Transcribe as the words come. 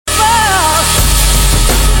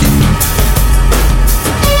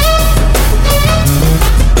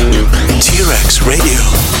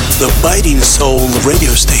the Biting Soul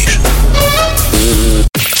radio station.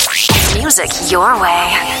 Music your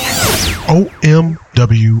way.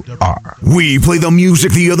 OMWR. We play the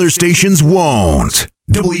music the other stations won't.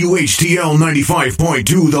 WHTL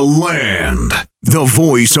 95.2 The Land. The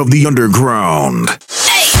voice of the underground.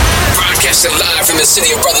 Hey! Broadcasting live from the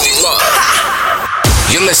city of brotherly love.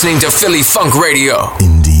 You're listening to Philly Funk Radio.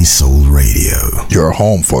 Indie Soul Radio. Your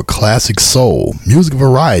home for classic soul, music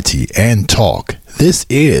variety, and talk. This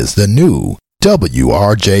is the new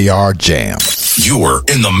WRJR Jam. You're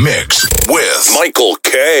in the mix with Michael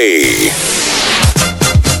K.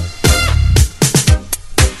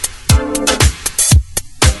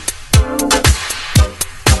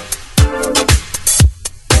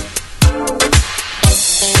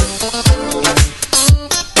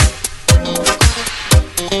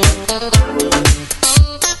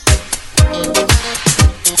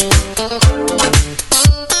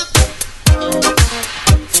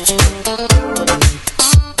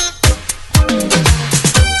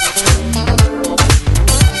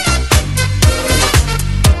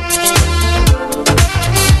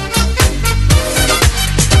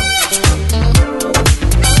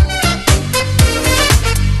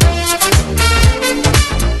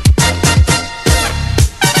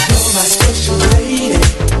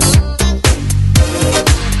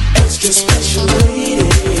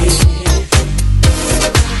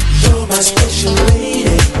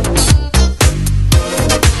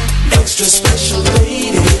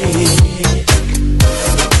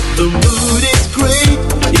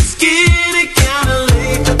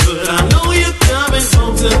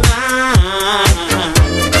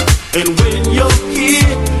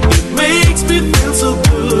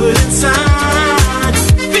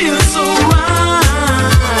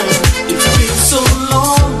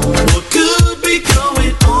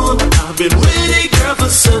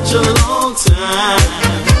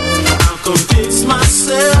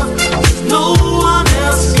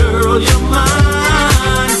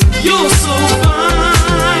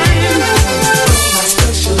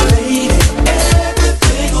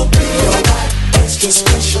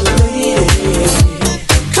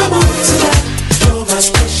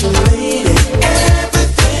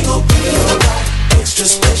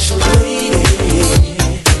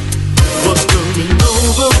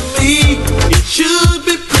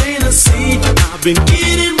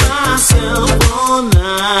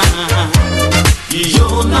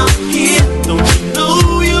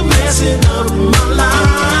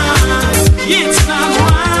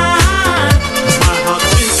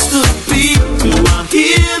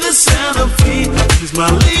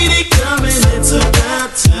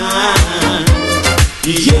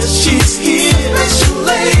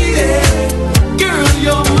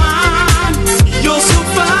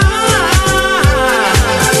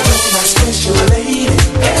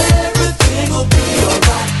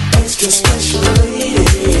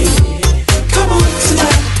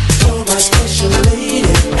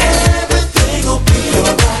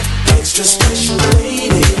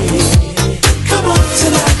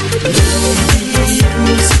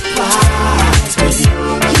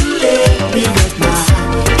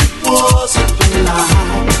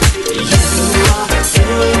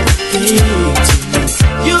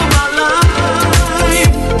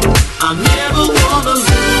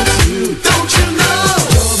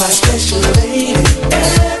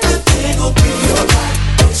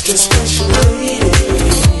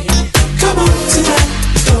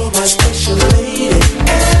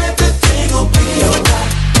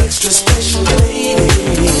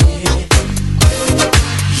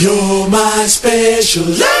 Special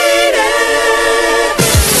lady.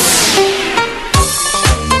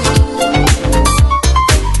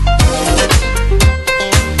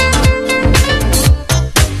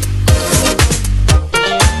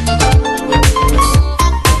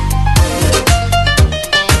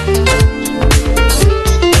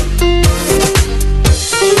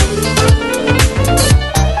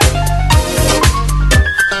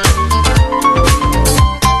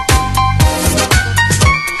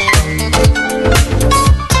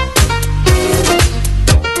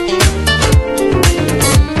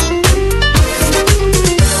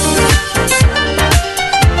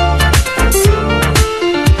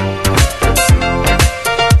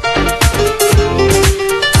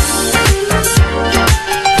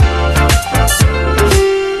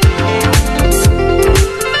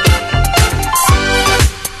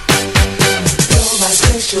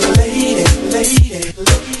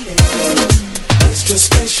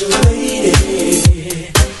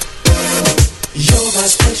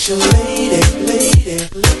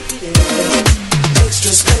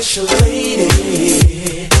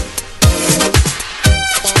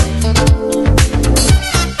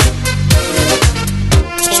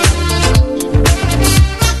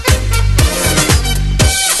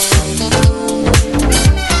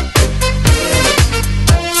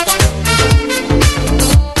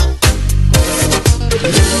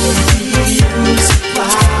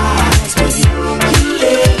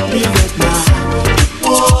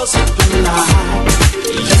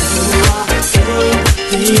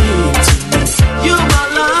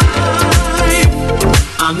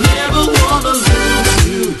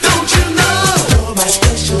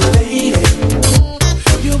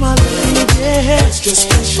 Extra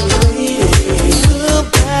special lady. Come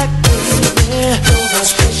back, baby. You're my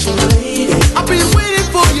special lady. I've been waiting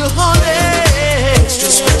for you, honey. Extra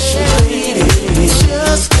special lady.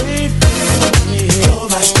 Just wait for me. You're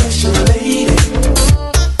my special lady.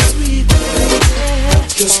 Sweet baby.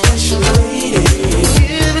 Extra special lady.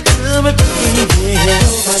 Give it to me, baby.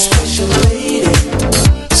 You're my special lady.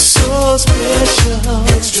 So special.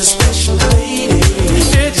 Extra special lady.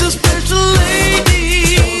 Extra special lady.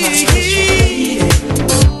 You're my special lady.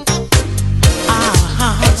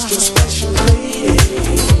 Extra special lady.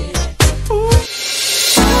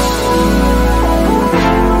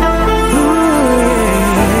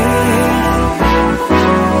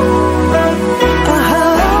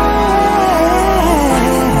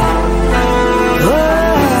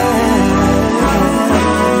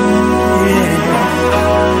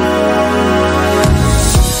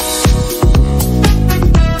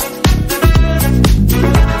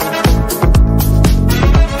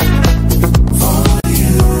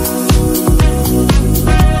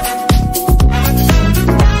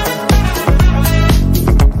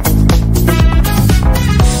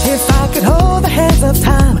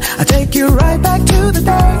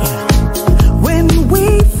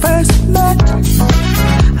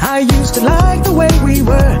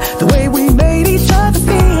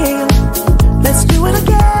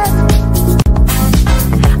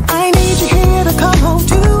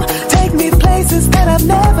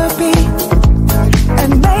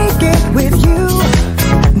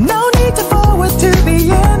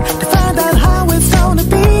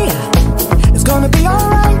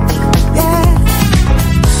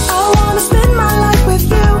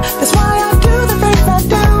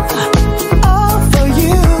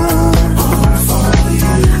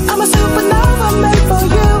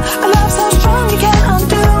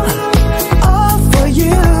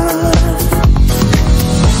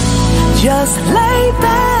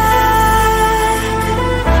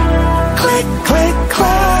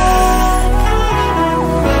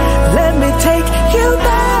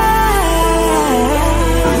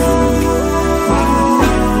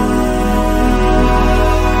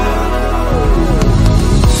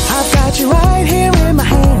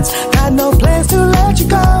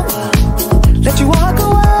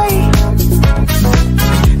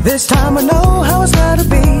 This time I know how it's gotta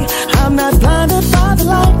be. I'm not blinded by the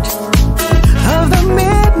light of the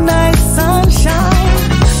midnight sunshine.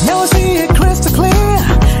 Now I see it crystal clear.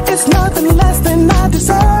 It's nothing less than I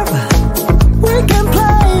deserve. We can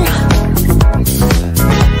play,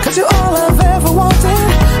 'cause you're all I've ever wanted.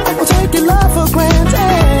 I will take your love for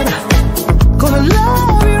granted. Gonna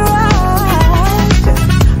love you right.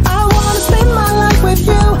 I wanna spend my life with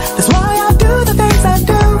you. That's why I do the things I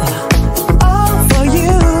do. All for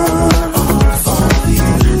you.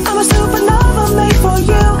 I'm a supernova made for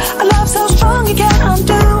you. A love so strong you can't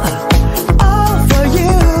undo. All for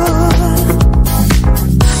you.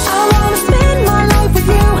 I wanna spend my life with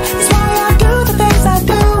you. That's why I do the things I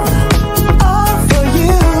do. All for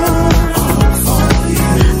you.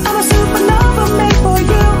 I'm a supernova made for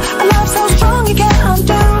you. A love so strong you can't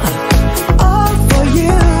undo. All for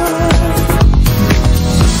you.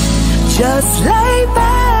 Just lay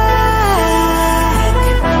back.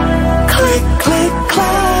 Click, click,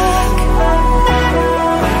 clack.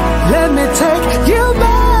 Let me take you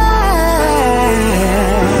back.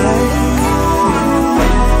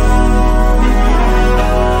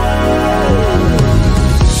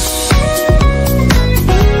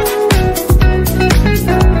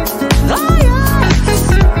 Oh, yes.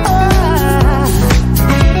 Oh,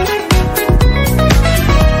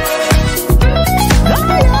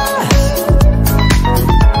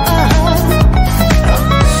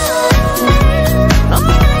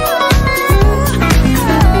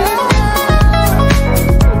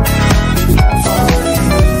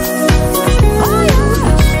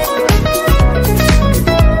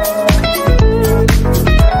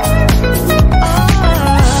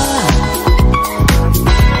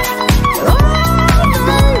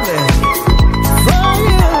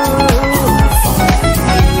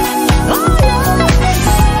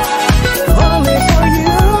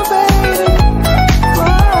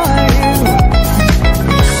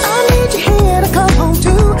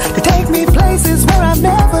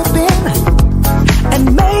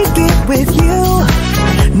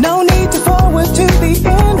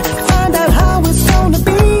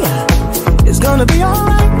 gonna be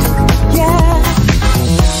alright, yeah.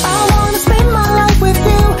 I wanna spend my life with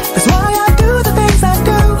you. That's why I do the things I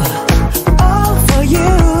do. All for you.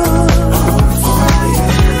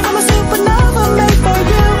 I'm a supernova made for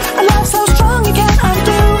you. A love so strong you can't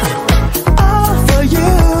undo. All for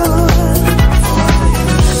you.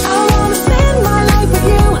 I wanna spend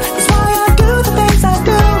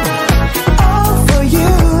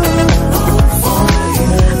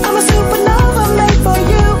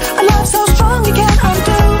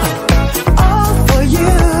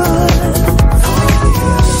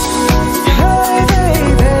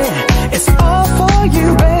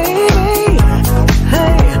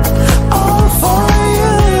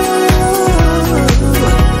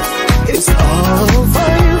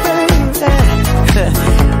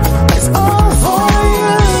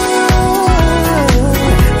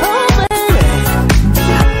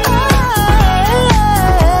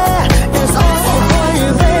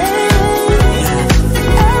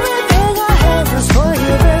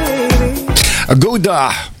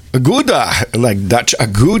Aguda, like Dutch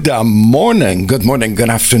Aguda morning. Good morning, good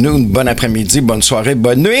afternoon, bon après-midi, bonne soirée,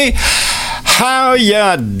 bonne nuit. How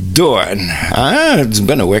ya doing? It's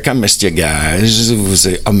been a week, I missed you guys.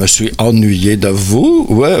 Me suis ennuyé de vous.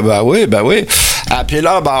 Oui, bah oui. Puis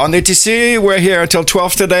là, on est ici. We're here until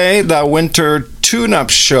 12 today, the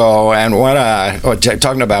Winter-Tchuneupshow. And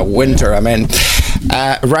talking about winter, I mean,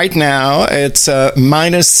 right now, it's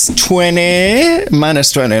minus 20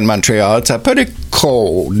 in Montreal. It's pretty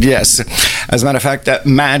cold, yes. As a matter of fact,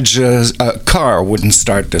 Madge's car wouldn't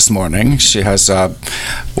start this morning. She has,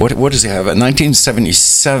 what does he have? A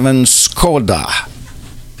 1977 Skoda.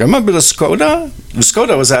 You remember the Skoda? The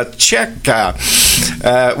Skoda was a Czech,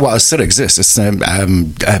 well, it still exists. It's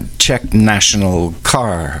a Czech national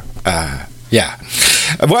car. Yeah.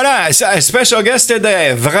 Voilà, special guest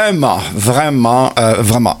today. Vraiment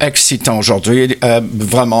excitant aujourd'hui.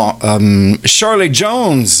 Vraiment, Shirley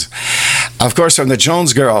Jones. Of course, from the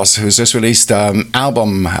Jones Girls, who's just released an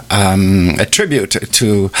album, a tribute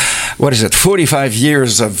to, 45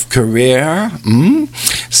 years of career.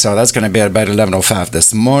 So that's going to be at about 11:05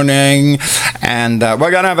 this morning. And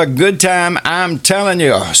we're going to have a good time, I'm telling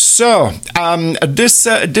you. So,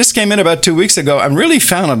 this came in about 2 weeks ago. I'm really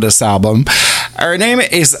fan of this album. Her name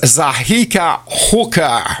is Zahika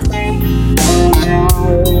Hooker.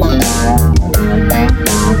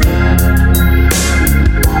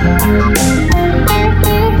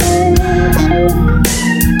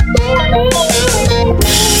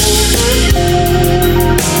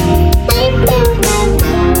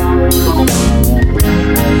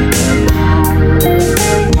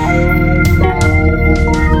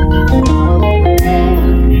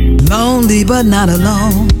 Lonely but not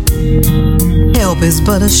alone. Help is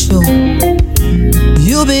but a show.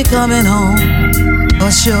 You'll be coming home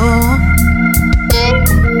for sure.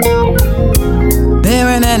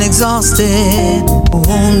 Barren and exhausted,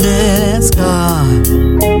 wounded and scarred.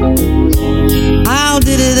 How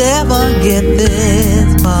did it ever get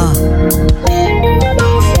this far?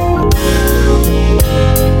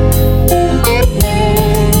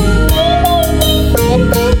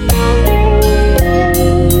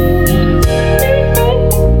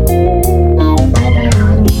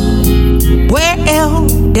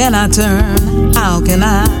 Can I turn? How can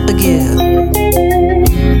I forgive?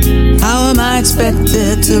 How am I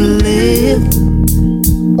expected to live?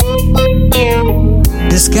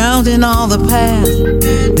 Discounting all the past,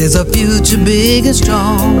 there's a future big and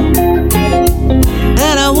strong.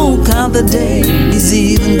 And I won't count the day he's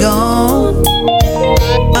even gone.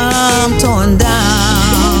 I'm torn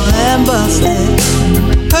down and busted,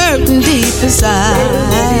 hurting deep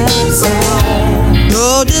inside. So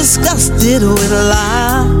disgusted with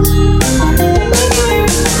life.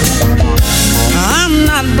 I'm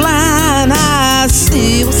not blind, I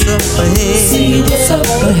see what's up ahead.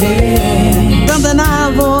 Something I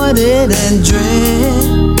avoided and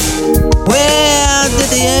dread. Where did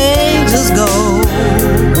the angels go?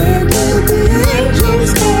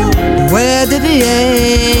 Where did the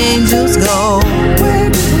angels go? Where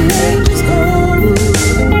did the angels go?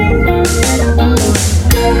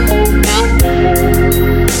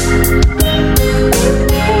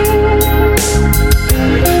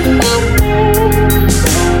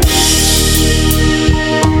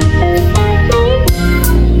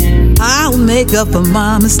 Make up for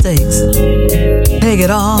my mistakes, take it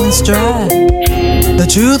all in stride. The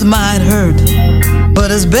truth might hurt,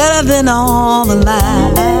 but it's better than all the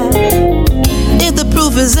lies. If the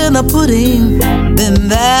proof is in the pudding, then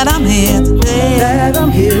that I'm here to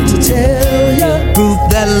tell you. Proof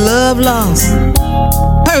that love lost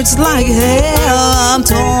hurts like hell. I'm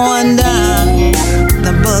torn down,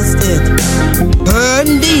 I'm busted,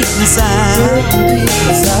 hurting deep inside.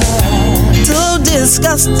 So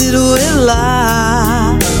disgusted with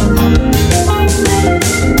life.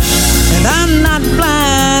 And I'm not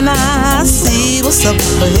blind, I see what's up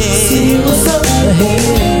ahead.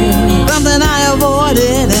 Something I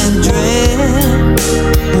avoided and dread.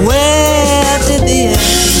 Where did the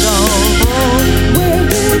angels go?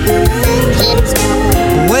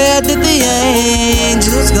 Where did the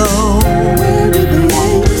angels go? Where did the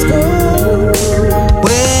angels go?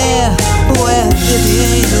 Where did the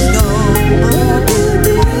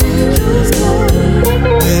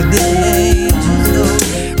angels go?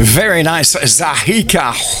 Very nice,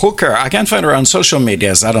 Zahika Hooker. I can't find her on social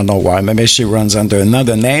medias. I don't know why. Maybe she runs under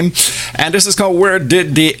another name. And this is called Where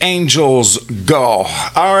Did the Angels Go?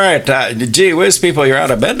 All right, gee whiz, people, you're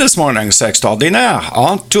out of bed this morning. C'est extraordinaire.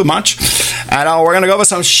 Too much. And we're going to go with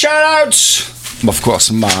some shout-outs. Of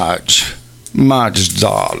course, Marge. much,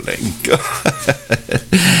 darling.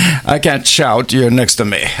 I can't shout, you're next to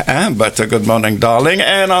me. But good morning, darling.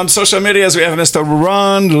 And on social medias, we have Mr.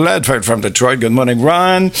 Ron Ledford from Detroit. Good morning,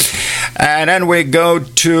 Ron. And then we go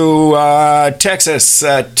to Texas.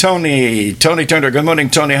 Tony Turner. Good morning,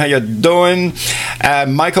 Tony. How you doing?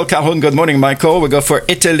 Michael Calhoun. Good morning, Michael. We go for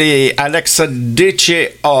Italy. Alexa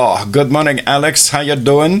Dice. Oh, good morning, Alex. How you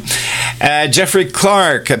doing? Jeffrey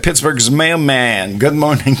Clark, Pittsburgh's mailman. Good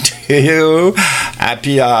morning to you.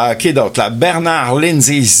 Puis, qui d'autre là? Bernard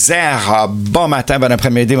Lindsay Zer. Bon matin, bon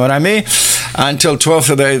après-midi, mon ami. Until 12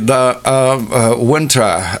 today, the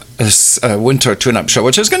winter tune-up show,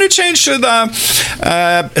 which is going to change to the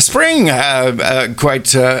spring quite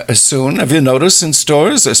soon. Have you noticed in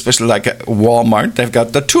stores, especially like Walmart, they've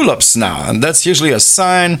got the tulips now, and that's usually a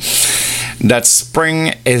sign that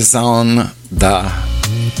spring is on the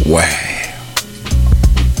way.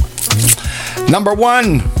 Number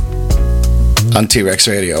 1 on T-Rex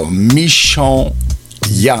Radio, Michon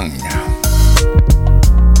Young.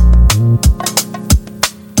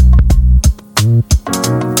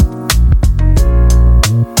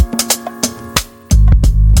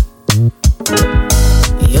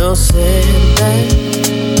 Your setback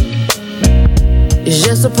is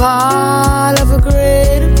just a part of a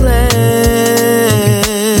greater plan.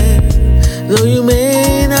 Though you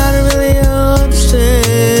may not really understand,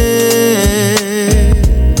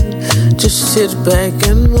 just sit back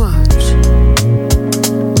and watch.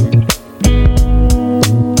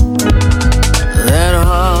 That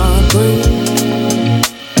heartbreak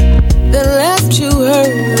that left you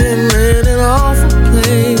hurting in an awful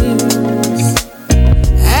place,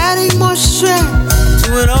 adding more stress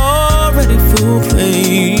to an already full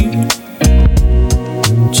plate.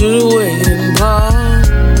 Just wait and pause.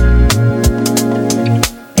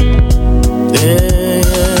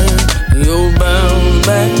 Yeah, you'll bounce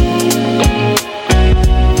back.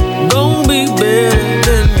 Gonna be better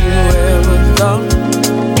than you ever thought.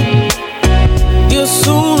 You'll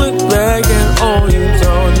soon look back at all you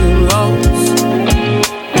thought you lost.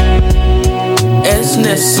 It's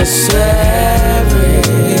necessary.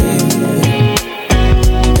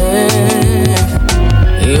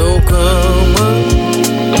 You'll come up.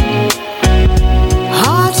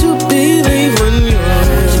 Hard to believe when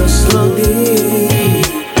you're slow,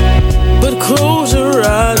 but close your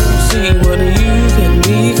eyes and see what you can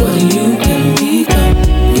become. What you can become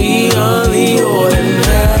beyond the ordinary.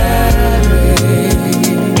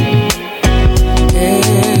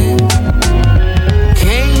 Yeah.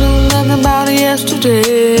 Can't do nothing about it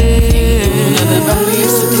yesterday.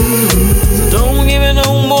 So don't give it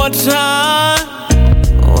no more time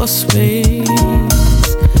or space.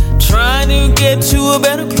 Try to get to a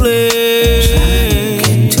better place.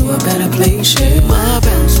 Yeah. My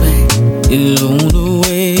bounce back is on the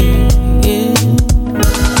way. Yeah.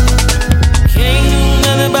 Can't do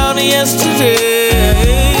nothing about it yesterday.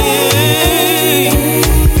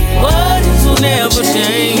 Words will never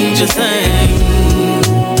change a thing.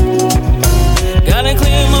 Gotta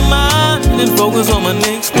clear my mind and focus on my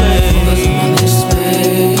next play.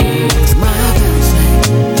 My bounce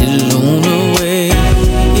back is on the way.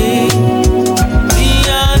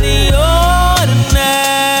 Beyond the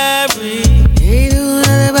ordinary. Ain't do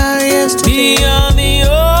nothing about it yesterday. Beyond the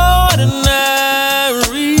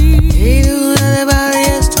ordinary. Ain't do nothing about it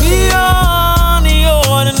yesterday. Beyond the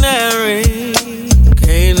ordinary.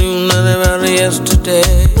 Can't do nothing about it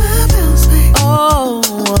yesterday. My bounce back. Oh.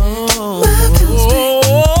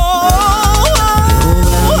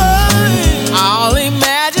 I'll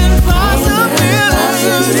imagine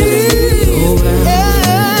possibilities.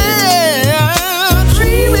 Yeah,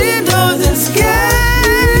 dreaming doesn't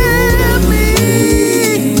scare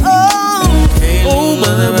me. Oh,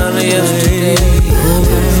 mother, mother, yesterday.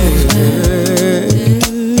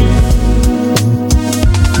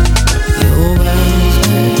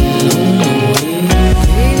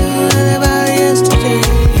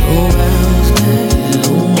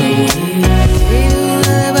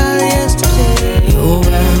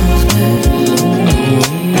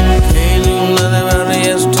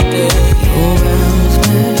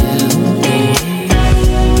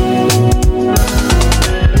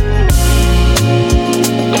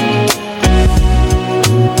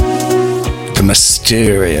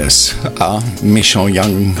 Mysterious Michon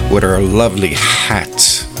Young with her lovely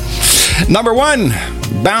hat. Number 1,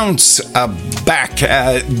 Bounce Back.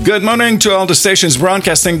 Good morning to all the stations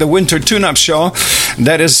broadcasting the Winter Tune-Up Show.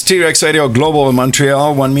 That is T-Rex Radio Global in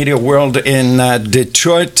Montreal, One Media World in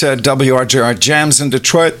Detroit, WRJR Jams in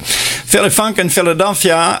Detroit, Philly Funk in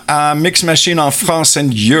Philadelphia, Mix Machine en France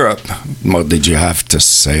and Europe. Well, did you have to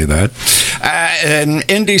say that?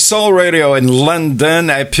 Indie Soul Radio in London,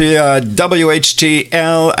 et puis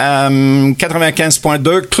WHTL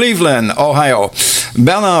 95.2 Cleveland, Ohio.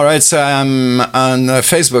 Bernard writes on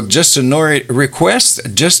Facebook, just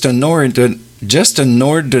an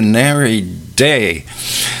ordinary day.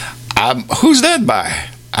 Who's that by?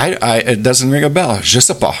 It doesn't ring a bell. Je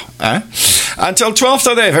sais pas. Hein? Until 12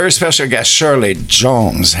 today, very special guest Shirley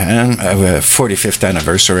Jones, 45th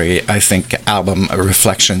anniversary, I think, album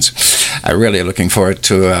Reflections. I'm really looking forward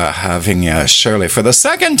to having Shirley for the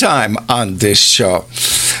second time on this show.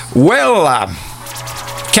 Well,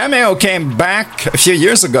 Cameo came back a few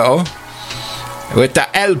years ago with the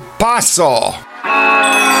El Paso.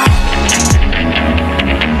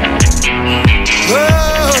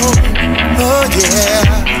 Oh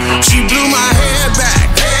yeah, she blew my hair back.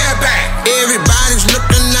 Everybody's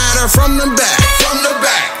looking at her from the back.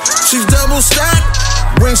 She's double stacked.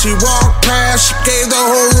 When she walked past, she gave the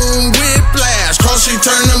whole room whiplash, cause she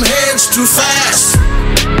turned them heads too fast.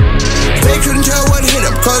 They couldn't tell what hit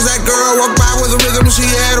him, cause that girl walked by with a rhythm. She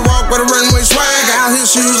had to walk with a runway swag, out his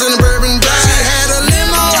shoes and a bourbon bag. She had a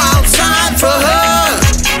limo outside for her,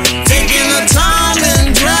 taking her time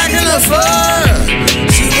and dragging her fur.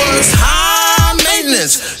 She was high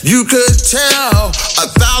maintenance, you could tell.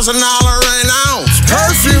 $1,000 an ounce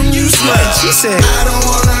perfume you smell. She said, I don't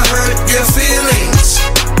wanna hurt your feelings.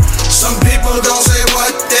 Some people don't say what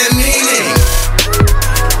they're meaning.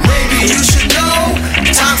 Maybe you should know,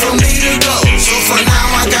 time for me to go. So for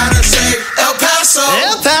now I gotta say El Paso.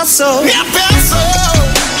 El Paso. El Paso.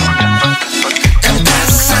 El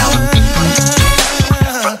Paso.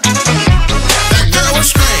 That girl was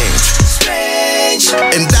strange.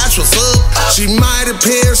 And that's what's up. She might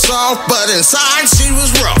appear soft, but inside she was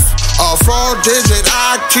rough. A 4-digit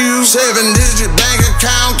IQ, 7-digit bank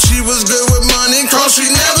account. She was good with money, cause she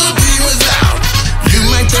never be without. You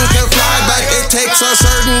might think her fly, but it takes a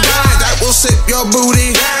certain guy that will sit your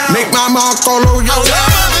booty, make my mark all over your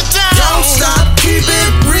life. Don't stop, keep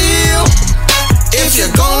it real. If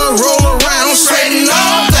you're gonna roll around sweating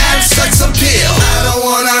all that sex appeal, I don't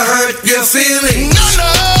wanna hurt your feelings. No.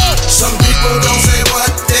 Some people don't say what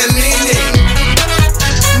they're meaning.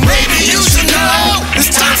 Maybe you should know, it's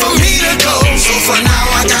time for me to go. So for now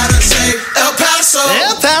I gotta say El Paso.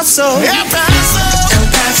 El Paso. El Paso. El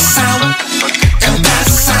Paso. El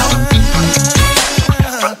Paso.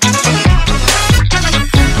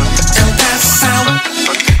 El Paso.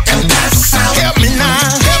 El Paso. Help me now.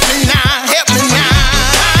 Help me now. Help me now.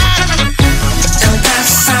 El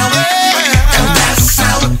Paso. El Paso.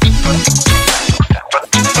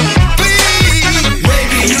 Please.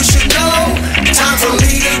 Maybe you should know, time for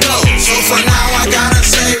me to go. So for now I gotta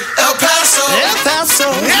say El Paso. El Paso.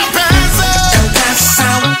 El Paso. El Paso.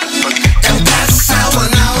 El Paso. For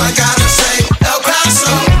now I gotta say El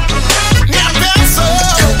Paso. El Paso.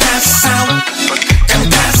 El Paso. El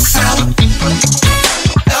Paso.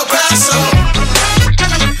 El Paso. El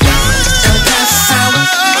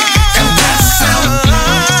Paso. El Paso.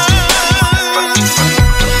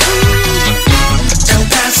 El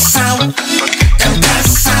Paso. El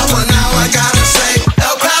Paso. For now I gotta say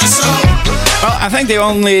El Paso. Well, I think the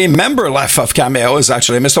only member left of Cameo is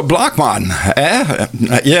actually Mr. Blockman.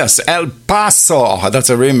 Yes, El Paso. That's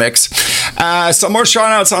a remix. Some more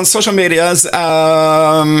shout-outs on social medias.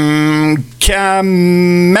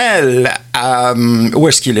 Kamel. Où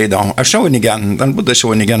est-ce qu'il est donc? À Shawinigan, dans le bout de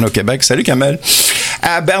Shawinigan au Québec. Salut Kamel.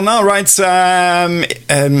 Bernard writes,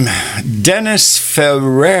 Dennis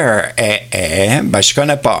Ferrer. Ben, je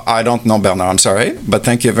connais pas. I don't know Bernard, I'm sorry. But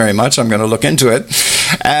thank you very much. I'm going to look into it.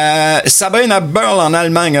 Sabrina Burl en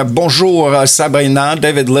Allemagne. Bonjour Sabrina.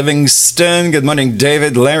 David Livingston. Good morning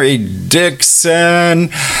David. Larry Dixon.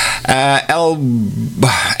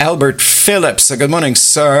 Albert Phillips. Good morning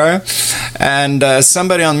sir. And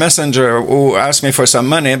somebody on Messenger who asked me for some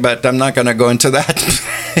money, but I'm not going to go into that.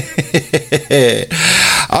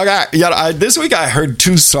 Okay, this week I heard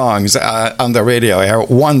two songs on the radio.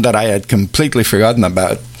 One that I had completely forgotten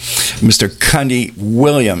about, Mr. Connie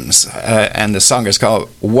Williams, and the song is called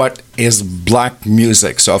What is Black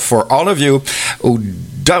Music? So for all of you who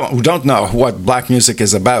don't know what black music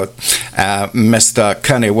is about, Mr.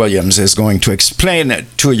 Connie Williams is going to explain it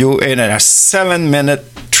to you in a 7-minute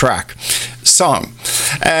track song.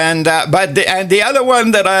 And but the other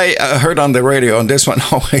one that I heard on the radio, and this one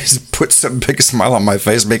always puts a big smile on my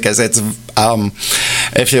face because it's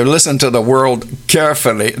if you listen to the word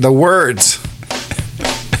carefully, the words,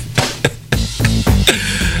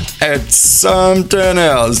 it's something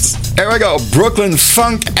else. Here we go. Brooklyn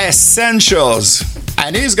Funk Essentials.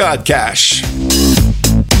 And he's got cash.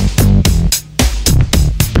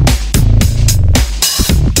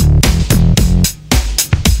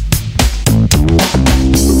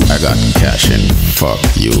 I got cash in fuck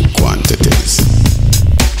you quantities.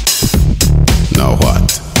 Now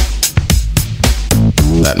what?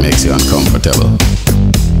 That makes you uncomfortable.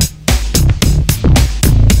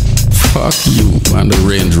 Fuck you and the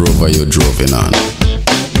Range Rover you drove in on.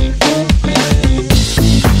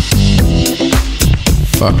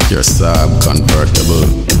 Fuck your Saab convertible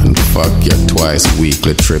and fuck your twice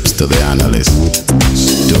weekly trips to the analyst.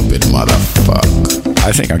 Stupid motherfucker.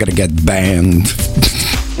 I think I'm gonna get banned.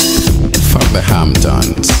 Fuck the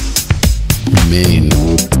Hamptons, Maine,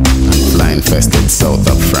 and fly-infested south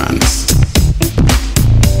of France.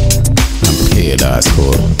 I'm paid,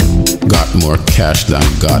 asshole. Got more cash than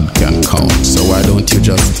God can count, so why don't you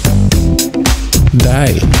just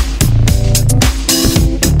die?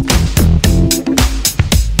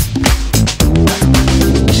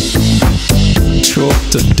 Choke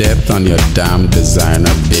to death on your damn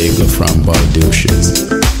designer bagel from Baldouches.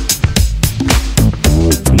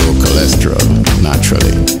 Low cholesterol,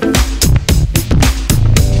 naturally.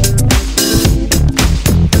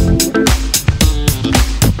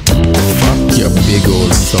 Fuck your big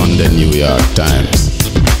old Sunday New York Times.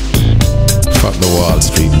 Fuck the Wall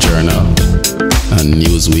Street Journal and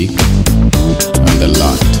Newsweek and the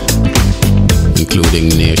lot, including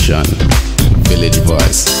Nation, Village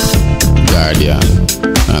Voice, Guardian,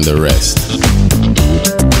 and the rest.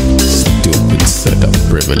 Stupid set of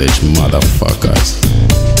privileged motherfuckers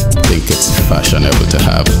think it's fashionable to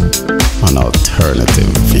have an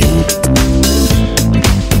alternative view.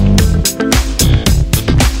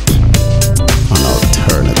 An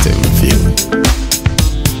alternative view.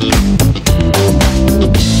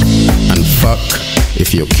 And fuck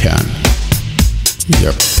if you can.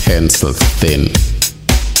 Your pencil thin,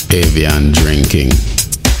 avian drinking,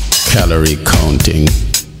 calorie counting,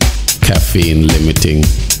 caffeine limiting,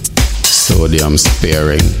 sodium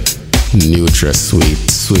sparing, NutraSweet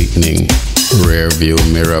sweetening, rear view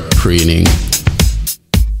mirror preening,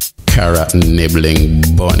 carrot nibbling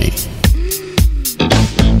bunny.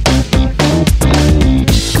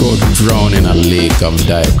 Go drown in a lake of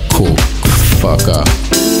Diet Coke, fucker.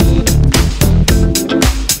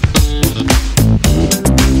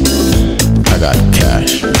 I got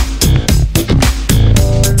cash.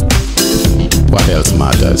 What else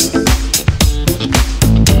matters?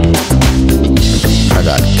 I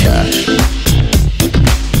got cash.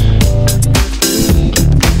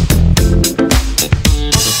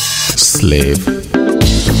 Slave.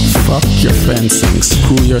 Fuck your fencing,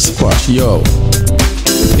 screw your squash, yo.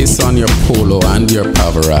 It's on your polo and your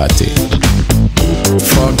Pavarotti.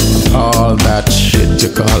 Fuck all that shit you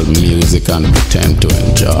call music and pretend to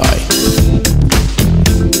enjoy.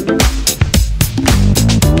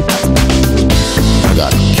 I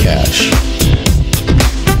got cash.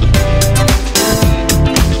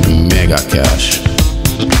 Mega cash.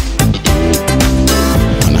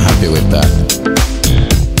 Unhappy with that?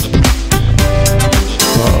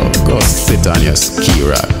 Oh, go sit on your ski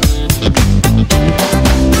rack.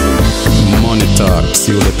 Money talks,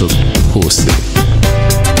 you little pussy.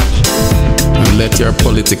 And let your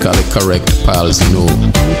politically correct pals know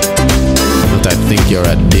that I think you're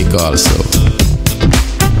a dick also.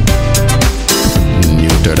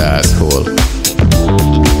 Neutered asshole.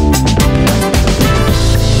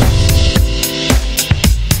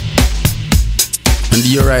 And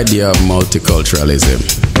your idea of multiculturalism.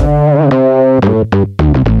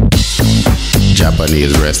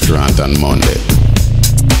 Japanese restaurant on Monday,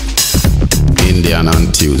 Indian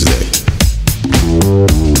on Tuesday,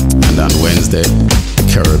 and on Wednesday,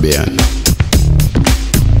 Caribbean.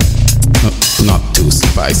 Not too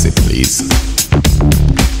spicy, please.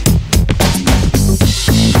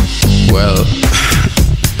 Well,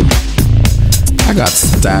 I got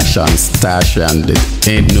stash on stash and it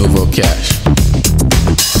ain't nouveau cash.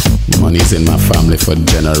 Money's in my family for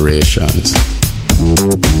generations.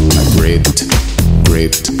 My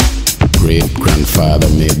great-great-great-grandfather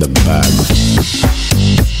made the bag,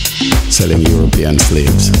 selling European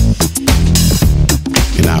slaves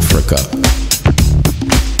in Africa.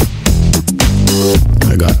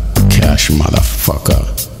 I got cash, motherfucker.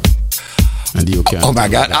 And you can't. Oh my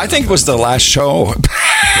God, I think it was the last show.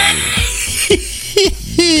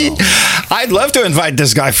 I'd love to invite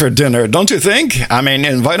this guy for dinner, don't you think? I mean,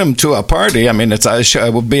 invite him to a party. I mean, it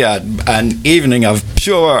would be an evening of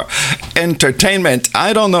pure entertainment.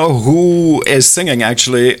 I don't know who is singing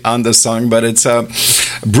actually on the song, but it's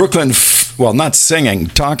Brooklyn, well, not singing,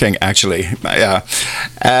 talking actually.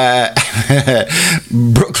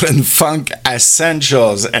 Brooklyn Funk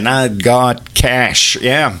Essentials, and I got cash.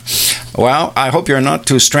 Yeah. Well, I hope you're not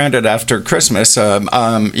too stranded after Christmas.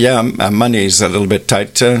 Money's a little bit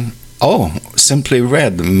tight. Simply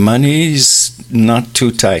Red. Money's not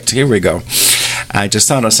too tight. Here we go. I just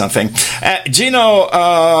thought of something. Gino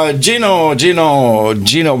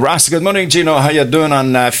Ross. Good morning, Gino. How you doing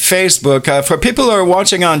on Facebook? For people who are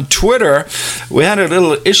watching on Twitter, we had a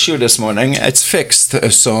little issue this morning. It's fixed.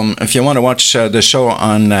 So if you want to watch the show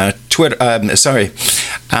on Twitter, on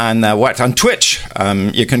Twitch,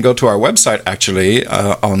 you can go to our website. Actually,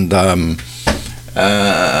 on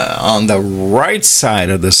the right side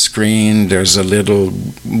of the screen, there's a little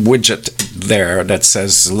widget there that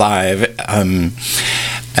says live.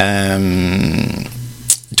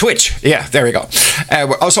 Twitch, yeah, there we go.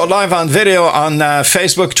 We're also live on video on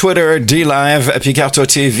Facebook, Twitter, DLive, Picarto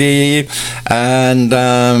TV, and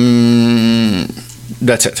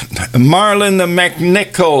that's it. Marlon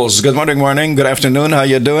McNichols, good morning, good afternoon, how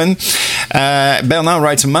you doing? Bernard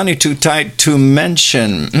writes, money too tight to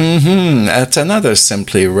mention. That's another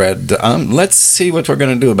Simply Red. Let's see what we're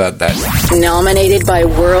going to do about that. Nominated by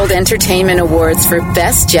World Entertainment Awards for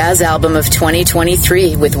Best Jazz Album of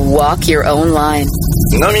 2023 with Walk Your Own Line.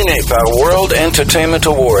 Nominé par World Entertainment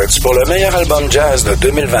Awards pour le meilleur album jazz de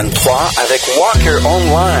 2023 avec Walk Your Own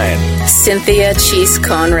Line. Cynthia Cheese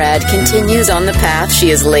Conrad continues on the path she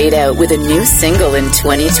has laid out with a new single in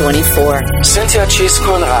 2024. Cynthia Cheese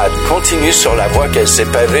Conrad continue sur la voie qu'elle s'est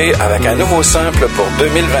pavée avec un nouveau simple pour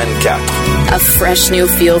 2024. A fresh new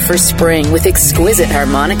feel for spring with exquisite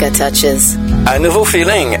harmonica touches. Un nouveau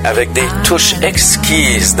feeling avec des touches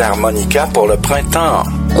exquises d'harmonica pour le printemps.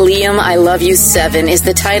 Liam, I Love You 7 is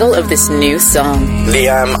the title of this new song.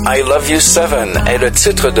 Liam, I Love You 7 est le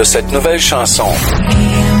titre de cette nouvelle chanson.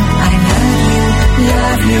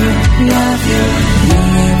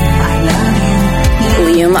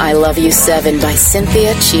 Liam, I Love You 7 by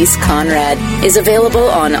Cynthia Cheese Conrad is available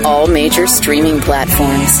on all major streaming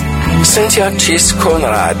platforms. Cynthia Cheese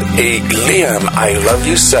Conrad et Liam, I Love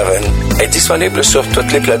You 7 est disponible sur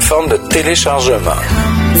toutes les plateformes de téléchargement.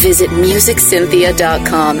 Visit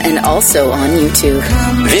musiccynthia.com and also on YouTube.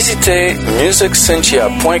 Visitez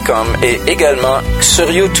musiccynthia.com et également sur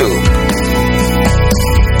YouTube.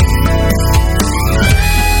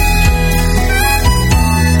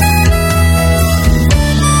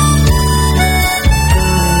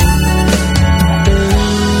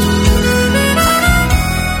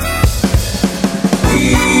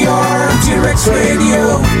 T-Rex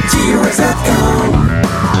Radio, T-Rex.com.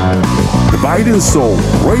 The Biden Soul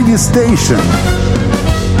radio station.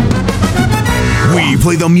 We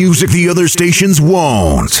play the music the other stations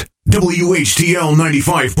won't. WHTL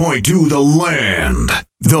 95.2 The Land.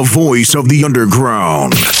 The voice of the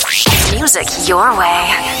underground. Music your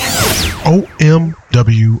way.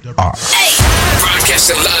 OMWR. Hey.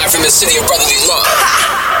 Broadcasting live from the city of brotherly love.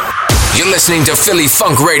 You're listening to Philly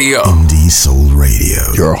Funk Radio. Indie Soul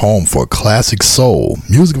Radio. Your home for classic soul,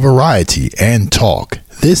 music variety, and talk.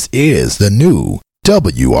 This is the new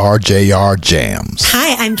WRJR Jams.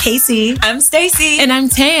 Hi, I'm Casey. I'm Stacy. And I'm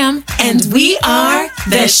Tam. And we are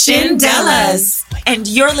the Shindellas. And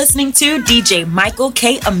you're listening to DJ Michael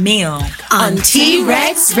K. Amil on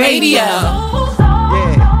T-Rex Radio.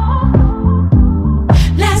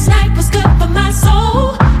 Last night was good for my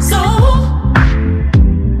soul.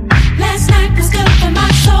 Last night was good for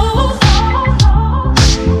my soul.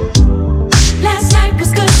 Last night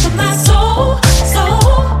was good for my soul.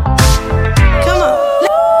 Come on.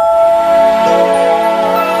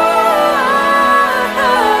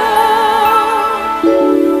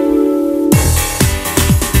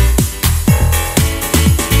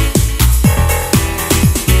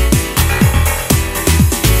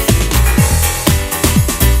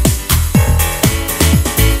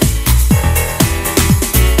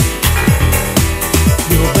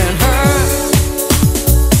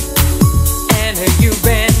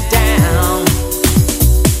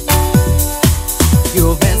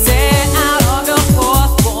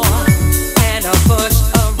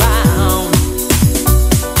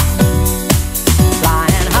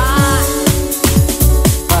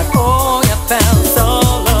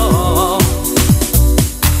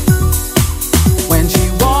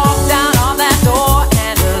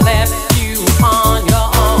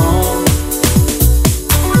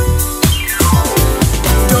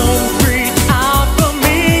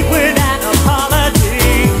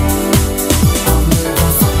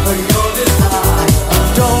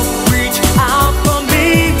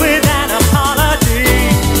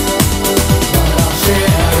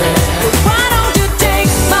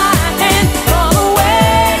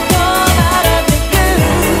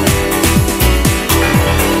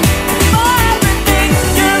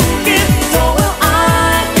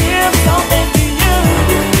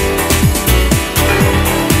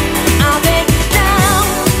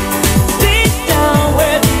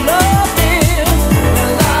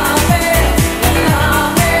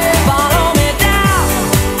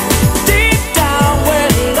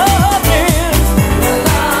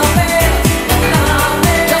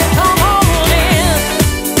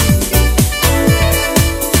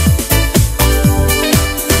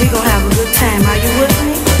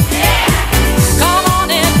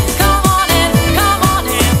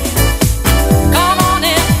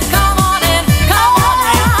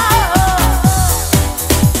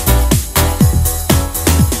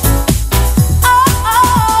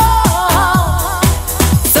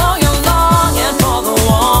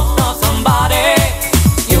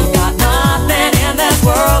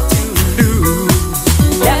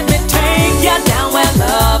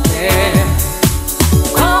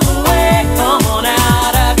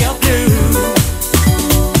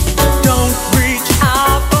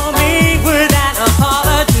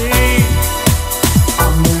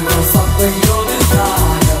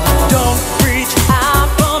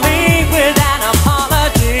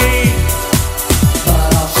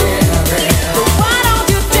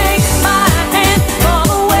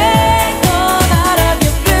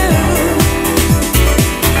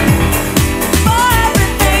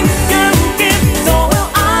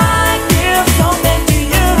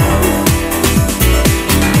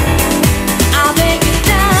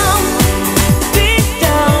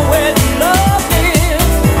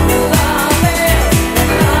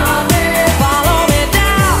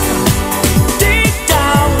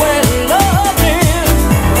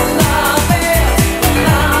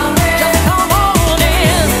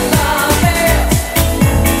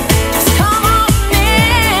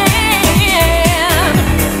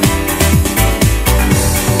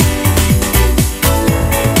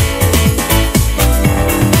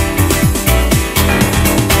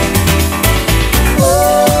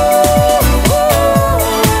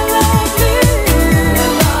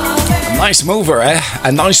 nice mover, hein?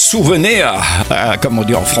 Un nice souvenir, comme on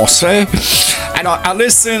dit en français. Alors,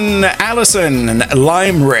 Allison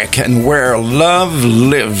Limerick, and Where Love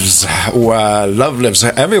Lives. Love lives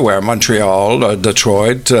everywhere. Montreal,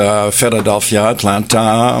 Detroit, Philadelphia,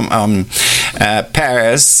 Atlanta,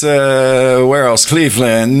 Paris, where else?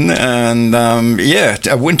 Cleveland, and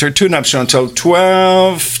a Winter-Tchuneupshow until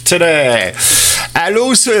 12 today.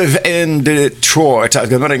 Elusive in Detroit.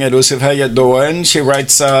 Good morning, Elusive. How you doing? She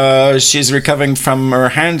writes, she's recovering from her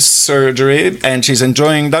hand surgery and she's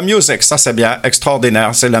enjoying the music. Ça, c'est bien.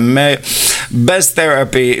 Extraordinaire. C'est la best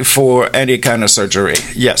therapy for any kind of surgery.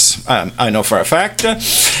 Yes, I know for a fact.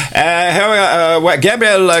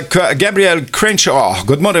 Gabriel Crenshaw.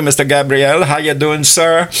 Good morning, Mr. Gabriel. How you doing,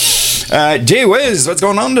 sir? Gee whiz, what's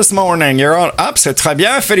going on this morning? You're all up. C'est très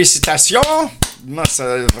bien. Félicitations.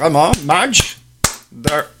 C'est vraiment, Madge.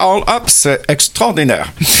 They're all up. C'est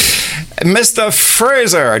extraordinaire. Mr.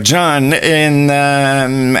 Fraser, John, in,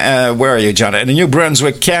 where are you, John? In New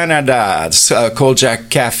Brunswick, Canada. It's Cold Jack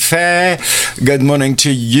Cafe. Good morning to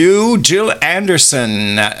you. Jill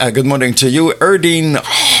Anderson, good morning to you. Erdine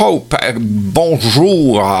Hope,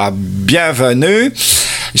 bonjour, bienvenue.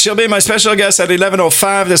 She'll be my special guest at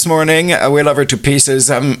 11:05 this morning. We love her to pieces.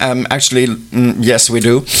 Actually, yes, we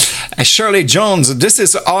do. Shirley Jones, this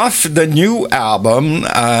is off the new album,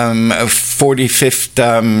 45th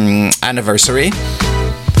anniversary.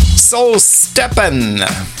 Soul Steppin'.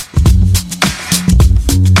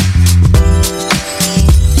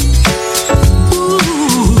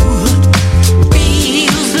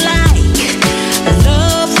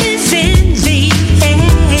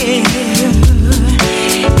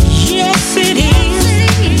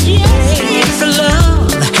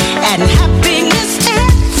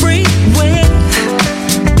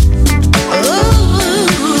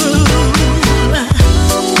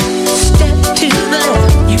 Step to the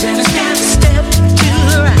left, you better step to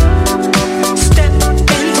the right.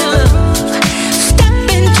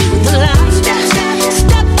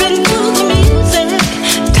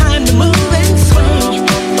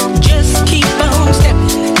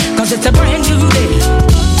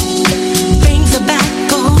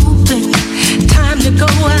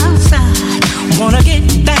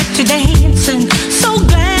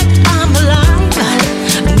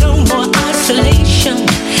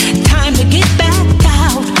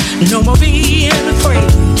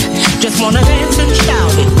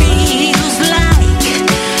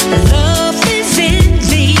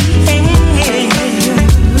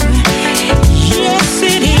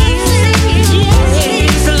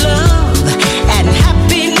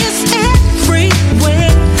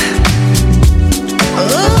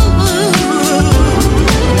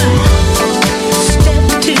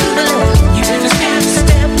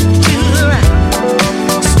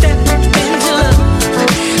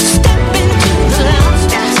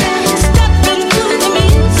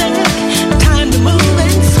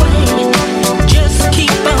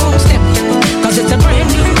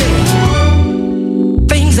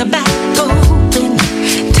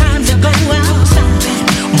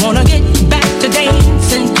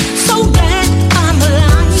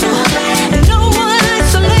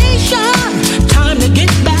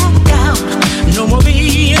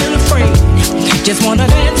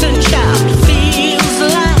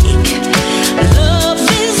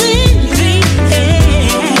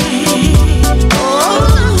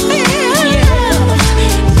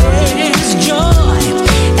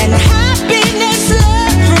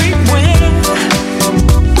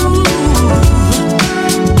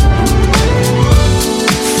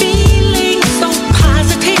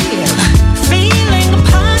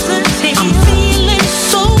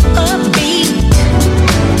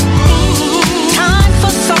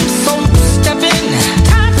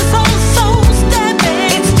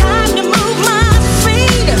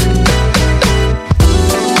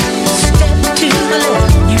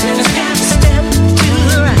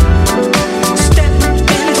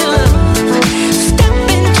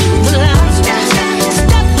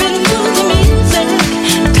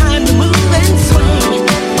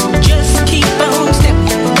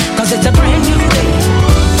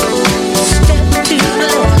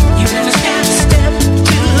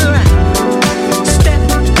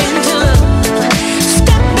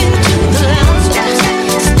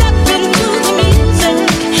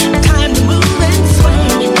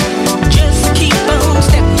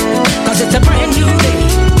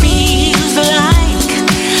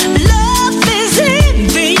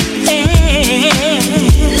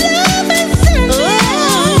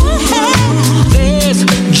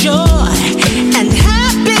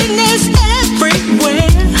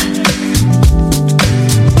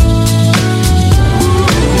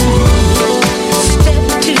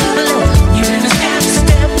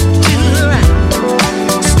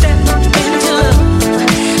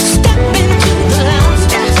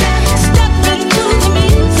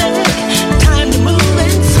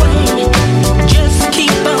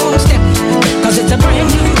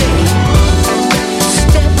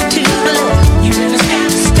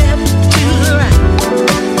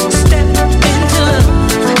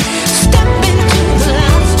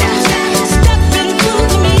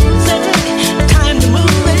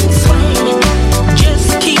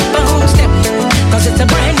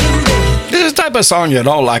 type of song,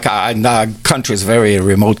 like countries, very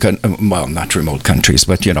remote, well, not remote countries,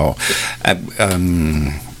 but,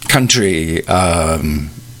 country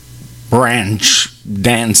ranch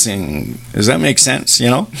dancing. Does that make sense?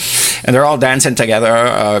 And they're all dancing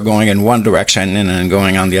together, going in one direction and then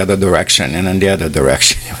going on the other direction and then the other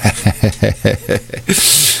direction.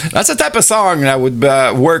 That's the type of song that would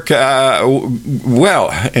work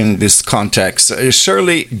well in this context.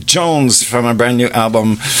 Shirley Jones from a brand new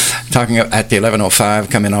album, talking at the 11:05,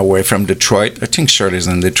 coming our way from Detroit. I think Shirley's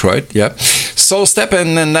in Detroit, yeah. Soul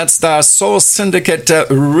Steppin', and that's the Soul Syndicate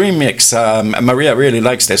remix. Maria really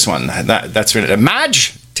likes this one. That's really...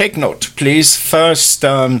 Madge, take note, please. First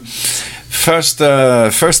drawer,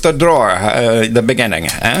 the beginning.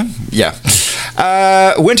 Yeah.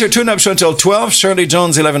 Winter-Tchuneupshow until 12. Shirley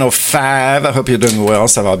Jones, 11:05. I hope you're doing well.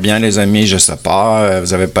 Ça va bien, les amis. Je sais pas.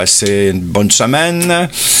 Vous avez passé une bonne semaine.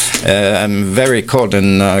 I'm very cold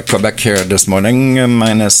in Quebec here this morning,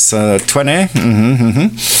 minus 20.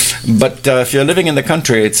 But if you're living in the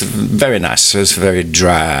country, it's very nice. It's very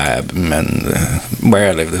dry, and where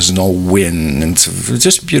I live, there's no wind. It's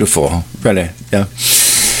just beautiful, really. Yeah.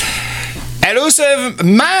 Elusive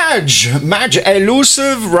Madge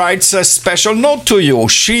Elusive writes a special note to you.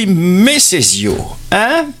 She misses you.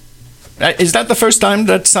 Is that the first time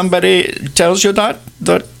that somebody tells you that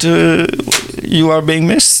you are being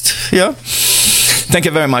missed? Yeah. Thank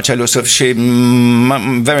you very much, Elusive. She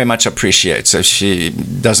very much appreciates if she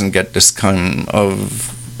doesn't get this kind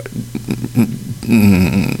of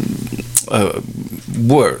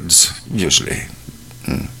words usually.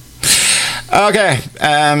 Okay,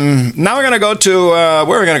 now we're going to go to,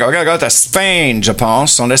 where are we going to go? We're going to go to Spain, je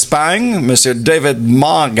pense, en Espagne. Monsieur David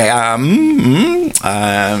Margam,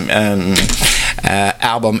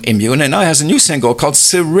 album Immune, and now he has a new single called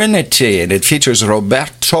Serenity, and it features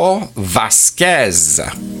Roberto Vasquez.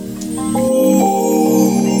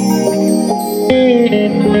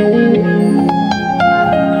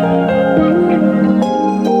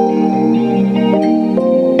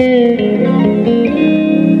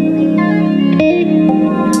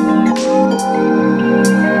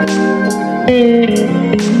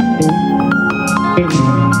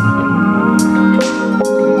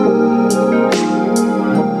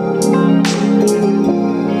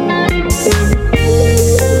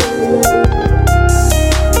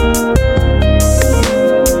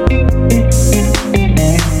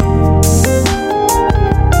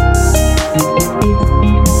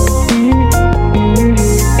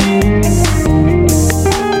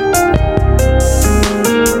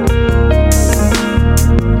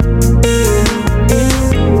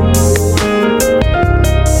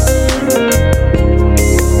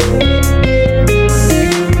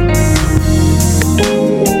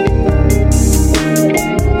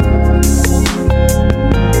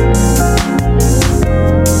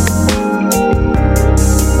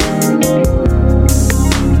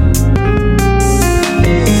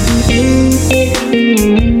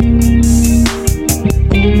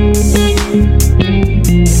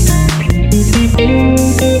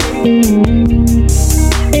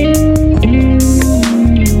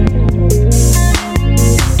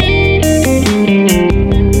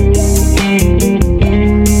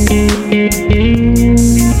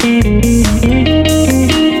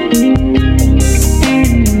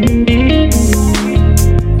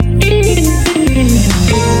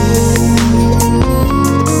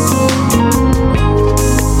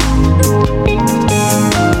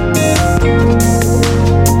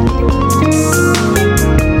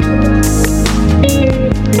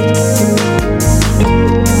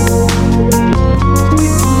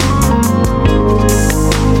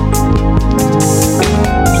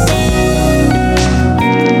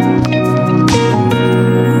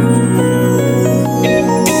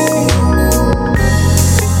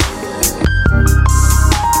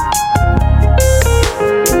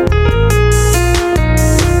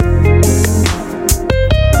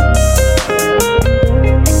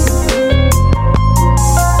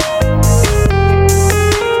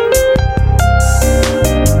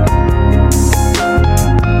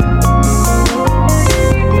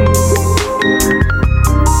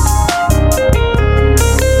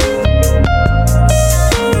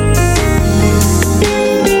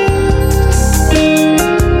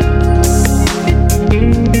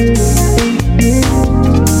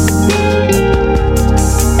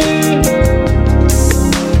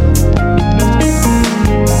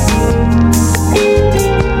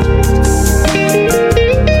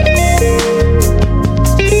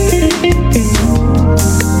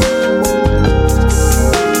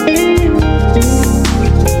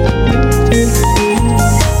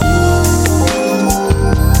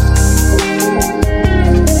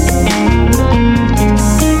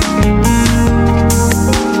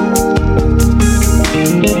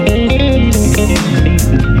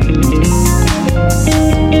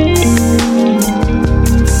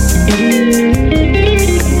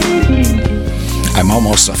 I'm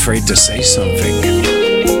almost afraid to say something.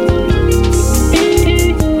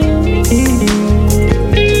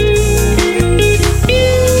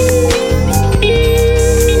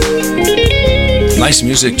 Nice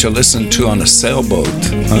music to listen to on a sailboat,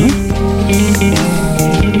 huh?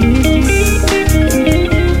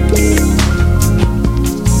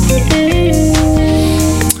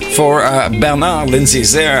 For Bernard Lindsay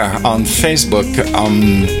there on Facebook,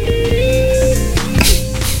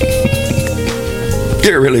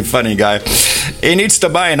 you're a really funny guy. He needs to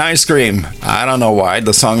buy an ice cream. I don't know why.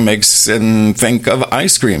 The song makes him think of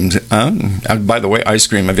ice cream. By the way, ice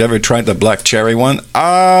cream. Have you ever tried the black cherry one?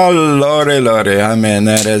 Oh, lordy, lordy. I mean,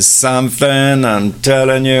 that is something, I'm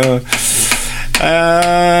telling you.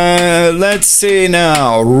 Let's see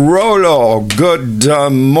now. Rolo. Good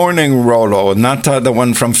morning, Rolo. Not the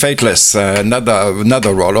one from Fateless. Another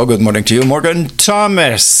Rolo. Good morning to you. Morgan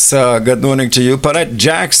Thomas. Good morning to you. Paulette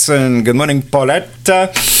Jackson. Good morning, Paulette.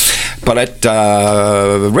 Paulette,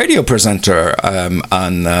 radio presenter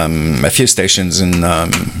on a few stations in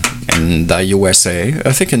the USA,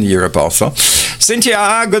 I think in Europe also.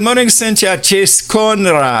 Cynthia, good morning, Cynthia. Chis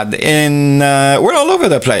Conrad we're all over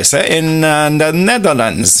the place, in the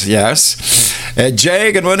Netherlands, yes.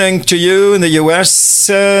 Jay, good morning to you in the US.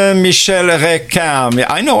 Michel Recam.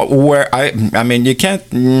 I know where, I mean, you can't,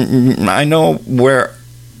 I know where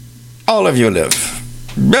all of you live.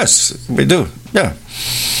 Yes, we do, yeah.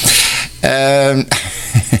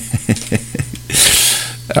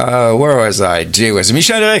 Where was I? Gee whiz.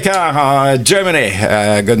 Michel Ricard, Germany.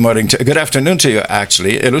 Good afternoon to you,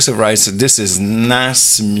 actually. Elusive writes, this is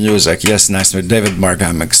nice music. Yes, nice music. David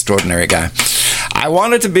Markham, extraordinary guy. I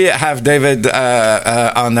wanted to have David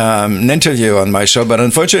on an interview on my show, but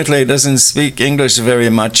unfortunately he doesn't speak English very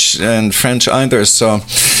much and French either, so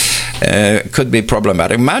could be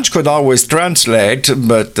problematic. Madge could always translate,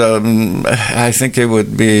 but I think it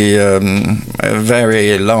would be a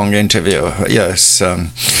very long interview. Yes.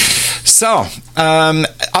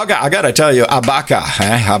 I gotta tell you, Abaka,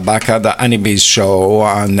 the Honeybees show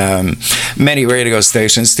on many radio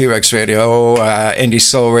stations, T-Rex Radio, Indie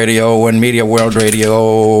Soul Radio, One Media World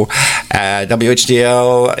Radio,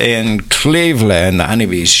 WHDL in Cleveland, the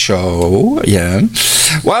Honeybees show, yeah.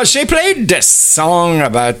 Well, she played this song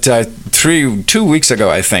about 2 weeks ago,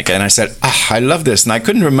 I think, and I said, I love this, and I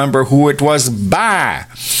couldn't remember who it was by.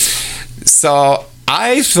 So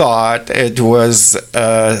I thought it was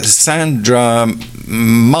Sandra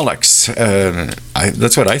Mullocks.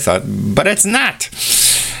 That's what I thought, but it's not.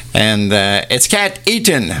 And it's Cat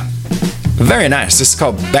Eaton. Very nice. This is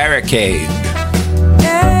called Barricade.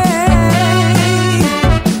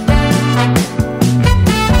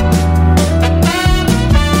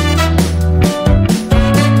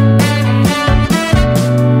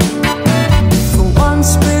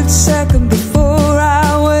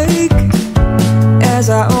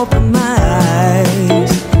 I open my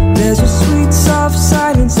eyes, there's a sweet soft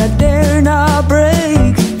silence I dare not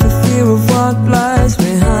break, the fear of what lies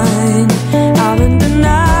behind. I'm in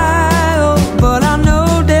denial, but I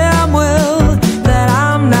know damn well that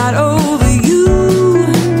I'm not over you.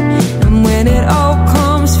 And when it all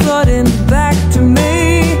comes flooding back to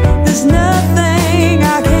me, there's nothing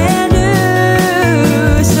I can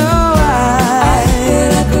do. So I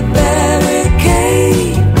put up a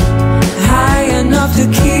barricade high enough to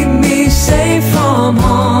keep me safe from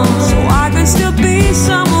harm, so I can still be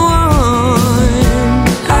someone.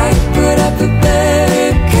 I put up a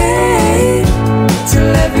barricade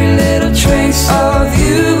till every little trace of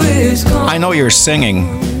you is gone. I know you're singing.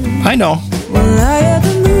 I know. Well, I had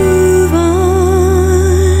to move on.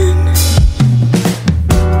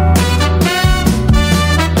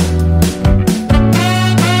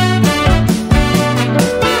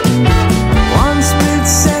 One split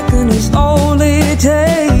second is all it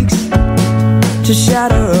takes to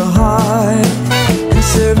shatter a heart and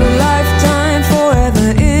serve a lifetime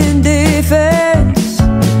forever in defense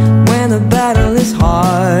when the battle is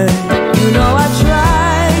hard. You know I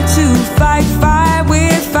tried to fight fire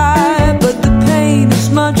with fire, but the pain is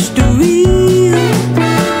much too real.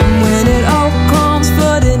 When it all comes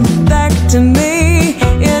flooding back to me,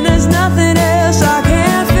 and there's nothing else I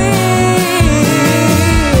can feel.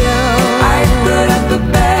 I put up a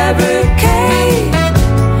barricade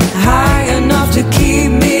high enough to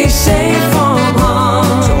keep me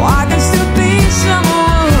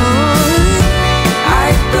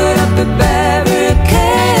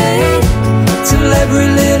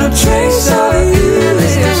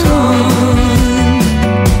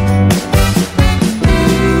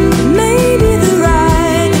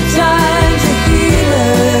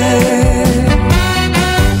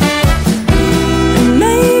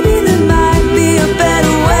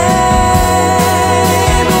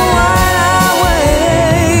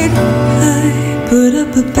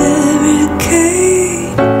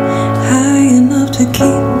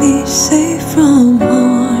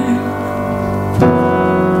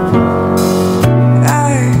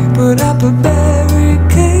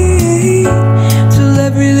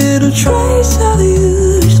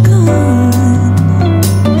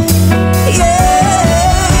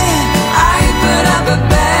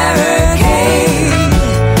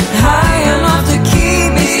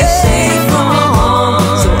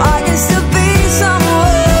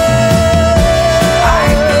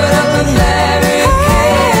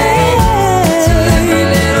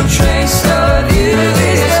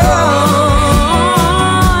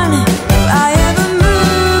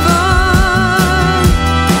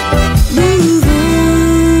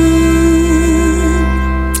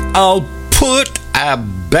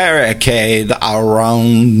barricade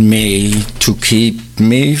around me to keep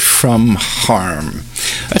me from harm.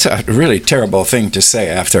 That's a really terrible thing to say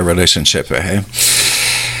after a relationship, eh?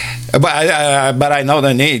 But I know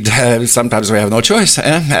the need. Sometimes we have no choice.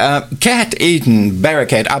 Cat Eaton,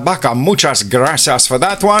 Barricade. Abaca, muchas gracias for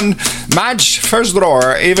that one. Madge, first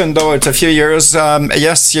drawer, even though it's a few years,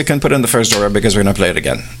 yes, you can put in the first drawer because we're going to play it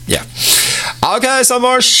again. Yeah. Okay, some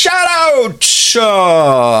more shout-outs.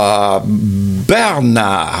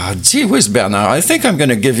 Bernard. Gee whiz, Bernard. I think I'm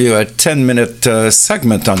going to give you a 10-minute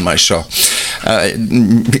segment on my show.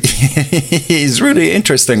 He's really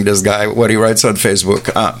interesting, this guy, what he writes on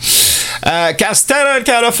Facebook. Castella,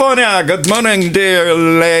 California. Good morning, dear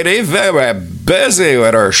lady. Very busy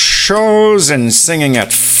with her shows and singing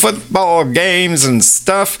at football games and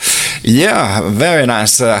stuff. Yeah, very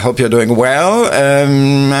nice. I hope you're doing well.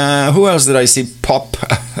 Who else did I see pop?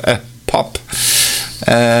 Pop.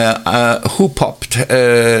 Who popped?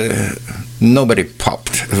 Nobody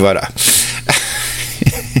popped. Voilà.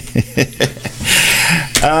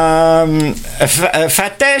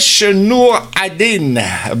 Fatesh Noor Adin.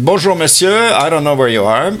 Bonjour, monsieur. I don't know where you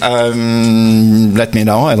are. Let me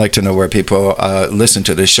know. I like to know where people listen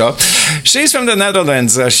to this show. She's from the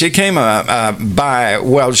Netherlands. She came by.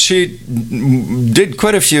 Well, she did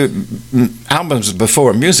quite a few albums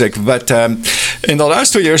before music, but in the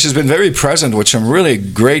last 2 years, she's been very present with some really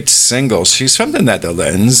great singles. She's from the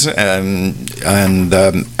Netherlands, and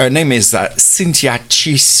her name is Cynthia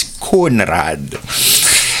Chis Konrad.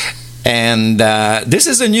 And this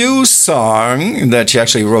is a new song that she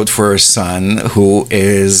actually wrote for her son, who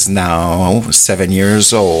is now 7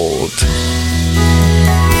 years old.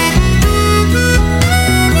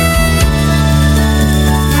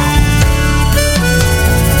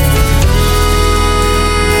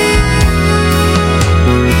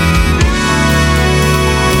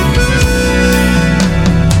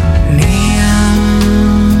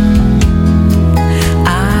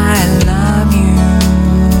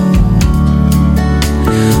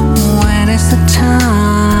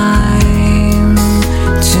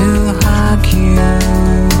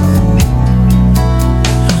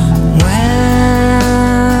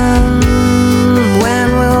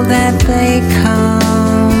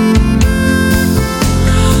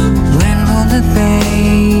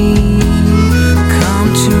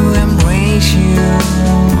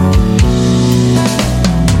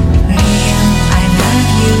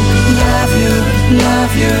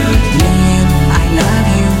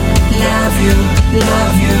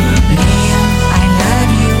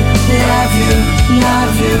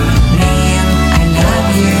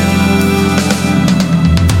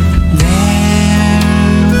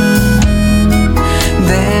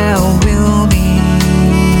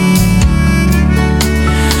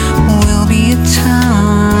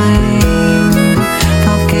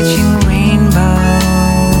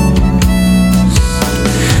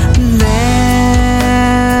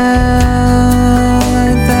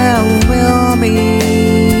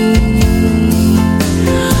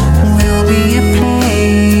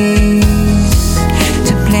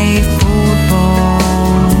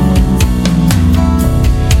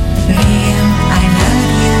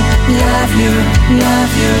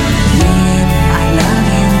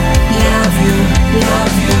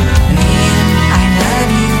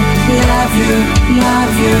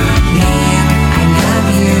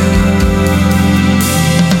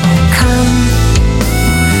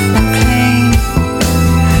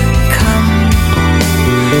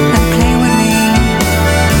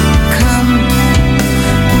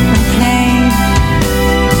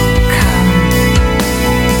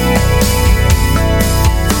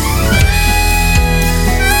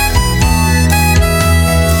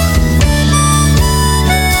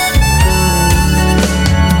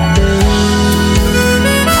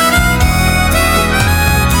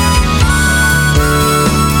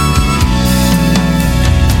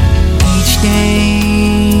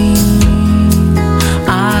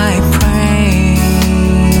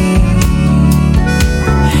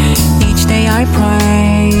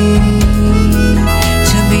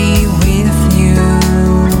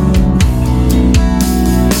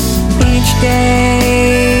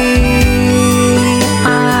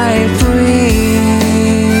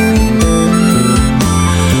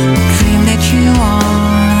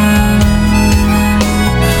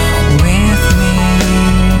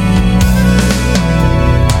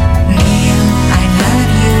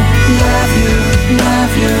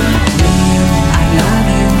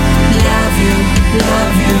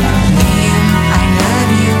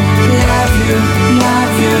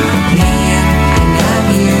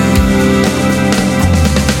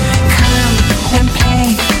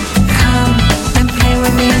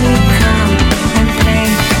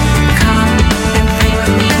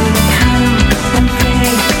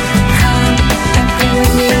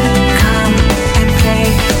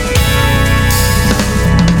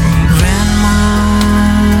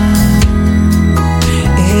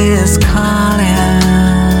 is calling,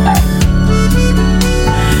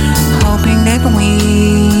 hoping that we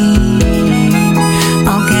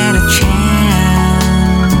all get a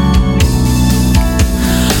chance.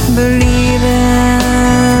 Believing,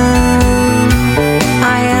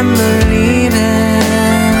 I am believing,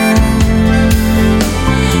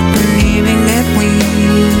 believing that we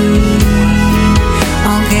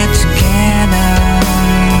all get together.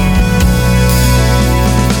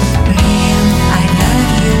 Liam, I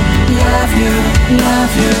love you, love you,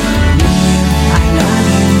 love you. Liam, I love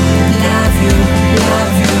you, love you,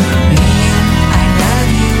 love you. Liam, I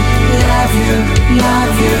love you, love you,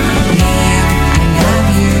 love you. Liam, I love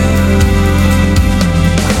you.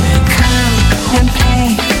 Come and play,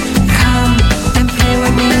 come and play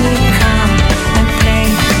with me. Come and play,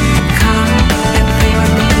 come and play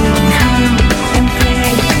with me. Come and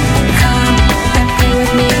play, come and play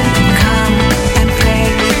with me. Come and play.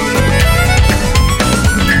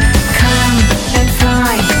 Come and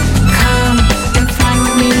fly, come and fly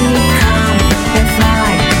with me. Come and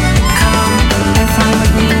fly, come and fly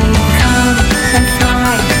with me. Come and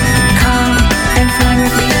fly, come and fly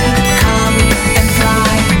with me. Come and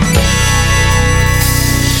fly.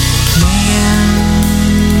 Liam,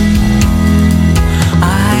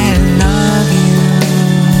 I love you.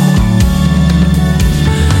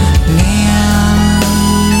 Liam,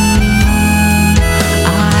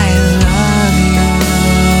 I love you.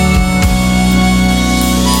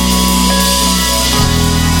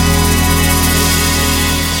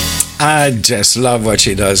 I just love what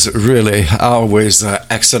she does. Really, always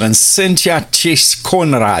excellent. Cynthia Chase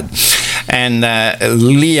Conrad and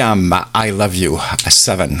Liam, I Love You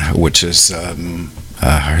 7, which is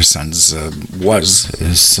her son's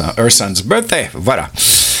her son's birthday. Voilà.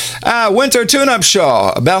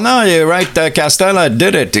 Winter-Tchuneupshow. Bernard, you're right. Castella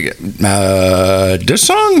did it. This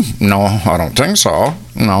song? No, I don't think so.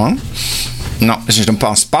 No. Non, je ne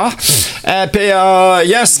pense pas. Puis,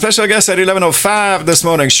 yes, special guest at 11:05 this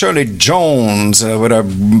morning, Shirley Jones, with a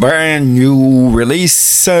brand new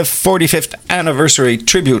release, 45th anniversary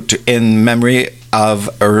tribute in memory of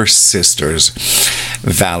her sisters,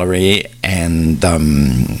 Valerie and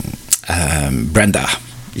Brenda.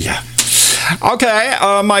 Yeah. Okay,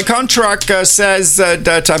 my contract says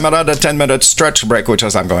that I'm at a 10-minute stretch break, which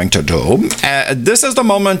is I'm going to do. This is the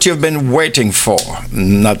moment you've been waiting for.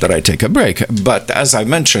 Not that I take a break, but as I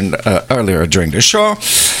mentioned earlier during the show,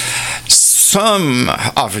 some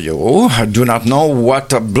of you do not know what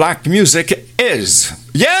black music is.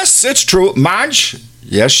 Yes, it's true. Marge,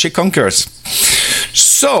 yes, she concurs.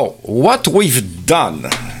 So, what we've done,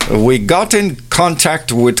 we got in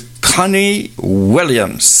contact with Connie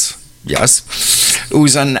Williams. Yes,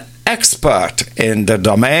 who's an expert in the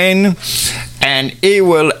domain, and he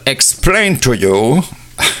will explain to you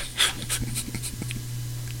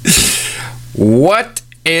what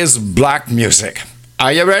is black music.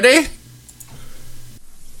 Are you ready?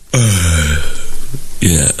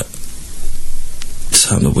 Yeah. It's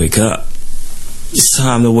time to wake up. It's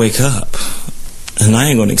time to wake up. And I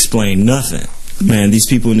ain't gonna explain nothing. Man, these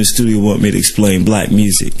people in the studio want me to explain black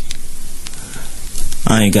music.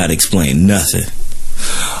 I ain't got to explain nothing.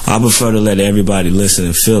 I prefer to let everybody listen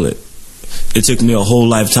and feel it. It took me a whole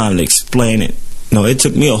lifetime to explain it. No, it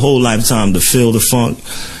took me a whole lifetime to feel the funk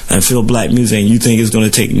and feel black music. And you think it's going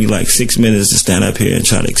to take me like 6 minutes to stand up here and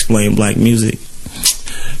try to explain black music?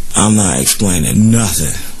 I'm not explaining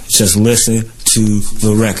nothing. Just listen to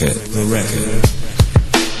the record. The record.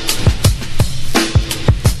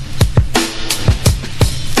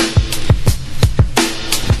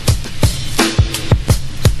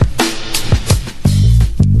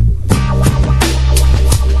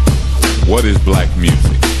 What is black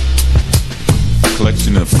music? A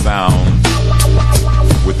collection of sounds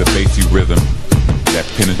with a bassy rhythm that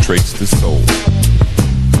penetrates the soul.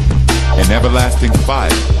 An everlasting fire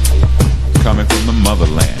coming from the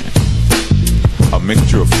motherland. A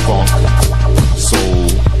mixture of funk, soul,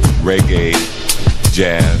 reggae,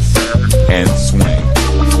 jazz, and swing.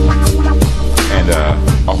 And a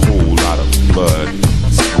whole lot of blood,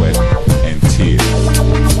 sweat, and tears.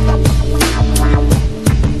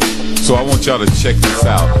 So I want y'all to check this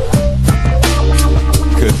out,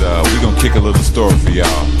 because we're going to kick a little story for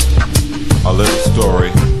y'all. A little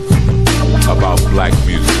story about black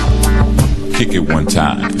music. Kick it one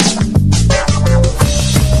time.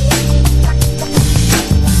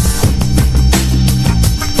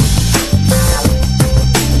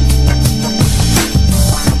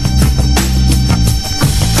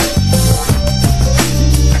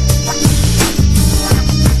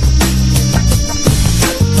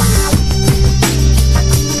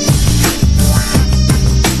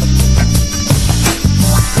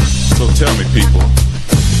 Tell me, people,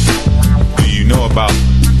 do you know about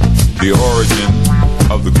the origin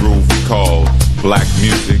of the groove we call black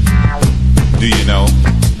music? Do you know?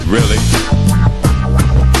 Really?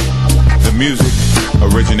 The music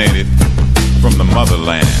originated from the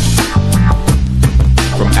motherland,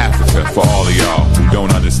 from Africa, for all of y'all who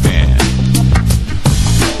don't understand.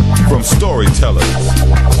 From storytellers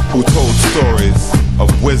who told stories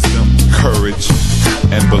of wisdom, courage,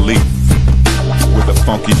 and belief with a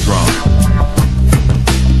funky drum.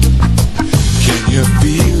 Can you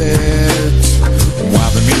feel it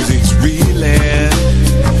while the music's reeling?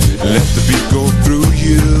 Let the beat go through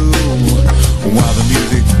you while the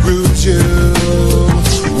music grooves you.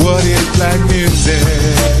 What is black music?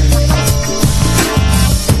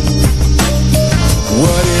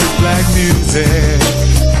 What is black music?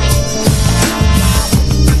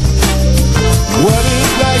 What is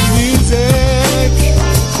black music?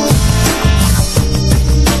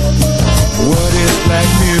 What is black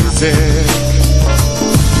music?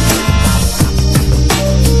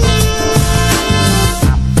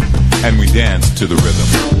 And we dance to the rhythm,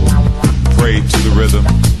 pray to the rhythm,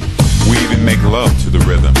 we even make love to the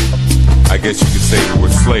rhythm. I guess you could say we were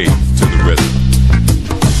slaves to the rhythm.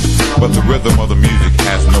 But the rhythm of the music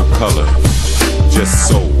has no color, just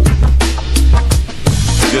soul.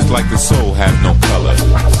 Just like the soul has no color,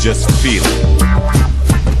 just feel it.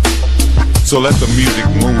 So let the music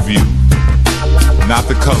move you, not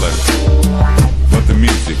the color, but the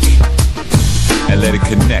music, and let it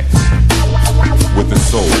connect with the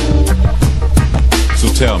soul. So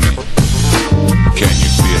tell me, can you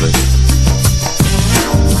feel it?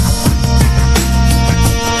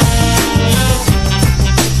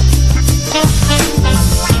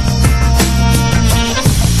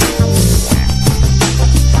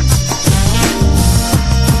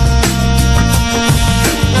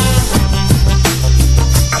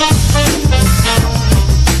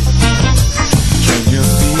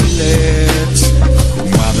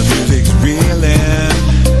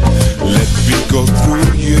 Go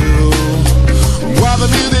through you while the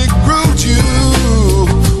music grooves you.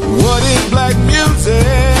 What is black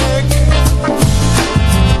music?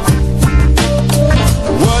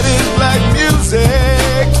 What is black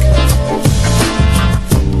music?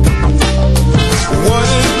 What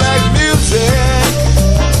is black music?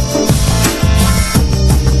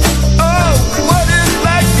 Oh, what is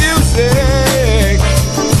black music?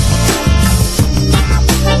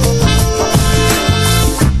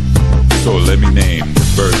 So let me name the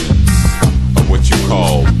versions of what you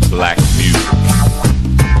call black music.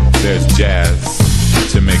 There's jazz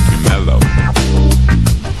to make you mellow.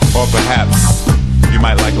 Or perhaps you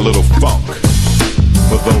might like a little funk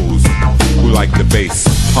for those who like the bass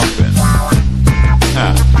pumping.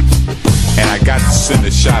 And I got to send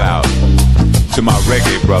a shout out to my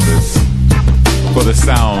reggae brothers for the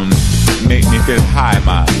sound make me feel high,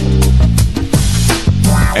 man.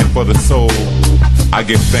 And for the soul, I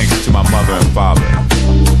give thanks to my mother and father.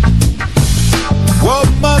 Well,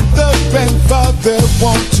 mother and father,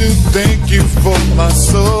 want to thank you for my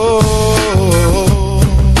soul.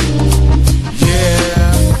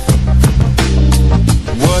 Yeah.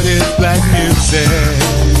 What is black music?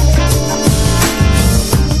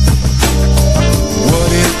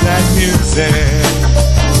 What is black music?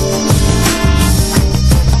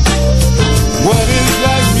 What is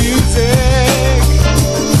black music?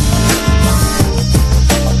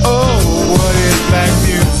 Oh, what is black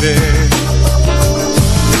music?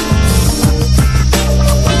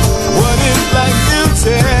 What is black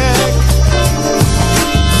music?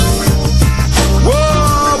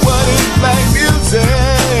 Whoa, what is black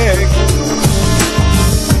music?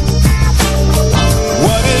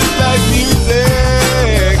 What is black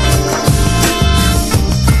music?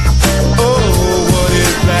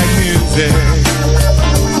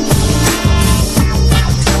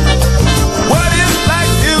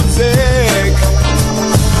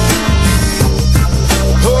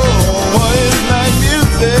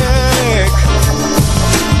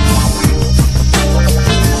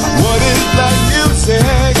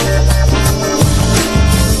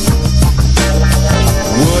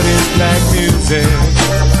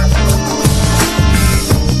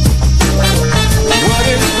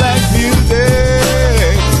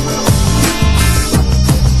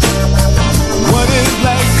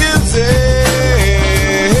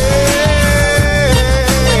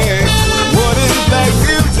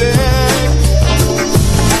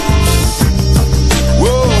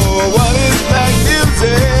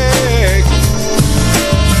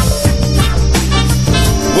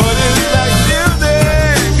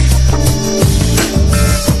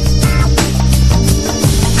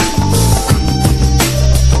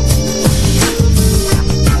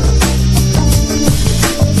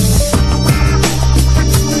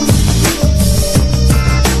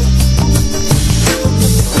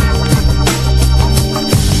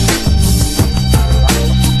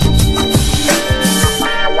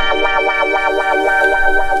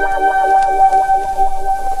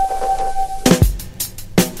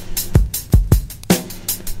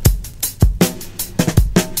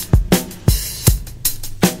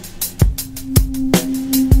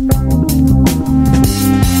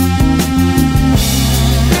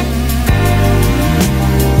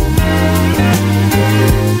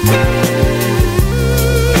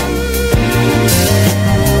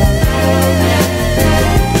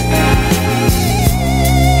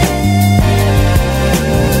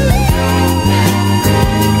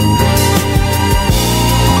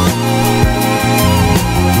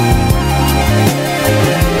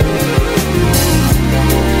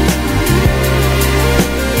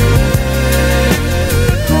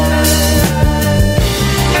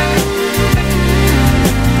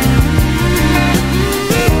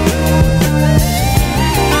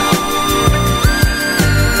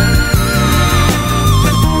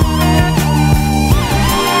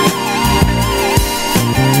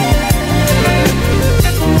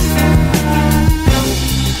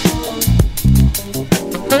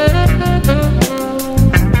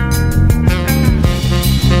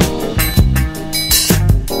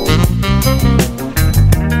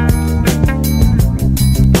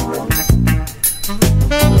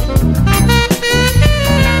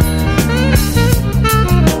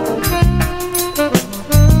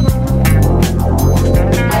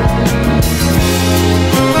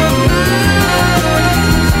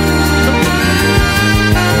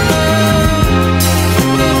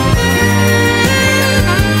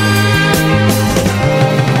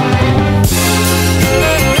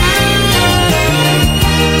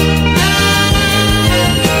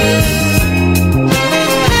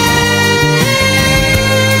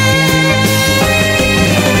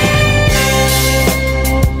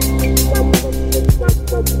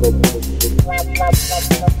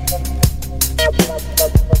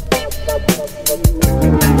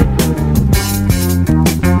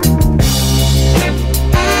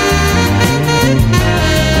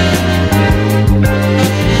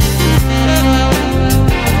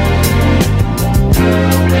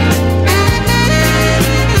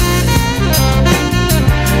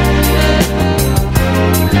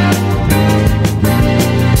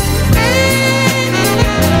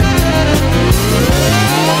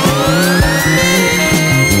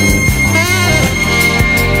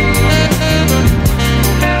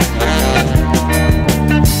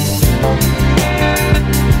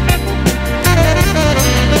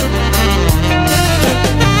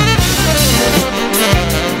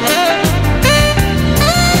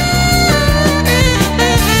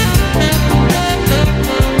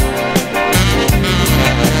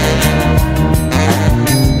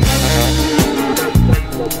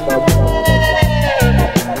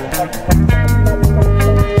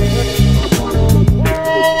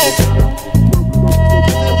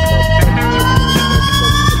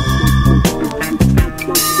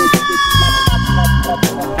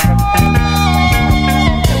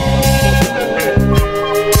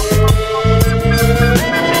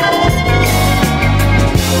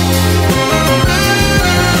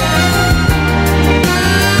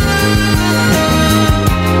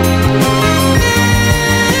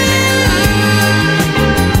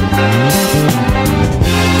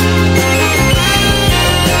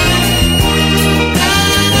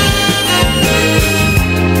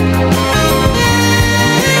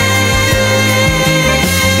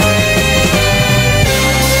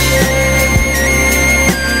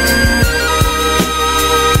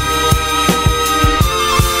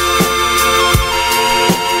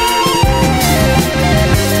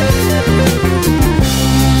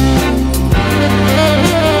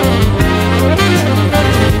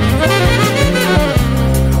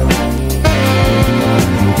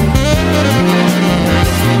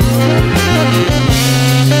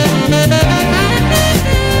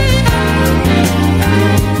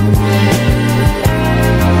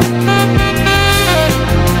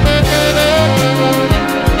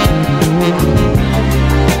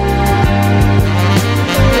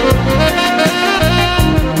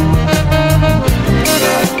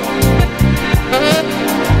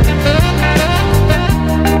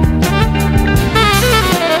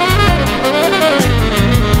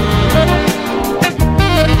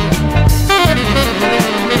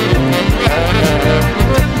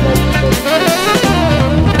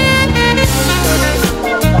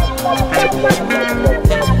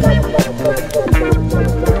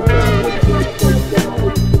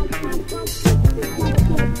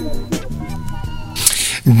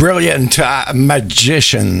 Brilliant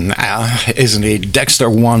magician, isn't he? Dexter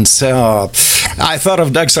Wansell. I thought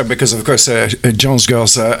of Dexter because, of course, Jones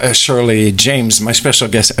Girls, Shirley James, my special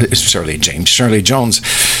guest, Shirley Jones,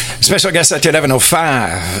 special guest at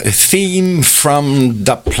 11:05, theme from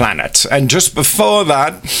the planet. And just before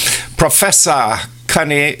that, Professor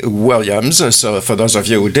Connie Williams. So for those of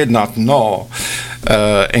you who did not know,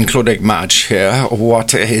 including Madge here,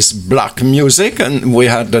 what is black music, and we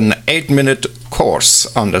had an 8-minute course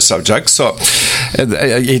on the subject, so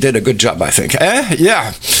he did a good job, I think.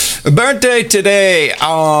 Yeah. Birthday today,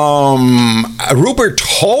 Rupert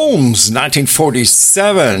Holmes,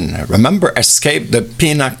 1947. Remember Escape the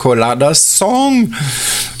Pina Colada song?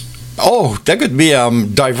 Oh, that could be a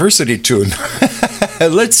diversity tune.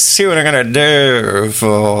 Let's see what I'm going to do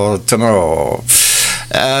for tomorrow.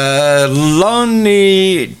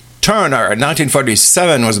 Lonnie Turner,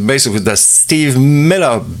 1947, was basically with the Steve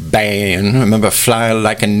Miller Band. Remember Fly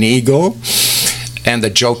Like an Eagle? And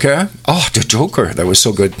the Joker. Oh, the Joker. That was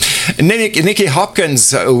so good. Nicky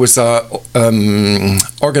Hopkins was an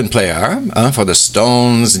organ player for the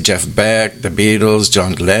Stones, Jeff Beck, the Beatles,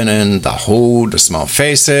 John Lennon, The Who, The Small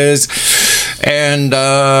Faces. And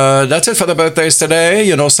that's it for the birthdays today.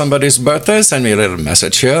 You know somebody's birthday, send me a little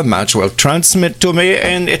message here. Match will transmit to me,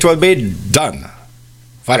 and it will be done.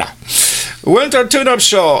 Voilà. Winter Tune-Up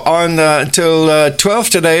Show on till 12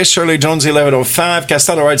 today. Shirley Jones, 11:05.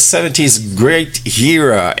 Castello Wright, 70s great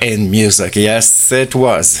era in music. Yes, it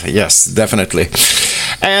was. Yes, definitely.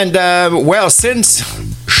 And, well, since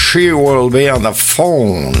she will be on the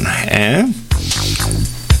phone at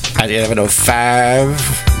 11:05,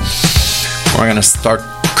 we're going to start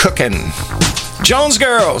cooking. Jones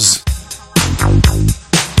Girls.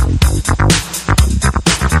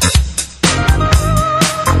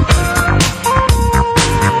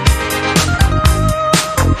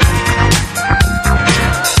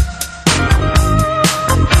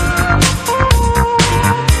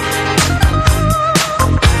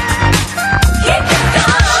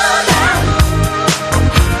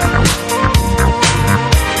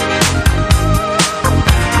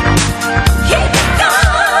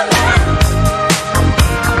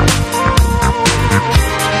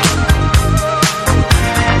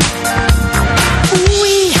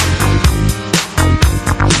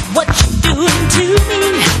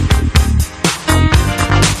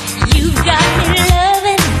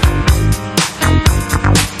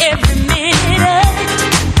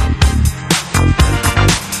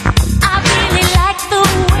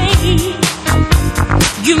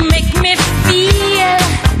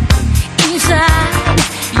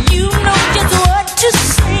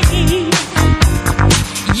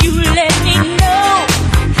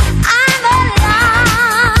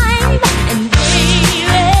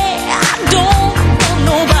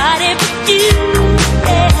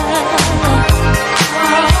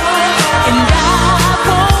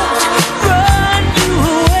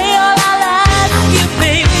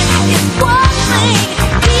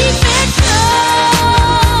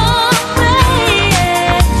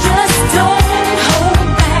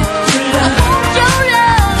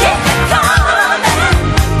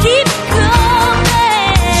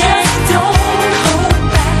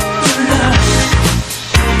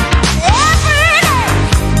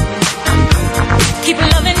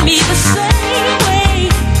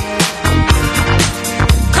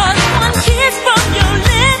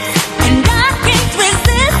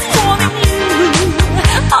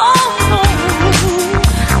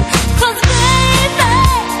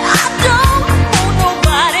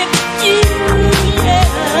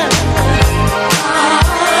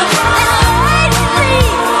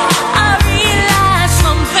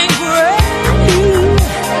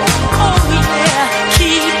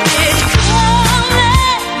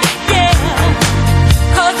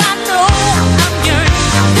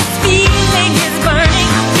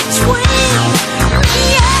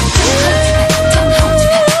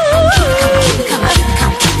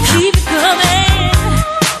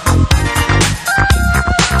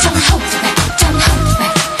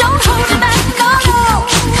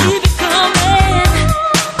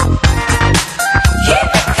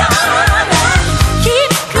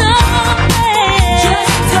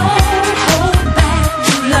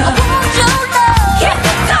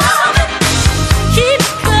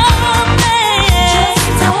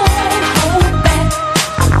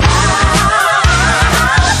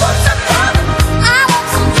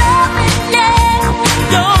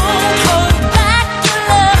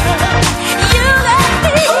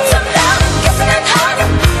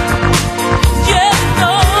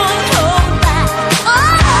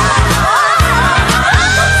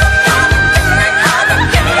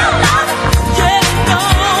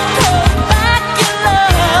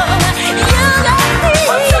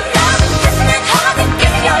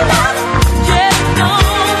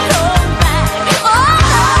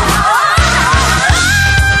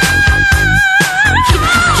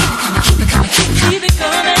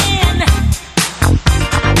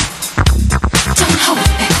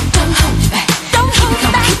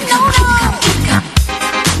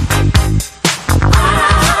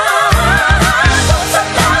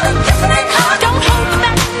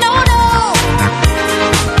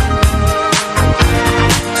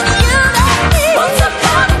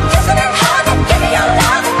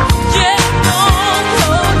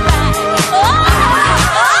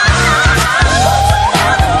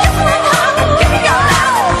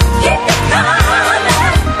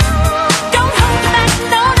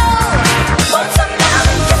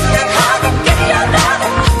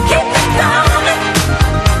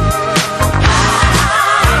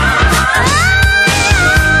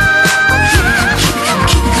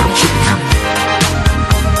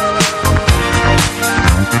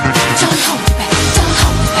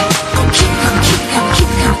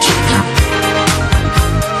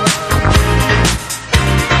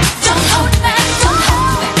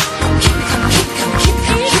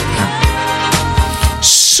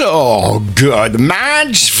 good.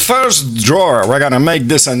 Madge, first drawer. We're going to make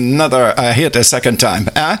this another hit a second time.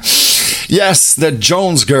 Yes, the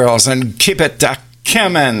Jones Girls, and keep it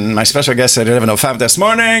coming. My special guest at 11:05 this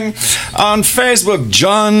morning on Facebook,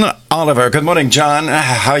 John Oliver. Good morning, John.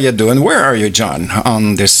 How you doing? Where are you, John,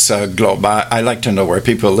 on this globe? I like to know where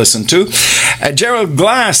people listen to. Gerald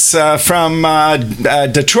Glass from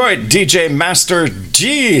Detroit, DJ Master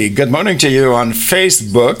G. Good morning to you on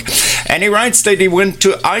Facebook. And he writes that he went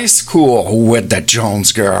to high school with the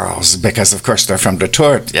Jones Girls because, of course, they're from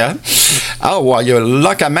Detroit, yeah? Oh, well, you're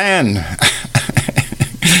lucky man.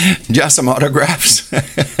 Just some autographs.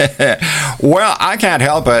 Well, I can't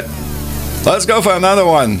help it. Let's go for another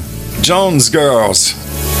one. Jones Girls.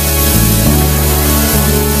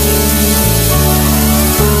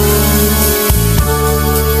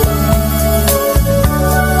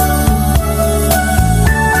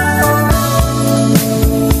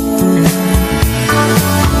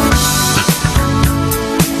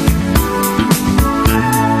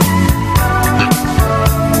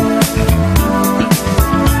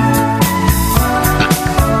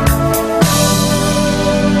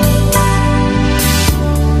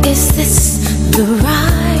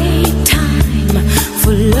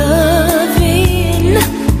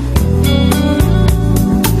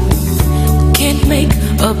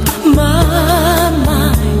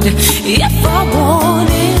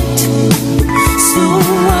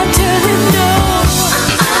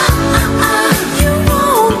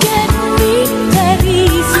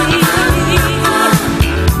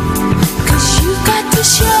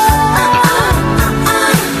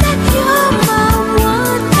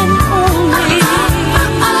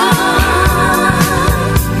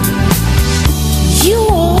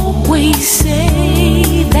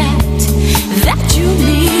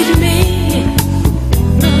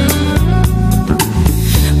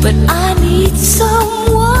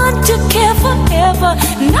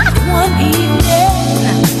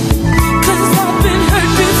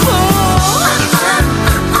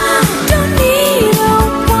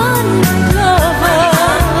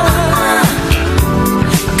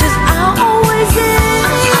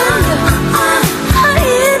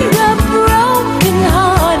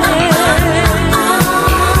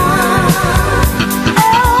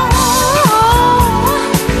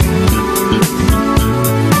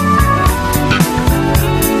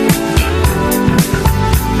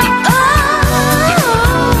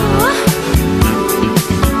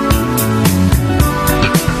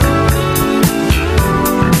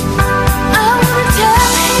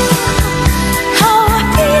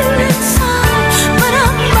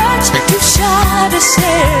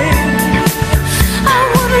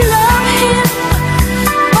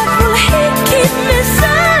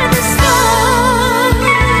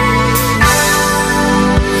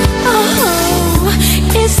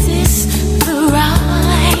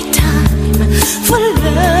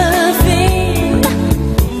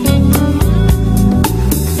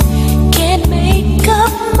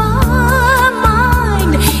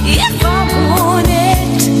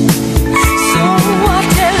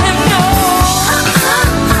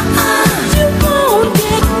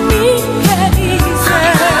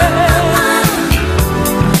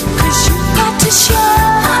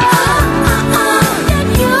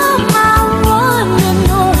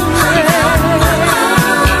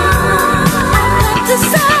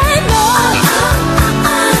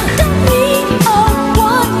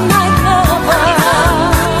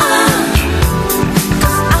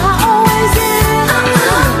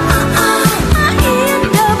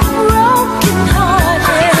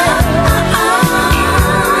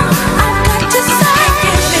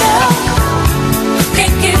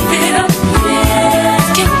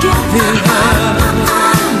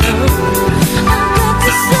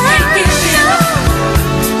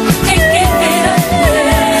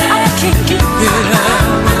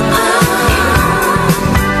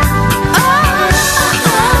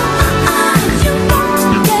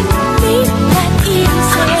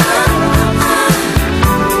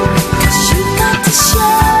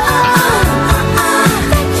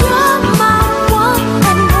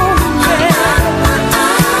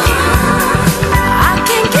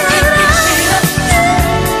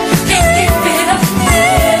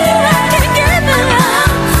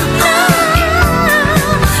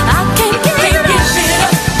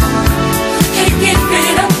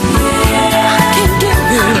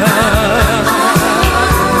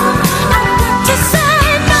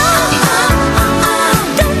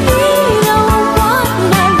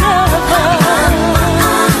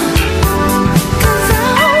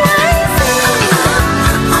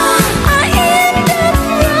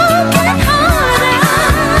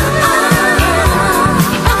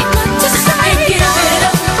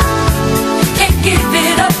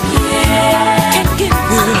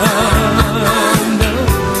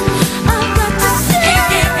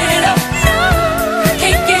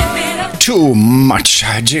 much.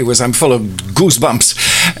 Gee whiz, I'm full of goosebumps.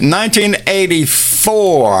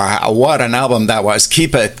 1984. What an album that was.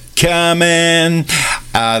 Keep It Coming.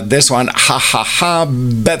 This one, Ha Ha Ha,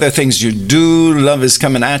 Better Things You Do, Love Is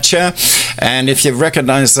Coming At Ya. And if you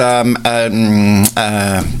recognize,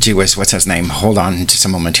 gee whiz, what's his name? Hold on just a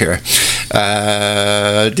moment here.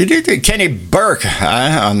 Kenny Burke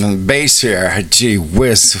on the bass here. Gee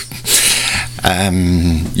whiz.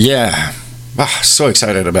 Yeah. Oh, so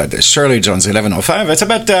excited about this. Shirley Jones, 11:05. It's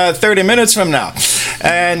about 30 minutes from now.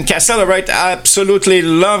 And Castella Wright, absolutely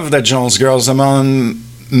love the Jones Girls. Among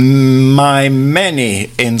my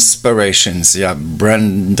many inspirations. Yeah,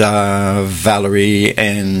 Brenda, Valerie,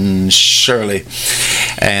 and Shirley.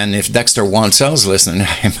 And if Dexter Wansell's listening,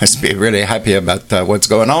 he must be really happy about what's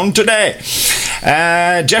going on today.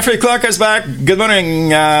 Jeffrey Clark is back. Good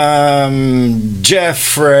morning,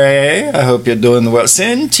 Jeffrey. I hope you're doing well.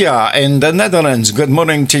 Cynthia in the Netherlands. Good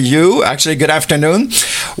morning to you. Actually, good afternoon.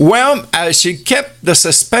 Well, she kept the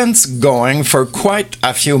suspense going for quite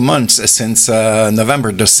a few months since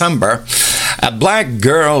November, December. A black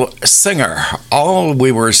girl singer. All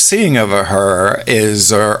we were seeing of her is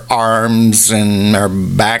her arms and her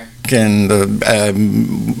back and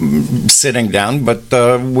sitting down, but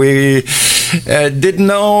we didn't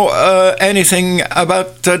know anything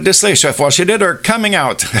about this lady. Well, she did her coming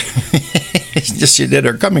out. She did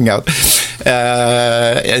her coming out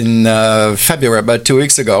in February, about 2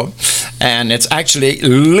 weeks ago. And it's actually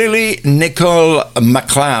Lily Nicole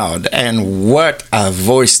McLeod. And what a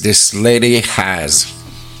voice this lady has.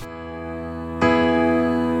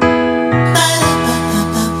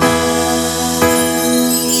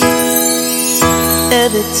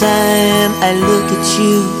 Every time I look at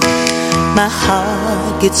you, my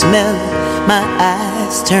heart gets mellow, my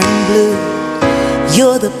eyes turn blue.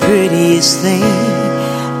 You're the prettiest thing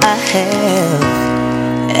I have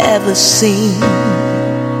ever seen.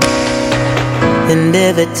 And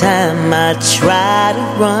every time I try to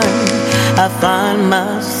run, I find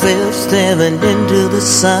myself staring into the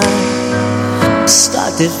sun.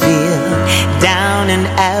 Start to feel down and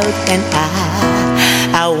out, and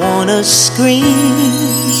I wanna scream.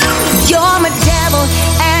 You're my devil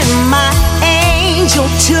and my angel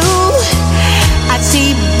too. I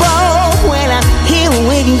see both when I'm here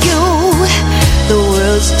with you. The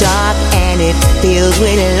world's dark and it feels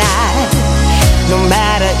with light. No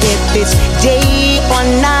matter if it's day or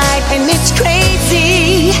night, and it's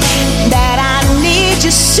crazy that I need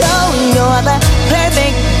you so. You're the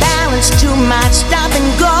perfect balance to my stop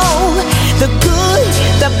and go. The good,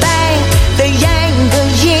 the bad, the yang, the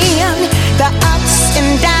yin, the ups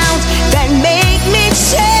and downs that make me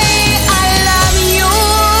say I love you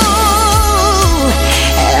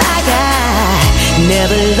like I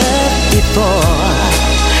never loved before.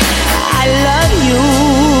 I love you,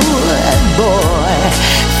 boy,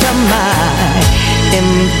 from my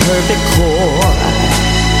imperfect core.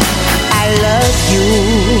 I love you,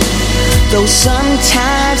 though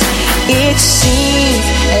sometimes it seems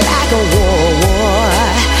like a war.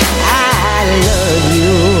 I love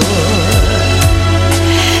you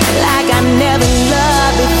like I never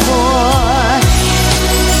loved before.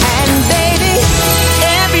 And baby,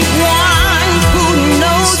 everyone who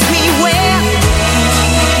knows me well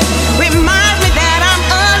reminds me that I'm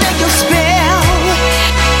under your spell.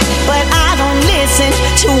 But I don't listen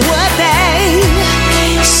to what they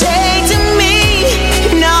say to me.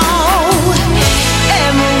 No,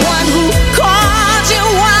 everyone who calls you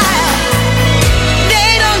wild,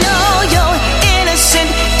 they don't know you're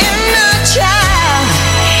innocent inner child.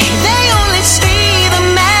 They only see the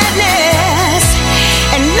madness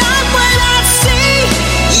and not what I see.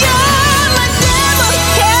 You're my devil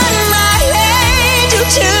and my angel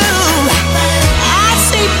too. I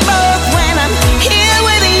see both when I'm here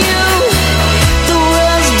with you. The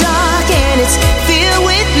world's dark and it's filled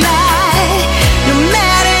with light. No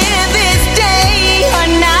matter if it's day or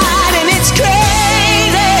night, and it's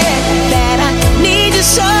crazy that I need you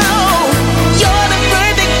so. You're the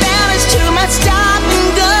perfect balance to my stop and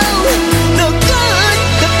go. The good,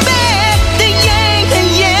 the bad, the yang, the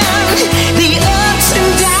yang, the ups and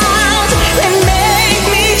downs that make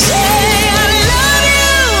me say I love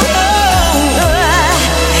you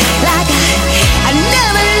like I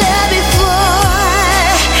never loved before.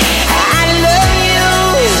 I love you,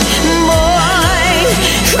 boy,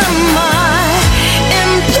 from my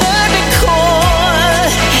imperfect core.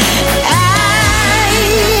 I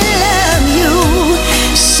love you.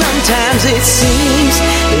 Sometimes it seems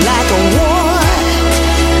like a war,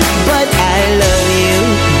 but I love you,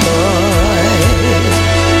 boy,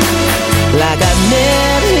 like I've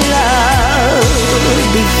never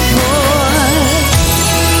loved before.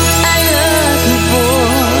 I love you,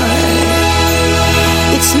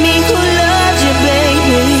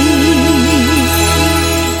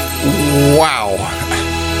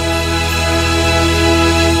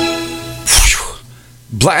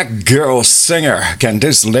 black girl singer. Can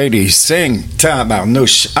this lady sing?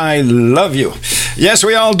 Tabarnouche, I love you. Yes,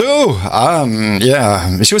 we all do.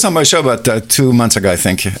 Yeah, she was on my show about 2 months ago, I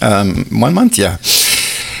think. 1 month, yeah.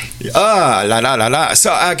 So,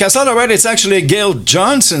 Castle already, it's actually Gail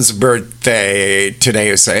Johnson's birthday today,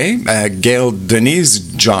 you say. Gail Denise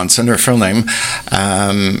Johnson, her full name,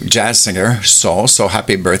 jazz singer, so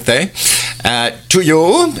happy birthday to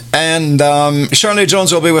you. And Shirley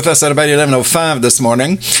Jones will be with us at about 11:05 this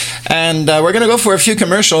morning. And we're going to go for a few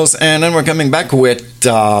commercials, and then we're coming back with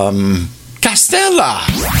Castella.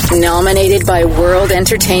 Nominated by World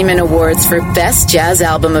Entertainment Awards for Best Jazz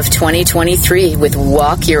Album of 2023 with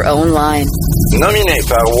Walk Your Own Line. Nominé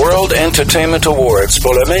par World Entertainment Awards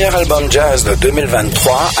pour le meilleur album jazz de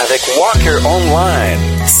 2023 avec Walk Your Own Line.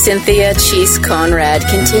 Cynthia Cheese Conrad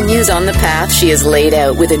continues on the path she has laid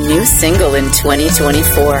out with a new single in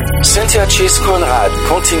 2024. Cynthia Cheese Conrad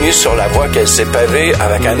continue sur la voie qu'elle s'est pavée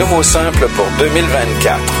avec un nouveau simple pour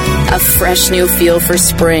 2024. A fresh new feel for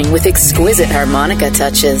spring with exquisite harmonica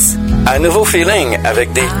touches. Un nouveau feeling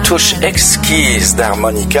avec des touches exquises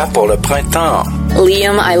d'harmonica pour le printemps.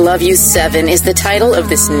 Liam, I Love You 7 is the title of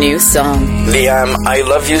this new song. Liam, I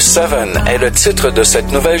Love You 7 est le titre de cette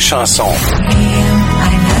nouvelle chanson.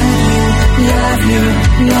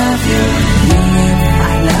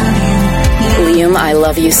 Liam, I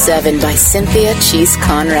Love You 7 by Cynthia Cheese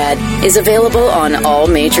Conrad is available on all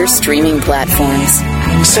major streaming platforms.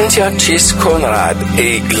 Cynthia Cheese Conrad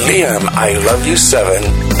et Liam, I Love You 7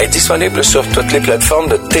 est disponible sur toutes les plateformes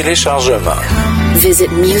de téléchargement.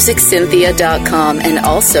 Visit musiccynthia.com and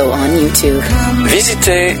also on YouTube.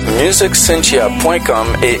 Visitez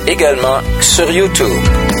musiccynthia.com et également sur YouTube.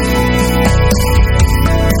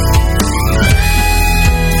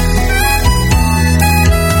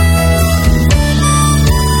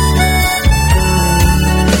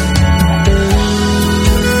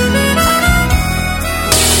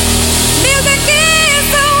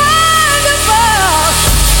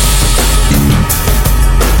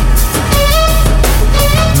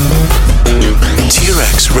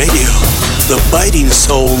 Radio, the biting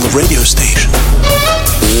soul radio station.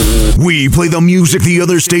 We play the music the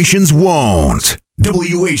other stations won't.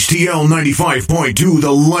 WHTL 95.2 The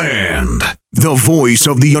Land, the voice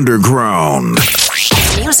of the underground.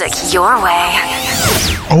 Music your way.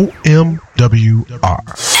 OMWR.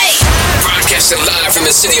 Broadcasting live from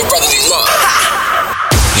the city of brotherly love.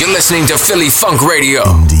 You're listening to Philly Funk Radio.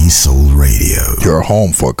 Indie Soul Radio, your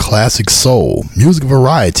home for classic soul, music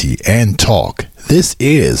variety, and talk. This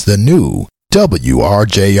is the new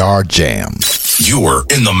WRJR Jam. You're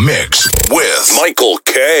in the mix with Michael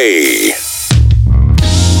K.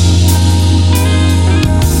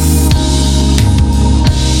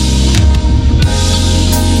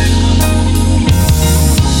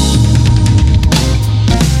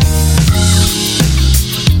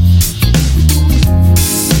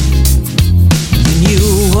 When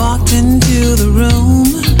you walked into the room,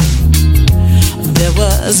 there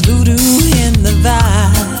was voodoo in the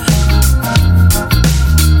vibe.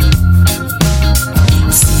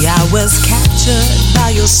 See, I was captured by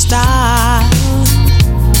your style,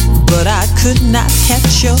 but I could not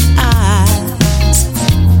catch your eyes.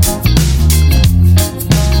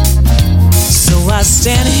 So I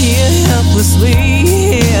stand here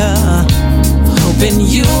helplessly, hoping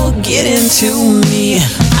you'll get into me.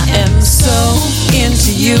 I am so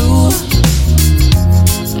into you,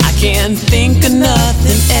 can't think of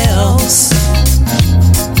nothing else.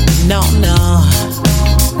 No.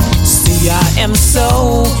 See, I am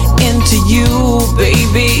so into you,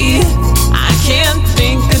 baby. I can't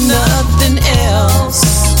think of nothing else.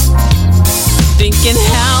 Thinking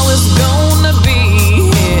how it's gonna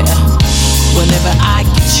be whenever I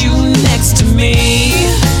get you next to me.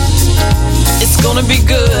 It's gonna be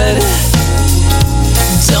good,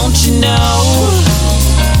 don't you know?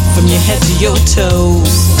 From your head to your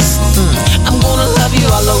toes, I'm gonna love you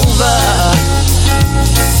all over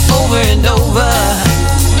and over.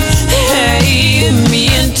 Hey, me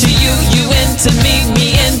into you, you into me,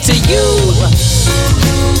 me into you.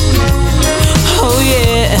 Oh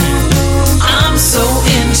yeah, I'm so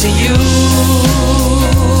into you.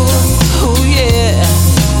 Oh yeah.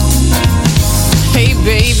 Hey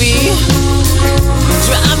baby,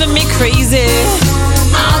 driving me crazy.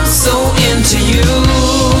 I'm so into you.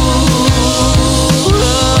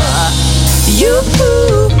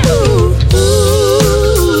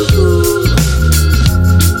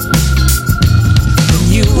 When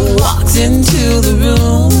you walked into the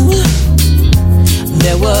room,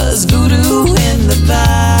 there was voodoo in the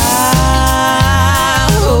vibe.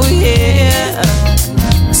 Oh yeah.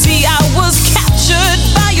 See, I was captured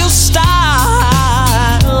by your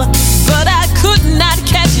style,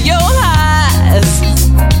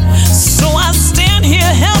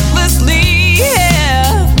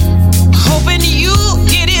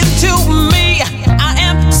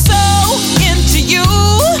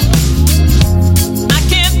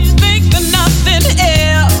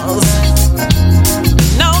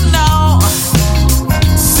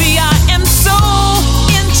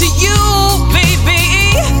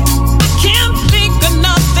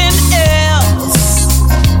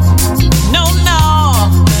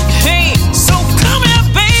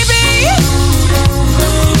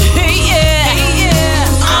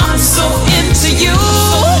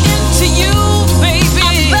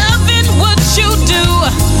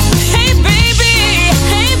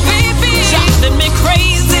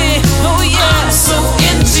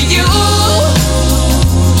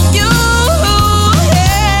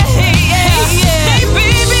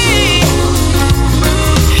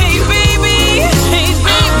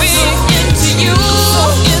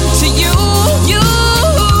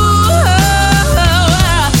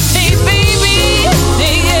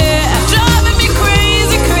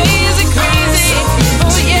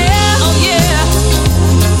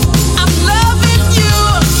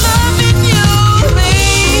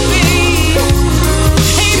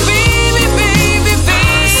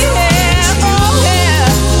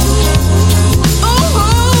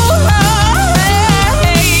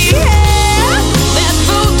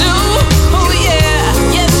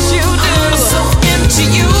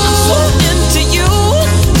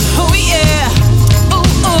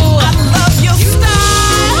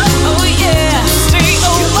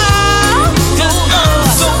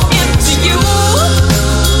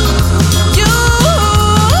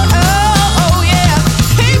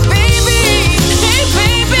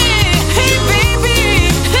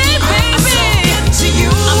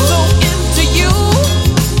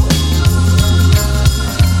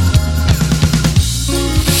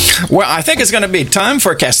 Well, I think it's going to be time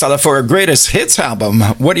for Castella for a greatest hits album.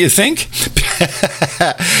 What do you think?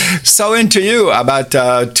 So Into You, about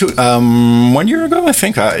 1 year ago, I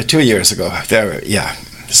think, 2 years ago. There, yeah.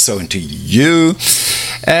 So Into You.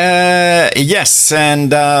 Yes,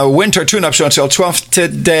 and Winter-Tchuneupshow until 12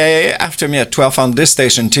 today. After me at 12 on this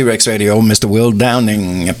station, T-Rex Radio, Mr. Will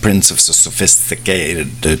Downing, Prince of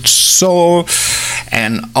Sophisticated Soul,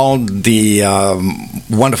 and all the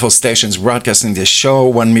wonderful stations broadcasting this show.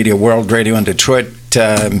 One Media World Radio in Detroit,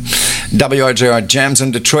 WRJR Jams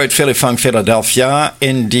in Detroit, Philly Funk Philadelphia,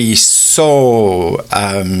 Indie Soul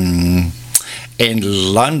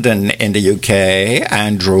in London in the UK.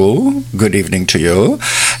 Andrew, good evening to you.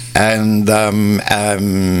 And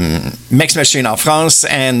Mix Machine en France,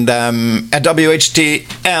 and at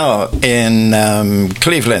WHTL in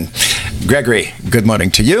Cleveland. Gregory, good morning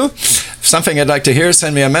to you. Something I'd like to hear,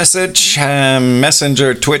 send me a message.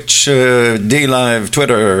 Messenger, Twitch, D-Live,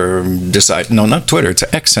 Twitter. No, not Twitter, it's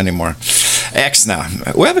X anymore. X now.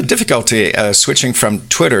 We have a difficulty switching from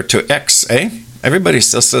Twitter to X, eh? Everybody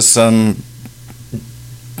still says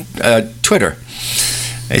Twitter.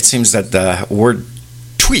 It seems that the word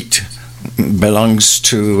tweet belongs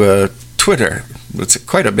to Twitter. It's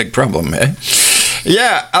quite a big problem, eh?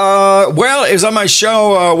 Yeah, well, it was on my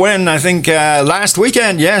show when, I think, last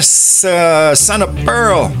weekend. Yes, Son of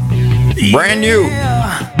Pearl. Brand new.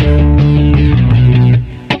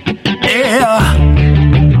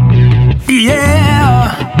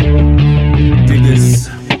 Yeah. Dig this.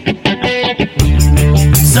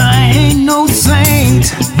 So I ain't no saint.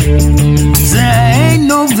 So I ain't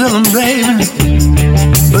no villain, baby.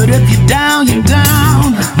 But if you're down, you're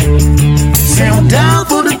down. Say I'm down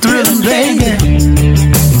for the thrilling, baby.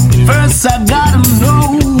 First I gotta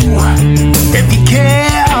know if you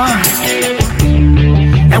care.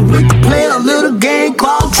 And we can play a little game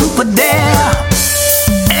called Truth or Dare.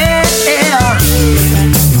 Yeah.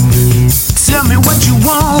 Tell me what you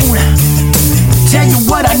want, tell you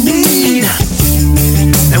what I need,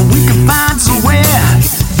 and we can find somewhere,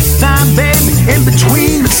 find baby in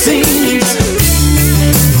between the scenes.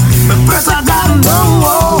 But first I gotta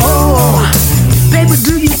know, baby,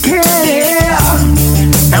 do you care?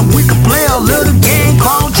 And we can play a little game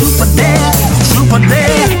called Truth or Dare. Truth or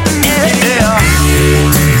Dare, yeah.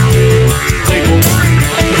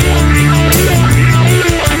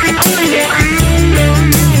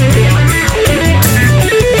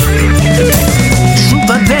 Truth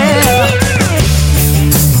or Dare.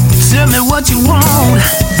 Tell me what you want,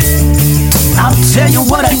 I'll tell you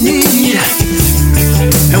what I need,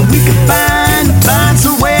 and we can find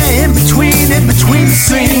somewhere in between the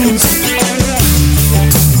scenes.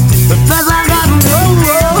 But first I gotta know,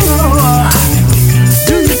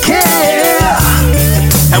 do you care?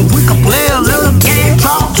 And we can play a little game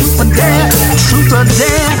called Truth or Dare. Truth or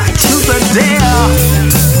Dare, Truth or Dare.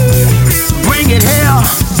 Bring it here,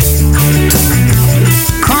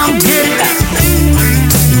 come get it.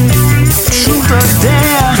 Truth or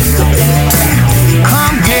Dare,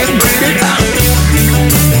 come get it.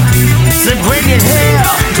 Say bring it here,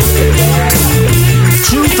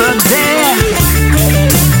 Truth or Dare.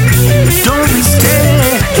 Don't be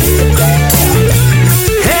scared.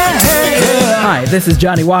 Hey, hey, hey. Hi, this is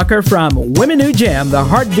Johnny Walker from Women Who Jam, the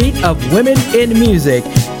heartbeat of women in music.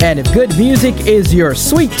 And if good music is your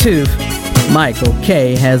sweet tooth, Michael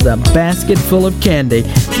K has a basket full of candy.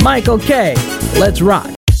 Michael K, let's rock.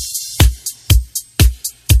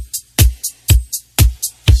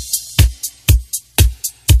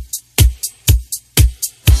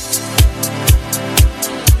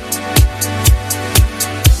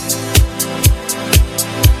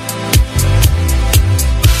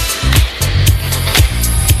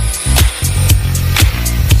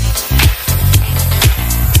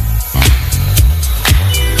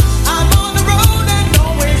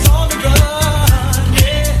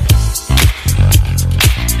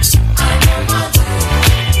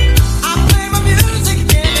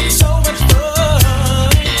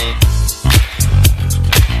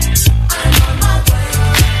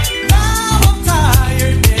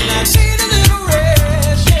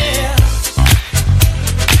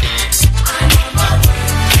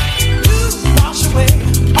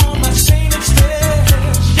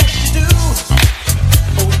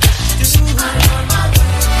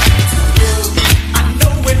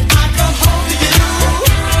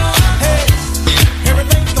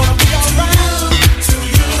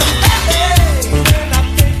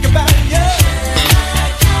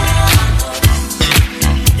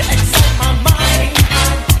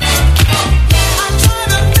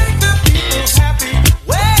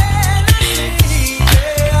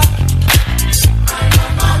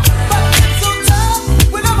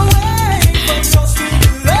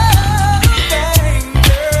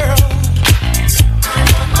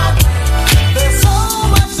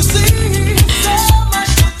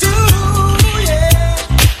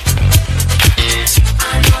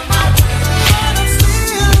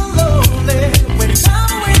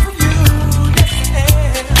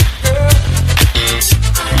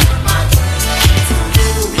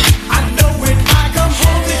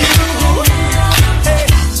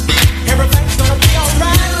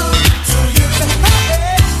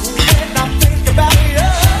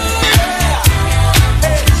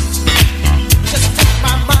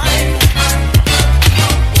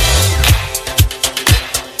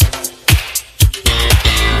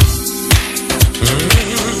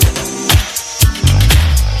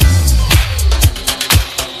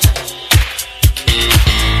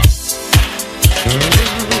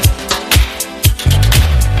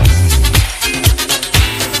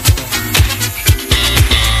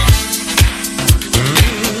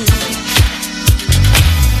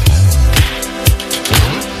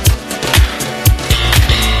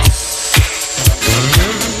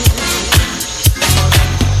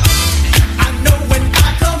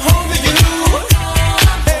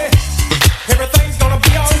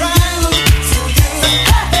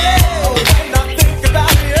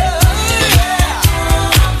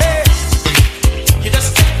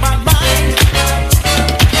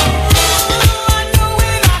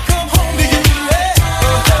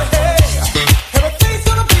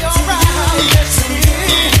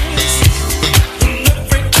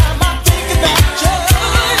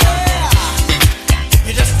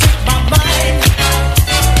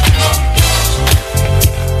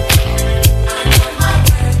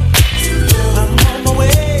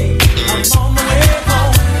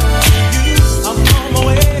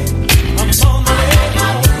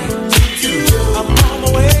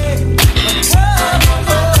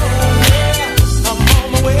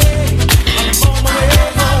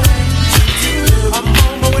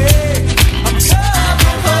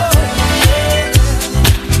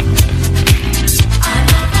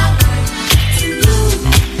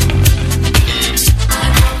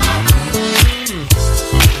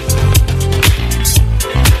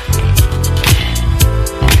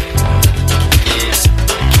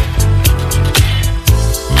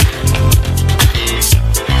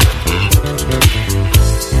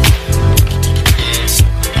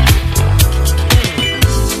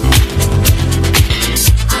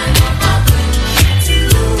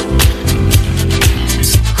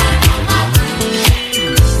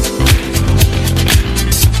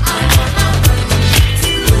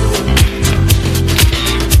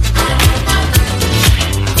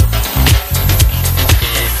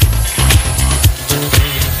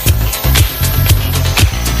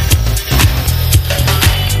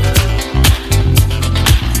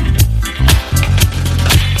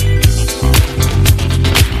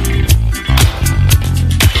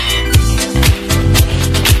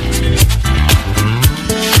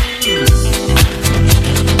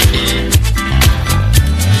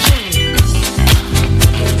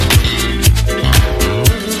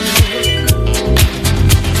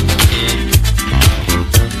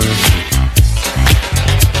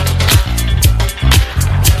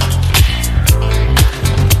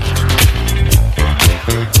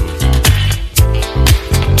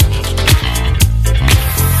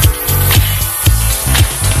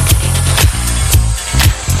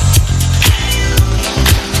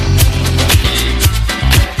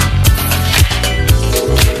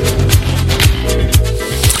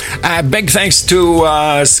 Big thanks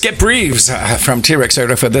to Skip Reeves from T-Rex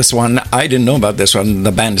Radio for this one. I didn't know about this one.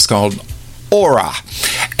 The band is called Aura.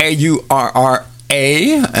 Aurra.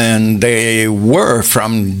 And they were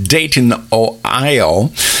from Dayton,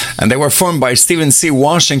 Ohio. And they were formed by Stephen C.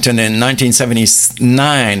 Washington in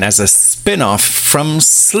 1979 as a spin-off from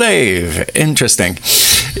Slave. Interesting.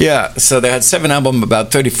 Yeah, so they had 7 albums,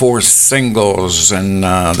 about 34 singles, and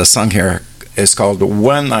the song here is called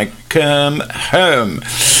When I Come Home.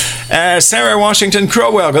 Sarah Washington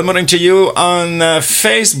Crowell, good morning to you on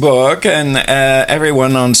Facebook and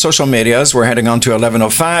everyone on social medias. We're heading on to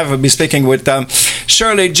 11:05. We'll be speaking with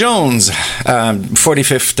Shirley Jones,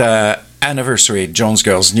 45th anniversary Jones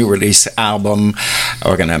Girls new release album.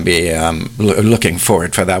 We're going to be looking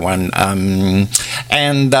forward for that one.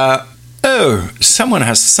 Someone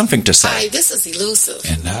has something to say. Hi, this is Elusive.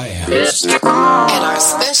 And I am. And our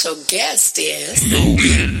special guest is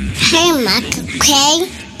Logan. Hey, Michael K.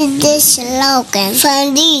 This is Logan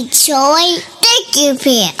from Detroit. Thank you for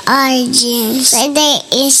your origins. Today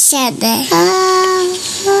is Saturday.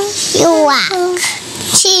 You rock.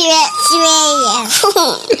 T-Rex Radio.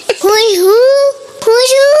 Who?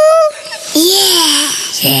 Yeah.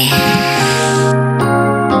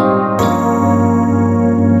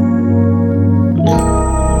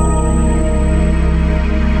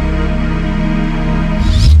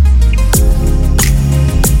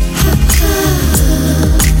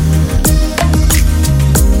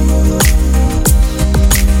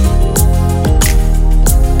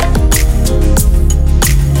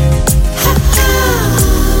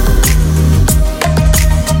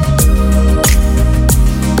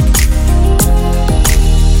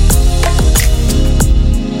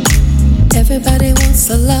 Everybody wants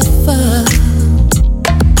a lover.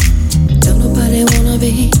 Don't nobody wanna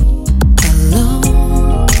be alone.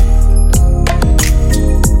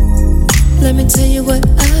 Let me tell you what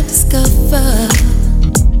I discovered.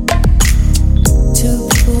 2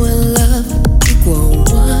 people in love equal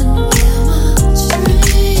 1.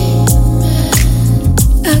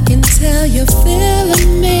 I can tell you're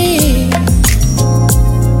feeling me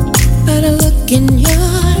by the look in your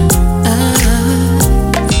eyes.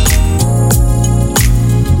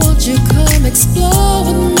 You come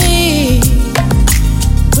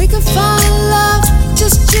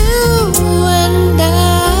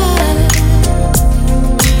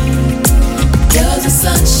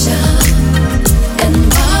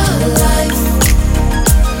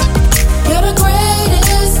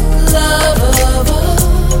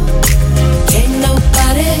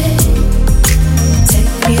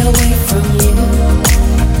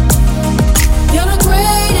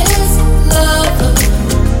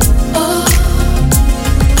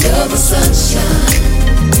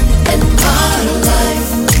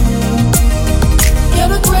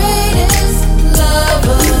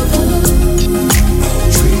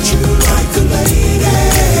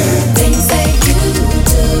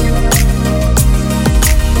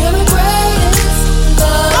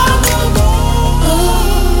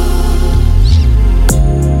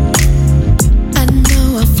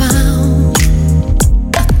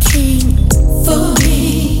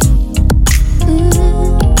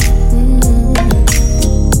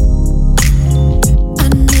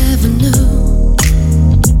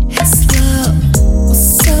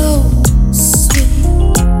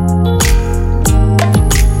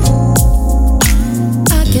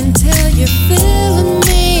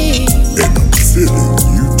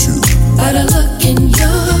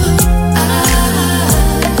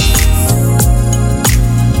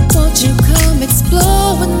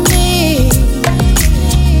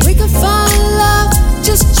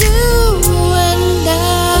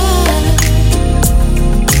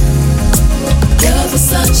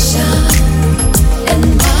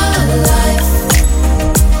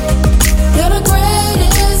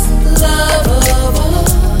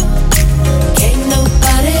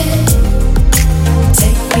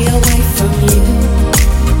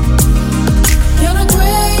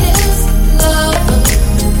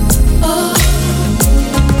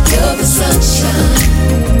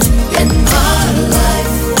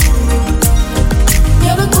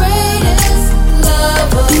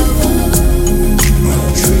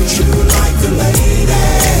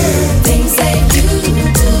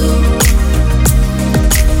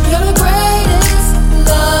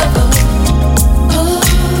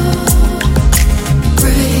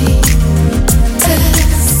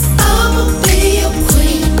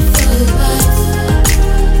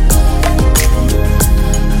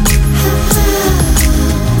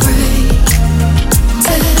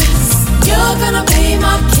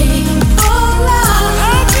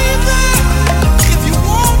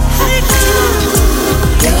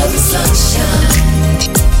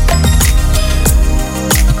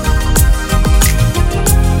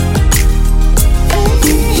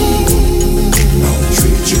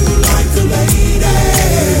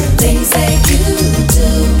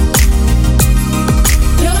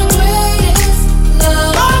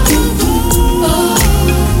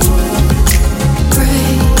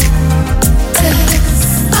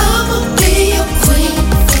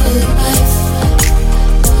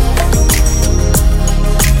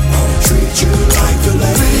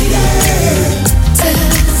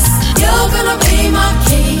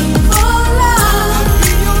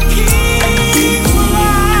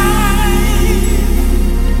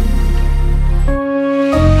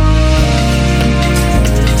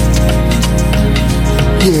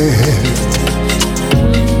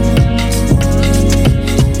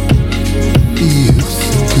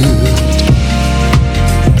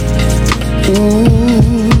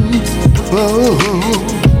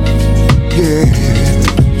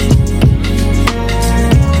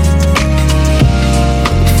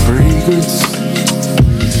fragrance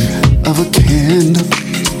of a candle,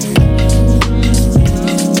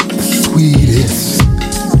 the sweetest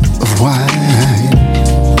of wine.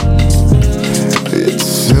 It's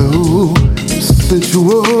so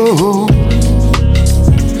sensual,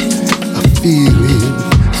 a feeling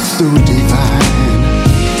so divine.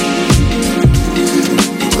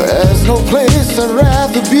 There's no place I'd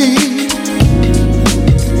rather be.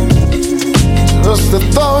 Just the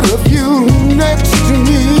thought of you next to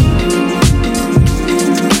me,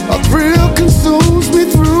 a thrill consumes me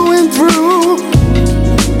through and through.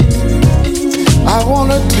 I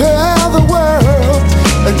wanna tell the world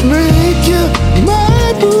and make you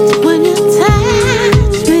my boo. When you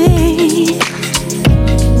touch me,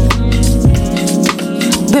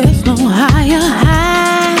 there's no higher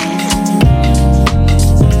height.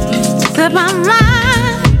 Set my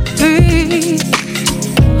mind free.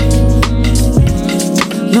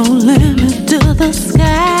 No limit to the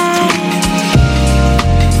sky.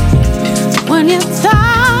 When you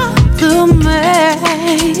talk to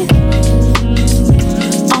me,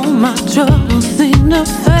 all my troubles seem to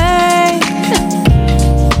fade.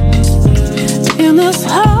 In this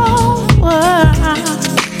whole world,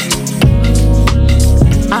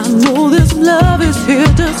 I know this love is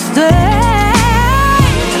here to stay.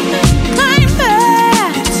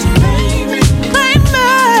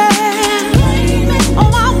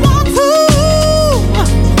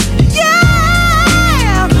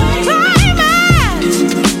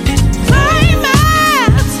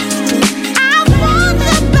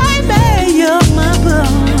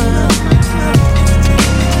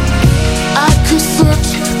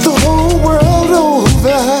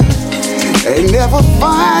 Never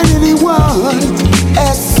find anyone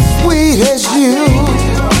as sweet as you.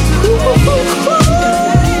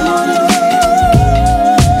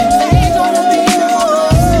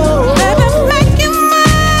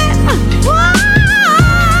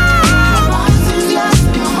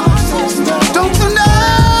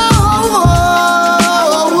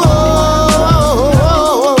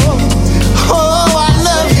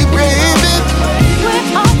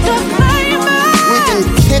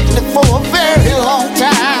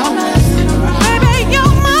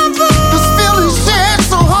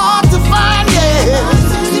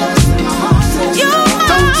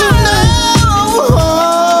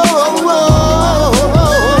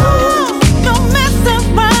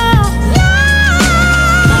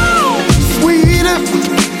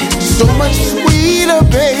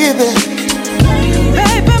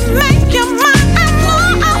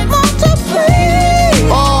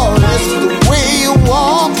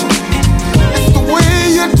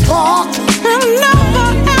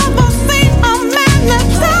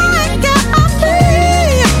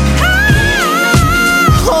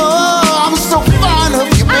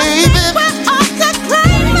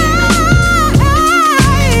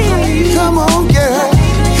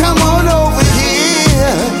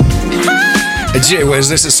 Gee whiz,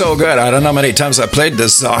 this is so good. I don't know how many times I played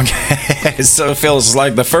this song. It still feels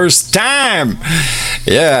like the first time.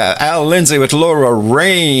 Yeah, Al Lindsay with Laura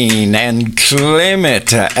Rain and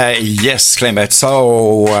Clement. Yes, Clement.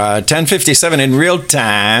 So, 10:57 in real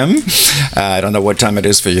time. I don't know what time it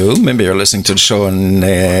is for you. Maybe you're listening to the show in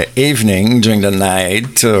the evening, during the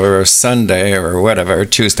night, or Sunday, or whatever,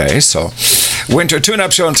 Tuesday. So, Winter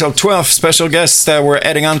Tune-Up Show until 12. Special guests. We're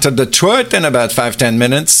heading on to Detroit in about 5-10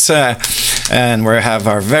 minutes. And we have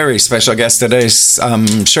our very special guest today,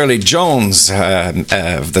 Shirley Jones,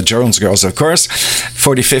 of the Jones Girls, of course.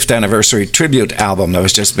 45th anniversary tribute album that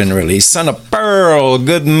was just been released. Son of Pearl,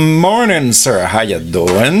 good morning, sir. How you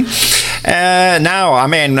doing? Now, I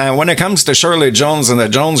mean, when it comes to Shirley Jones and the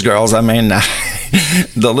Jones Girls, I mean,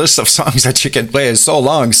 the list of songs that you can play is so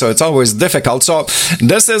long, so it's always difficult. So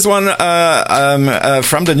this is one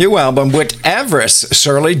from the new album with Everest,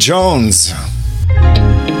 Shirley Jones.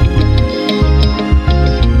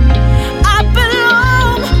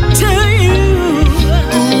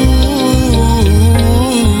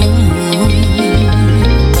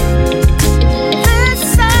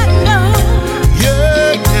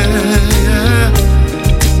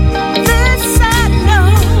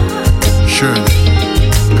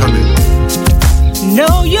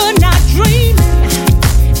 No, you're not dreaming.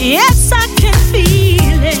 Yes, I can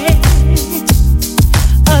feel it.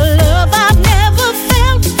 A love I've never felt.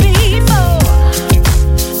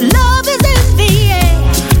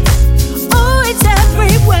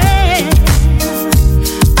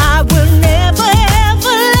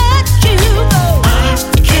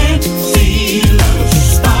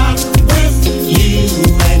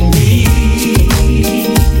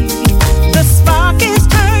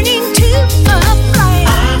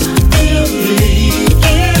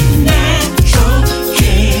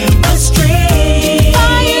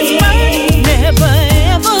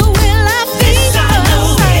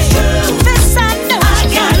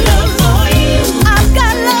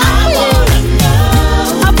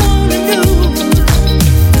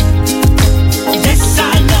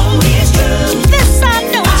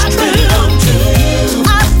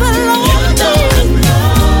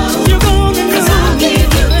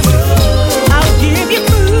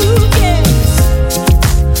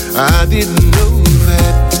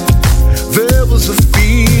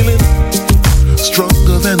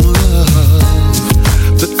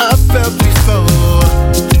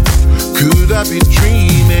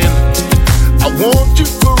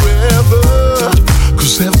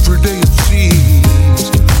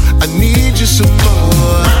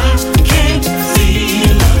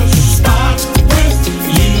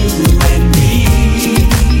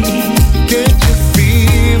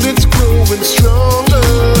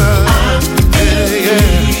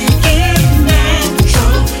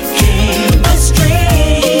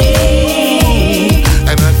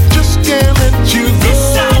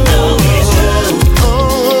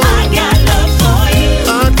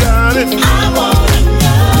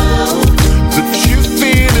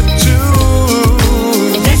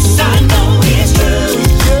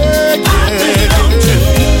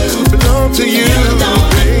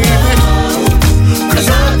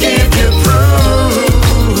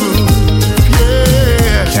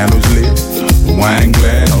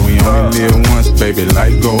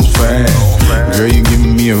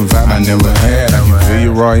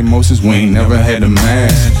 diagnosis, we ain't never had to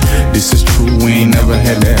match. This is true, we ain't never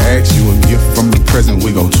had to ask. You a gift from the present,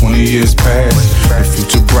 we go 20 years past. The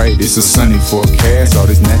future bright, it's a sunny forecast. All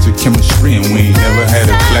this natural chemistry and we ain't never had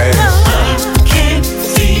a clash. I can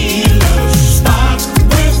feel a spark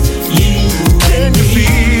with you. Can you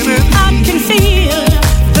feel it? I can feel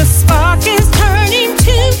the spark is turning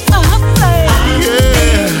to a flame.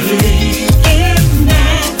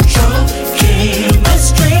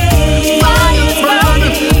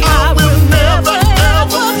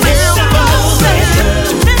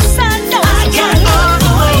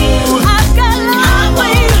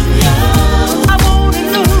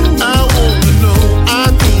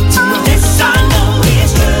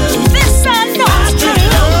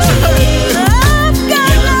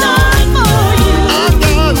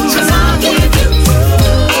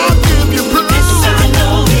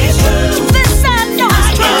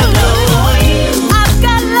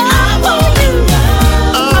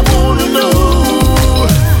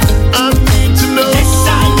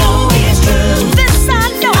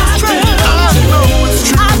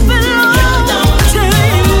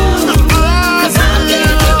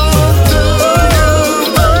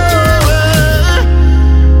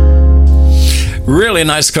 Really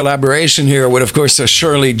nice collaboration here with, of course,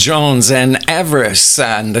 Shirley Jones and Everest,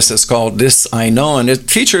 and this is called This I Know, and it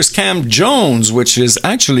features Cam Jones, which is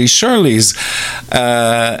actually Shirley's boy,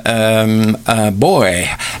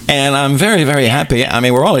 and I'm very, very happy. I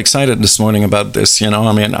mean, we're all excited this morning about this, you know.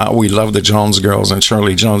 I mean, we love the Jones girls and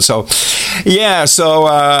Shirley Jones, so yeah, so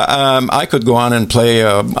I could go on and play,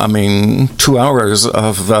 2 hours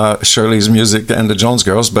of Shirley's music and the Jones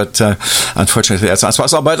girls, but unfortunately that's not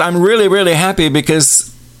possible. But I'm really, really happy because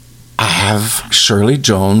I have Shirley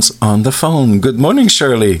Jones on the phone. Good morning,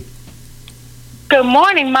 Shirley. Good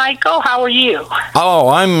morning, Michael. How are you? Oh,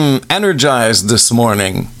 I'm energized this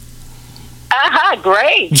morning.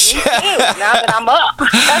 Great. Me too, now that I'm up.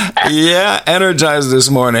 Yeah, energized this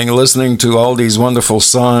morning, listening to all these wonderful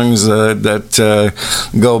songs that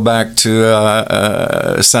go back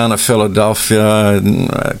to Sound of Philadelphia, and,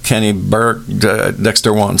 Kenny Burke,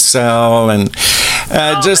 Dexter Wansell, and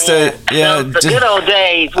the good old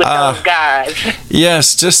days with those guys.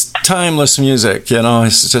 Yes, just timeless music, you know.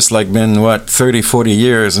 It's just like been, 30, 40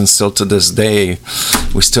 years, and still to this day,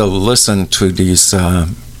 we still listen to these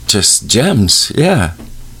just gems, yeah.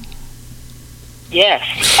 Yes,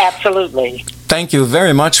 absolutely. Thank you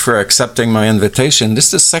very much for accepting my invitation. This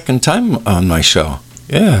is the second time on my show.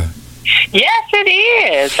 Yeah. Yes, it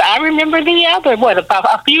is. I remember the other, about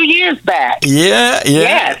a few years back. Yeah.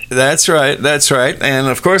 Yes. That's right. And,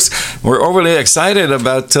 of course, we're overly excited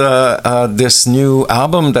about this new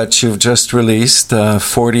album that you've just released,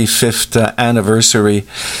 45th anniversary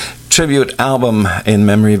tribute album in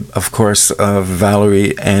memory, of course, of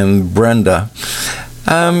Valerie and Brenda.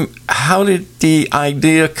 How did the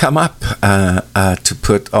idea come up to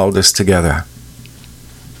put all this together?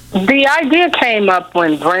 The idea came up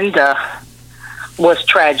when Brenda was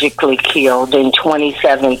tragically killed in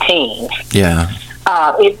 2017. Yeah.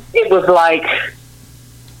 It was like,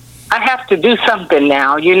 I have to do something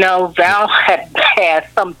now. You know, Val had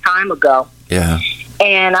passed some time ago. Yeah.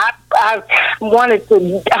 And I wanted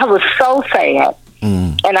to, I was so sad.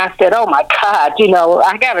 And I said, oh my God, you know,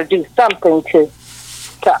 I got to do something to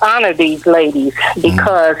honor these ladies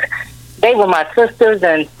because they were my sisters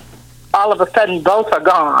and all of a sudden both are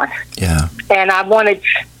gone. Yeah. And I wanted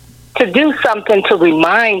to do something to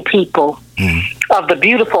remind people of the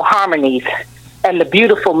beautiful harmonies and the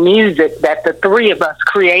beautiful music that the three of us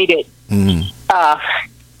created and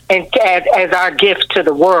as our gift to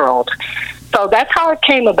the world. So that's how it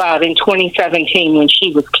came about in 2017 when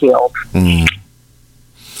she was killed.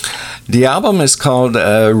 The album is called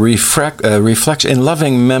Reflection in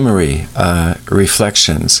Loving Memory,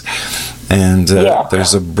 Reflections. And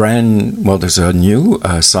there's a new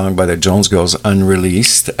song by the Jones Girls,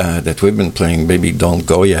 unreleased, that we've been playing, Baby Don't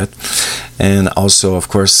Go Yet. And also, of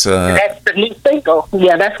course... that's the new single.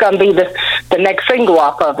 Yeah, that's going to be the next single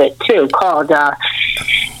off of it, too, called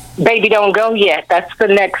Baby Don't Go Yet. That's the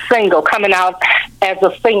next single, coming out as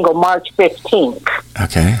a single March 15th.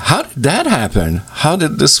 Okay. How did that happen? How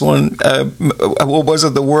did this one... was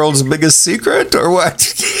it the world's biggest secret, or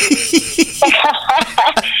what?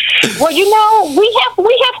 Well, you know, we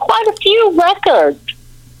have quite a few records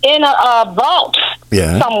in a vault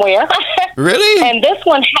somewhere. Really? And this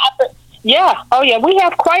one happened. Yeah. Oh, yeah. We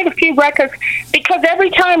have quite a few records because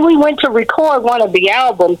every time we went to record one of the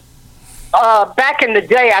albums, back in the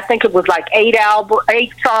day, I think it was like 8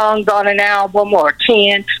 songs on an album or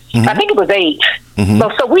 10. I think it was 8.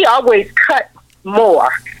 So we always cut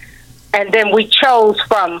more, and then we chose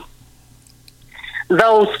from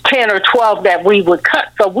those 10 or 12 that we would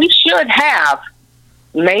cut. So we should have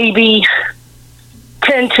maybe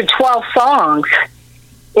 10 to 12 songs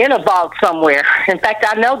in a vault somewhere. In fact,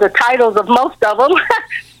 I know the titles of most of them.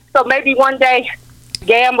 So maybe one day,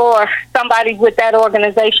 Gamble or somebody with that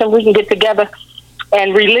organization, we can get together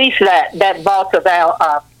and release that vault of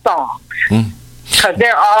our songs. Because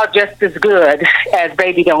they're all just as good as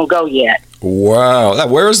Baby Don't Go Yet. Wow.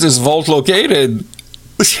 Where is this vault located?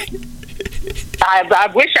 I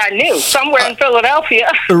wish I knew. Somewhere in Philadelphia.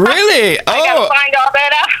 Really? I gotta find all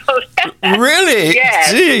that out. Really?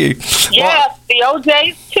 Yes. Gee. Yes, the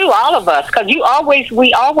OJs too, all of us. Because we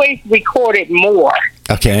always recorded more.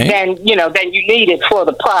 Okay. Than you needed for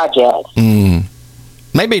the project.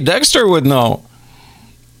 Maybe Dexter would know.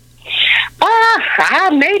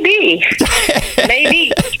 Maybe.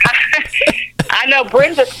 Maybe. I know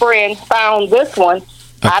Brenda's friend found this one. Okay.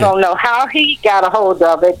 I don't know how he got a hold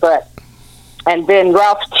of it, and then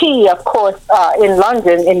Ralph T, of course, in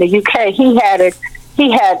London, in the UK, he had it.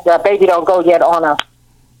 He had Baby Don't Go Yet on a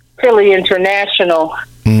Philly International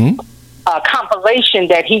compilation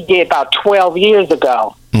that he did about 12 years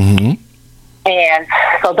ago. And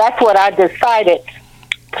so that's what I decided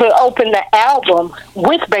to open the album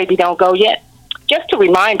with Baby Don't Go Yet, just to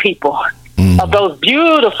remind people of those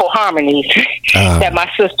beautiful harmonies that my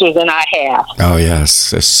sisters and I have. Oh,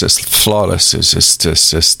 yes. It's just flawless. It's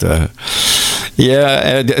just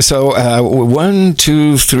yeah. So 1,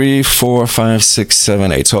 2, 3, 4, 5, 6,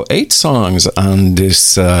 7, 8. So 8 songs on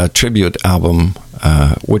this tribute album,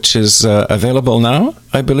 which is available now,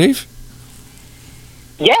 I believe?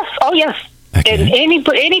 Yes. Oh, yes. Okay. In any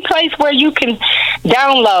place where you can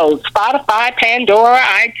download, Spotify, Pandora,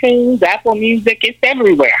 iTunes, Apple Music, it's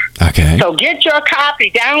everywhere. Okay. So get your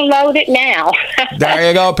copy, download it now. There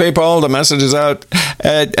you go, people. The message is out.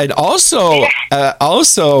 And also,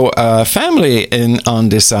 family on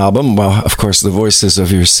this album. Well, of course, the voices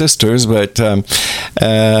of your sisters, but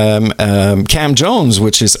Cam Jones,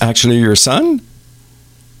 which is actually your son.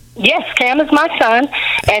 Yes, Cam is my son,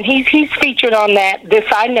 and he's featured on that, This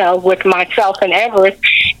I Know, with myself and Everett.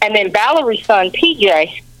 And then Valerie's son,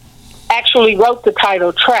 PJ, actually wrote the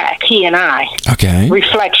title track, he and I. Okay.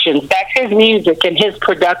 Reflections. That's his music and his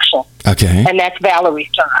production. Okay. And that's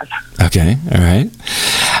Valerie's son. Okay, all right.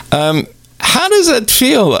 How does it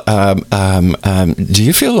feel? Do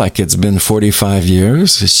you feel like it's been 45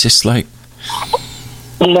 years? It's just like...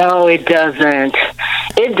 No, it doesn't.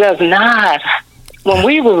 It does not. When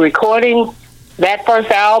we were recording that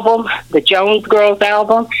first album, the Jones Girls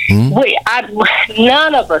album,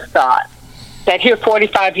 none of us thought that here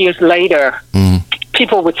 45 years later,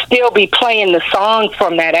 people would still be playing the songs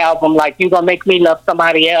from that album, like You Gonna Make Me Love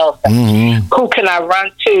Somebody Else, Who Can I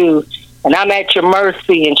Run To, and I'm At Your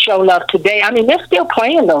Mercy, and Show Love Today. I mean, they're still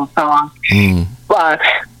playing those songs. 2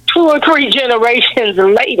 or 3 generations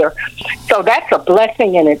later. So that's a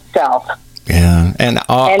blessing in itself. Yeah, and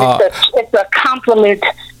it's a compliment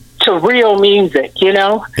to real music, you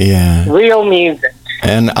know? Yeah. Real music.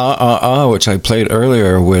 And which I played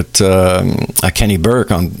earlier with Kenny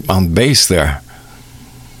Burke on bass there.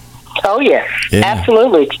 Oh, yes. Yeah.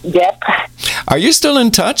 Absolutely. Yep. Are you still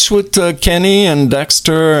in touch with Kenny and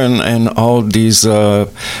Dexter and all these... I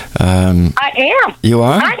am. You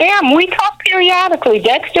are? I am. We talk periodically.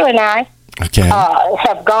 Dexter and I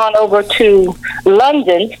have gone over to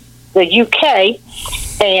London, the UK,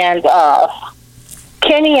 and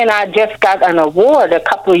Kenny and I just got an award a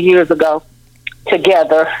couple of years ago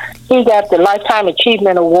together. He got the Lifetime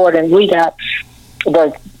Achievement Award, and we got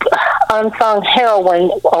the Unsung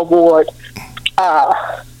Heroine Award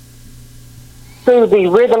through the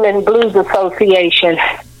Rhythm and Blues Association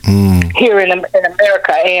here in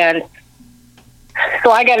America. And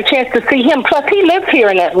so I got a chance to see him. Plus, he lives here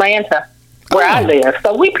in Atlanta, where I live.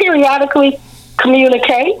 So we periodically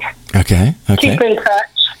communicate. Okay. Keep in touch.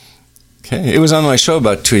 Okay. It was on my show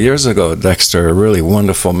about 2 years ago, Dexter, a really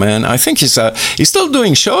wonderful man. I think he's still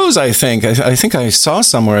doing shows, I think. I think I saw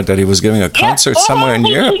somewhere that he was giving a concert somewhere in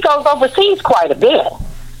Europe. He goes overseas quite a bit.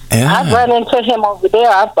 Yeah. I've run into him over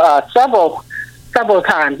there several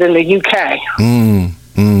times in the UK.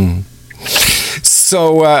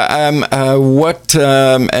 So, what,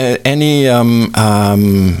 any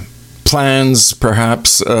plans,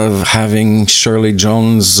 perhaps, of having Shirley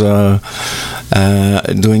Jones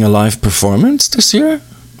doing a live performance this year?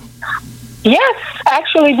 Yes,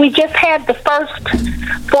 actually, we just had the first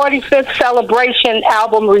 45th celebration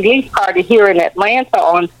album release party here in Atlanta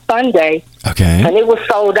on Sunday. Okay. And it was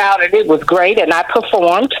sold out, and it was great, and I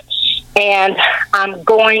performed. And I'm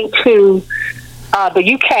going to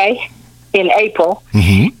the UK in April.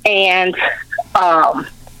 And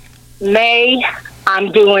May,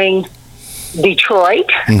 I'm doing Detroit.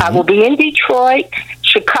 I will be in Detroit,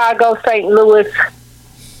 Chicago, St. Louis,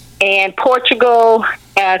 and Portugal.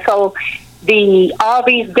 And so all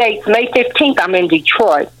these dates, May 15th, I'm in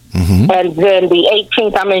Detroit. And then the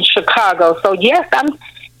 18th, I'm in Chicago. So, yes, I'm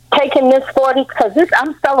taking this 40, because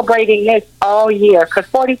I'm celebrating this all year, because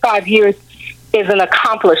 45 years is an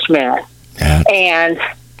accomplishment. Yeah. And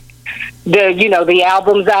the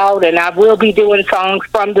album's out, and I will be doing songs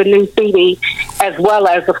from the new CD, as well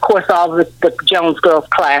as, of course, all the Jones Girls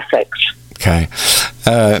classics. Okay.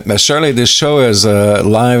 Shirley, this show is a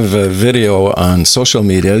live video on social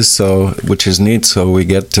media, which is neat, so we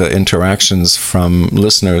get interactions from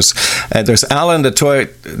listeners. There's Alan Detroit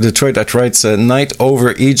that writes, Night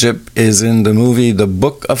Over Egypt is in the movie The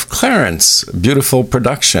Book of Clarence. Beautiful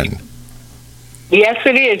production. Yes,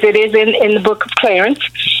 it is. It is in the Book of Clarence,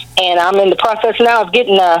 and I'm in the process now of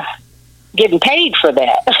getting paid for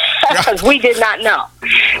that, because we did not know.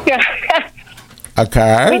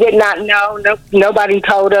 Okay. We did not know. Nobody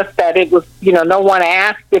told us that it was, no one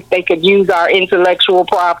asked if they could use our intellectual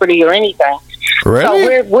property or anything. Really? So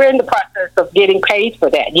we're in the process of getting paid for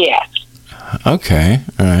that, yes. Okay,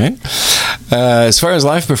 all right. As far as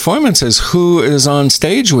live performances, who is on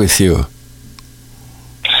stage with you?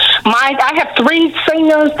 I have 3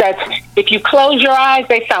 singers that, if you close your eyes,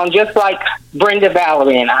 they sound just like Brenda,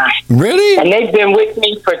 Valerie, and I. Really? And they've been with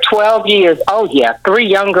me for 12 years. Oh, yeah, 3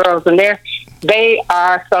 young girls, and they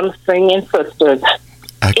are some singing sisters.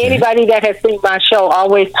 Okay. Anybody that has seen my show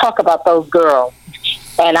always talk about those girls.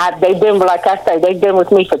 And they've been, like I say, they've been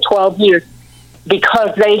with me for 12 years,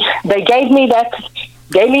 because they gave me that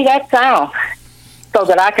sound so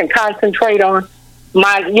that I can concentrate on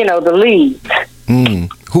my, the leads.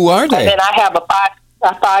 Who are they? And then I have a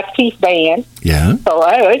 5-piece band. Yeah. So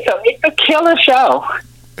it's a killer show.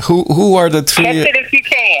 Who are the 3? Catch it if you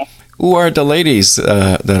can. Who are the ladies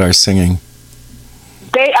that are singing?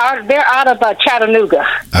 They're out of Chattanooga.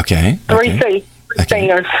 Okay. 3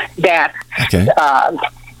 singers that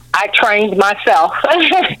I trained myself.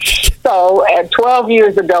 So 12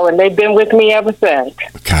 years ago, and they've been with me ever since.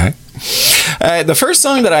 Okay. The first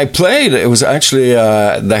song that I played, it was actually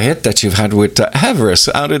the hit that you've had with Everest.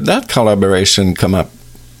 How did that collaboration come up?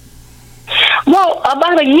 Well,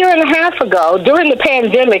 about a year and a half ago, during the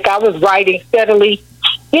pandemic, I was writing steadily,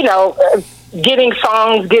 getting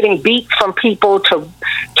songs, getting beats from people to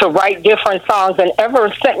write different songs. And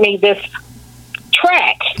Everest sent me this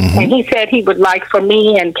track. And he said he would like for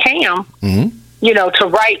me and Cam, to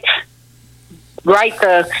write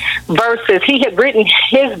the verses. He had written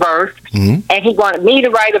his verse, and he wanted me to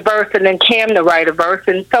write a verse and then Cam to write a verse.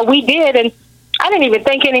 And so we did, and I didn't even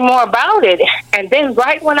think any more about it. And then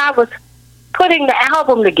right when I was putting the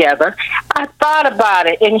album together, I thought about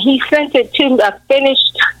it, and he sent it to a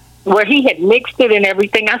finished, where he had mixed it and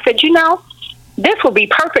everything. I said, this will be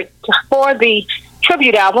perfect for the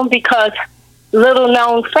tribute album, because, little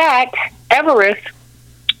known fact, Everest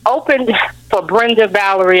opened for Brenda,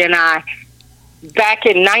 Valerie, and I back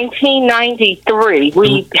in 1993.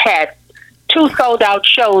 We had 2 sold-out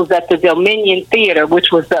shows at the Dominion Theatre,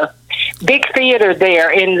 which was a big theater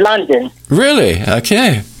there in London. Really?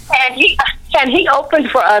 Okay. And he opened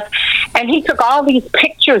for us, and he took all these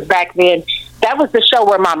pictures back then. That was the show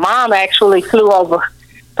where my mom actually flew over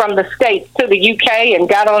from the States to the UK and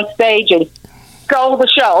got on stage and stole the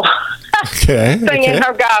show. Okay. Singing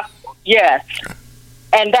her gospel. Yes.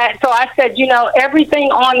 And so I said,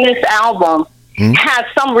 everything on this album has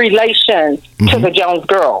some relation to the Jones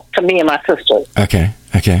Girl, to me and my sisters. Okay.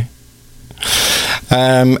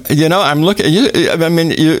 I'm looking.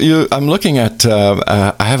 I'm looking at.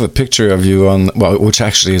 I have a picture of you on, which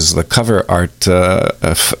actually is the cover art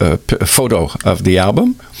photo of the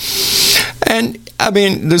album, and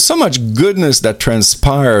there's so much goodness that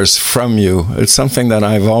transpires from you. It's something that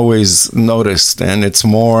I've always noticed, and it's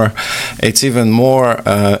even more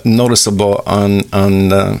noticeable on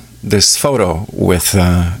this photo with,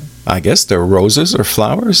 I guess they're roses or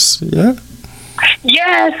flowers. Yeah.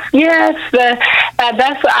 Yes.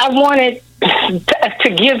 That's what I wanted to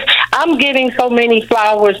give. I'm getting so many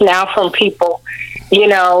flowers now from people,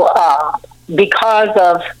 because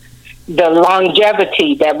of the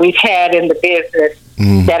longevity that we've had in the business.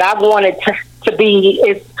 That I wanted to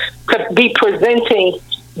be presenting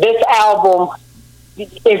this album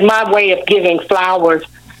is my way of giving flowers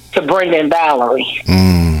to Brenda and Valerie.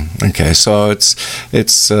 Okay, so it's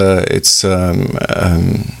what's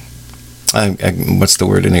the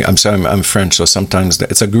word in English? I'm sorry, I'm French, so sometimes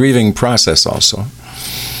it's a grieving process also.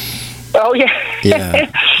 Oh, yeah.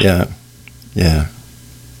 Yeah.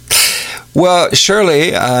 Well,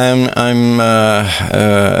 Shirley, I'm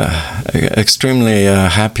extremely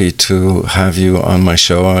happy to have you on my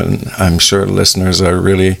show, and I'm sure listeners are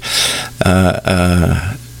really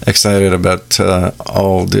excited about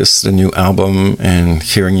all this, the new album, and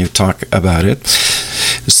hearing you talk about it.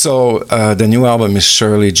 So the new album is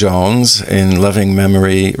Shirley Jones in Loving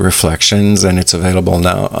Memory Reflections, and it's available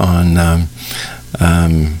now on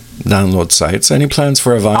download sites. Any plans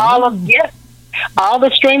for a vinyl? Yes. All the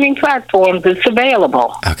streaming platforms, it's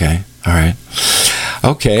available. Okay, all right.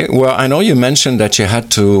 Okay, well, I know you mentioned that you had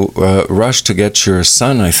to rush to get your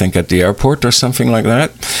son, I think, at the airport or something like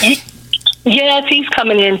that. Yes, he's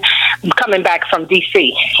coming back from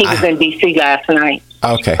D.C. He was in D.C. last night.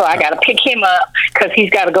 Okay. So I got to pick him up because he's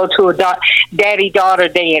got to go to a daddy-daughter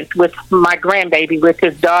dance with my grandbaby with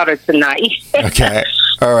his daughter tonight. Okay.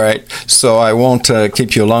 All right. So I won't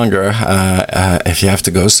keep you longer if you have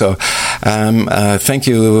to go. So thank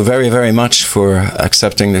you very, very much for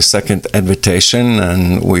accepting the second invitation.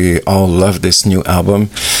 And we all love this new album.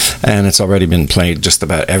 And it's already been played just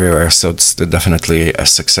about everywhere. So it's definitely a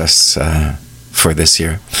success for this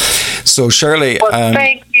year. So Shirley, well,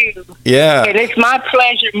 thank you. Yeah, and it's my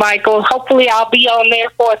pleasure, Michael. Hopefully, I'll be on there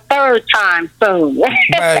for a third time soon.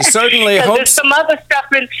 I certainly hope. There's some other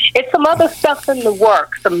stuff in the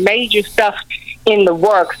works, some major stuff in the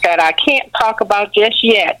works that I can't talk about just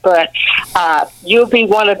yet. But you'll be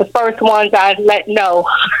one of the first ones I let know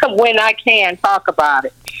when I can talk about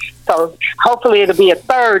it. So hopefully, it'll be a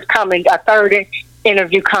third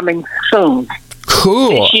interview coming soon. Cool.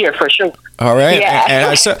 This year for sure. All right.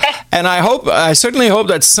 Yeah. And I certainly hope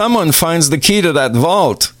that someone finds the key to that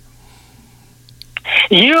vault.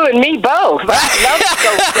 You and me both. I'd love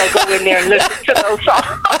to go in there and listen to those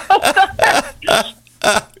songs.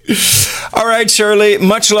 All right, Shirley.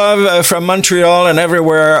 Much love from Montreal and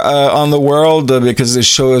everywhere on the world because this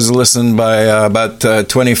show is listened by about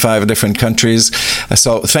 25 different countries.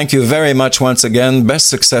 So thank you very much once again. Best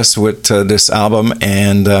success with this album.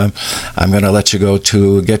 And I'm going to let you go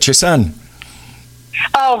to get your son.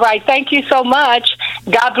 All right. Thank you so much.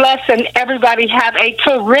 God bless, and everybody have a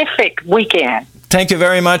terrific weekend. Thank you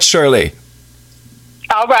very much, Shirley.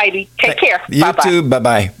 All righty. Take care. You Bye-bye. too.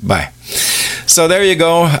 Bye-bye. Bye. So there you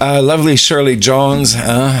go. Lovely Shirley Jones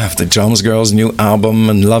of the Jones Girls' new album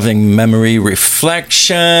and Loving Memory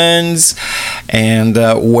Reflections. And,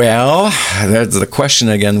 well, that's the question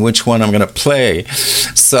again, which one I'm going to play.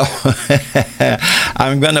 So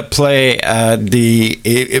I'm going to play the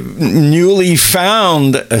newly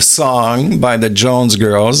found song by the Jones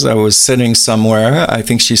Girls. I was sitting somewhere, I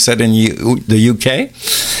think she said in the UK.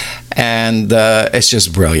 And it's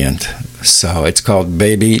just brilliant. So it's called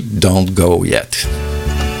Baby Don't Go Yet.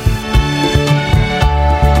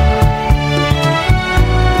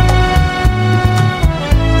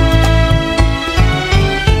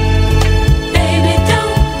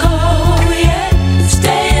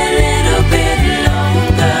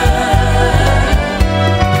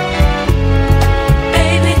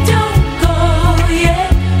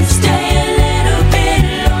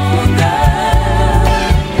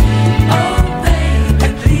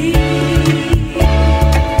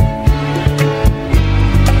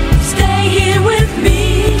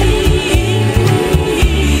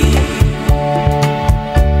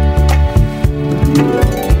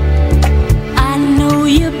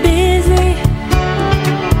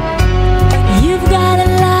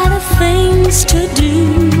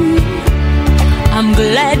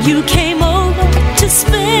 You came over to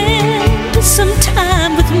spend some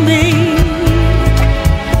time with me.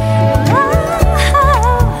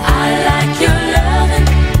 I like your loving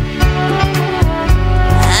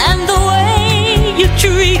and the way you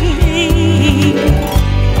treat me.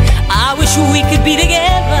 I wish we could be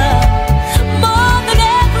together more than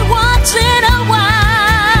ever once in a while.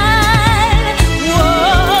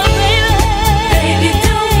 Whoa, baby,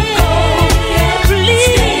 don't go yet.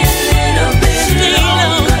 Please stay a little bit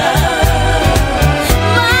longer.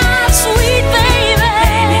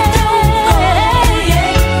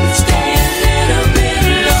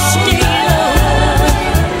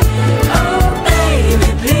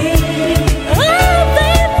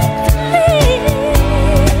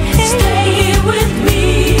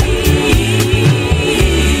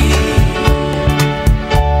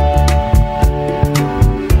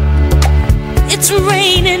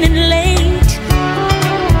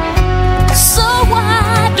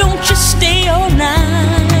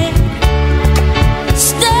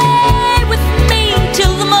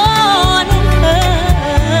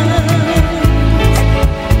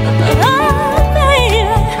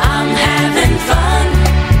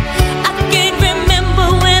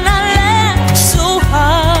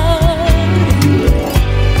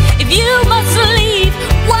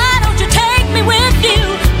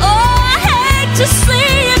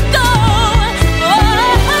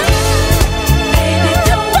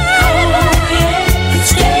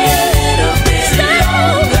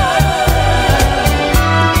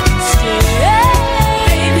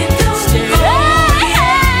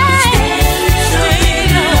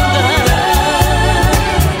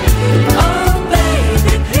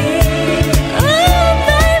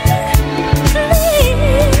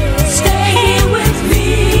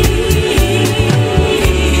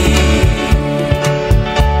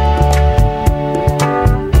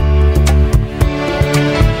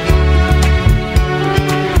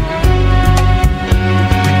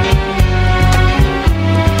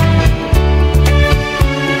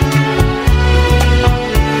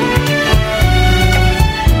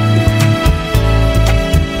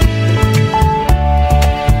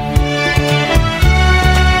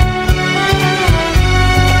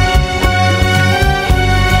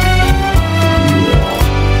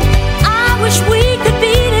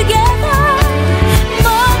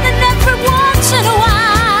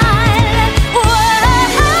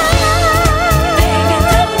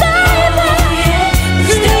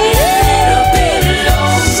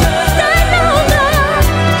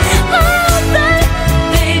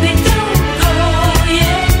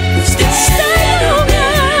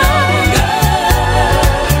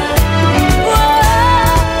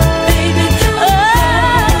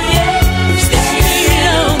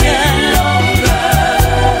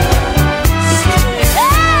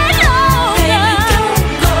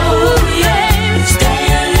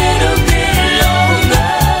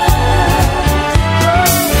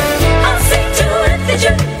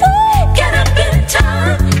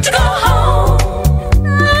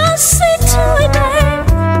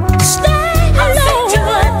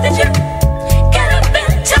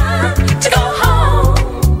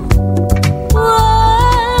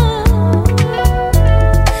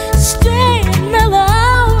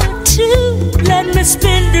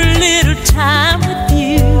 a little time with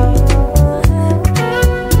you.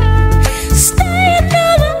 Stay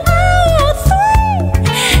another hour or three.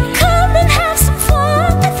 Come and have some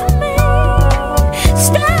fun with me.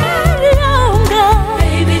 Stay longer.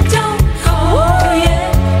 Baby, don't go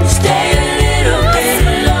yet. Stay a little bit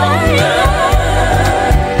longer.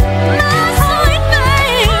 My sweet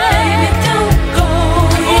baby. Baby, don't go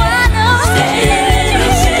yet. Stay a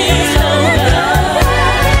little bit longer.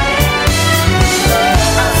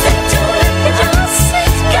 I said to let me just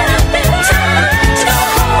get up in time to go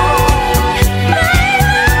home, baby.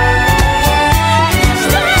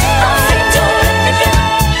 I said to let me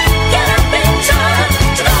get up in time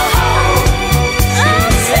to go home. I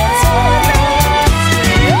said to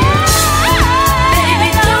baby,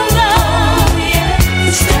 don't go yet.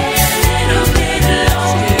 Stay a little bit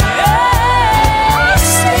longer. I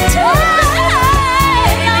said to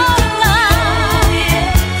baby, don't go yet.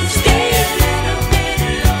 Stay a little bit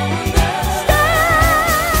longer.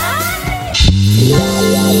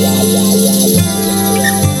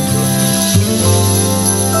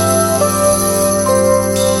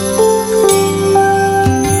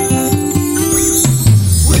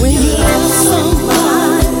 When you love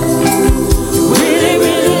somebody, really,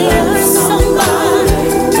 really love somebody,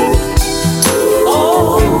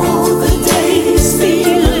 oh, the days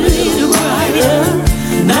feel a little brighter,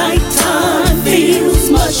 nighttime feels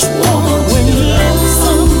much warmer. When you love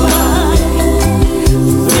somebody,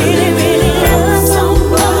 really, really love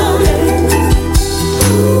somebody,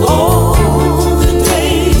 oh, the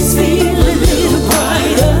days feel a little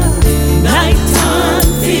brighter, nighttime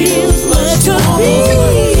feels much warmer.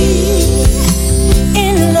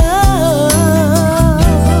 In love,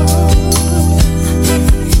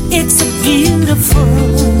 it's a beautiful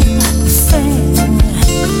thing.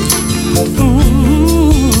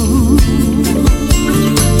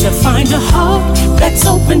 To find a heart that's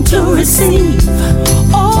open to receive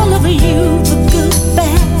all of you, the good,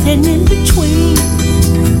 bad, and in between.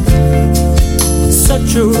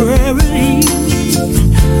 Such a rarity.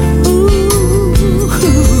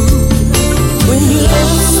 When you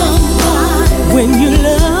love somebody, when you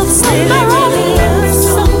love somebody, really love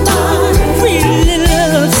somebody, really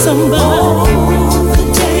love somebody, the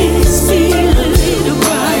days feel a little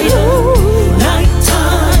brighter,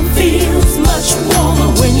 nighttime feels much warmer.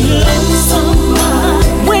 When you love somebody,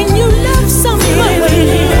 when you love somebody,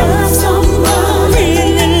 really love somebody,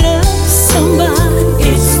 really love somebody,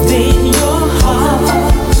 it's been your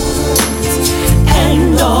heart,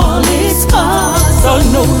 and all its parts are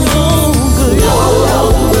no longer your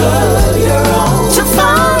own. To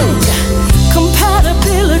find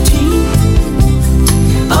compatibility,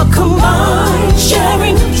 a combined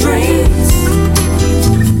sharing of dreams,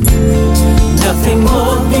 nothing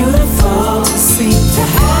more beautiful to see. To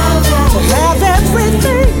have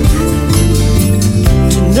everything,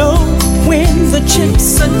 to know when the chips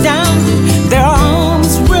are down, their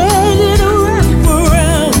arms ready to wrap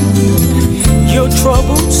around your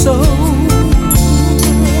troubled soul.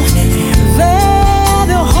 There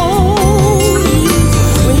to hold you.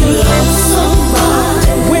 When you love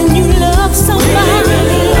somebody, when you love somebody,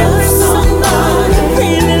 really love somebody,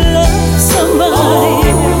 really love somebody,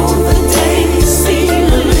 oh, the days feel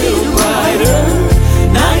a little brighter,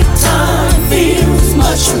 nighttime feels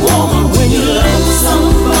much warmer. When you love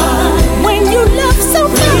somebody, when you love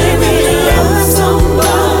somebody, really love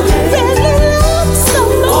somebody, really love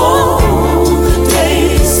somebody, oh, the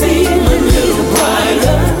days feel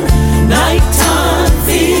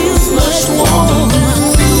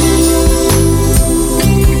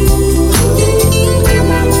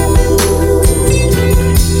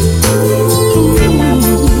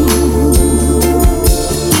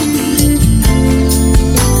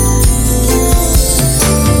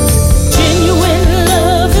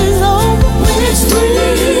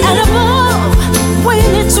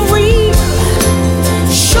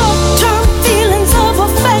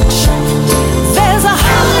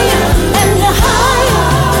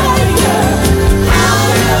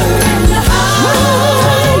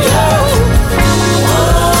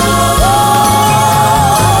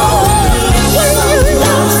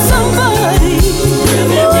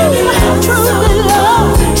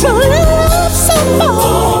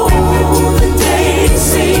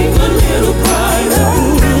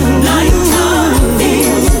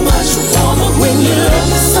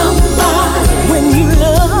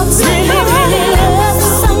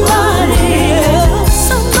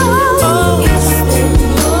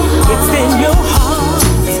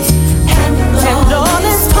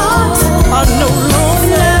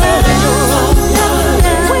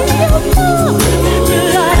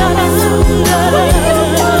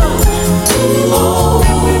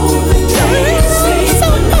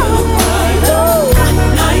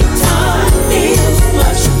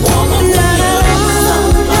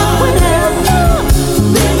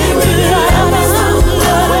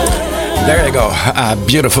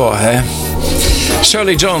beautiful, eh?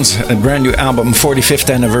 Shirley Jones, a brand new album,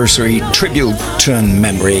 45th anniversary tribute to in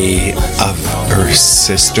memory of her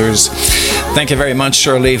sisters. Thank you very much,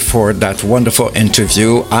 Shirley, for that wonderful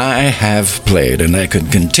interview. I have played, and I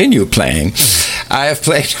could continue playing. I have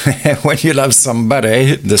played When You Love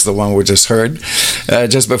Somebody. This is the one we just heard.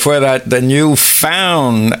 Just before that, the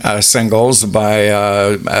newfound singles by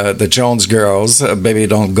the Jones Girls, Baby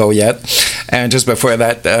Don't Go Yet. And just before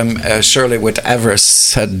that, Shirley with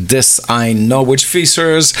Everest, This I Know, which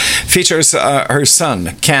features her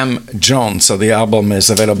son, Cam Jones. So the album is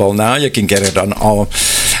available now. You can get it on all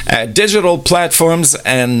digital platforms.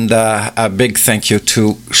 And a big thank you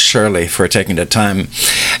to Shirley for taking the time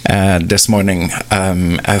this morning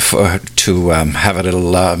to have a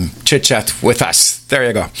little chit-chat with us. There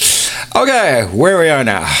you go. Okay, where we are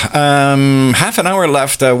now. Half an hour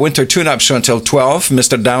left. Winter Tune-Up Show until 12.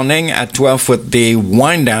 Mr. Downing at 12 with the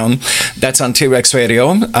Wind Down. That's on T-Rex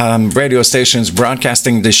Radio. Radio stations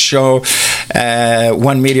broadcasting the show.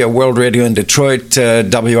 One Media World Radio in Detroit.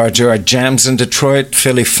 WRJR Jams in Detroit.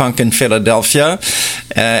 Philly Funk in Philadelphia.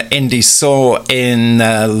 Indie Soul in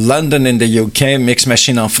London in the UK. Mix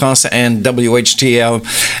Machine en France. And WHTL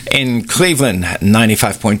in Cleveland,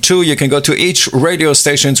 95.2. You can go to each radio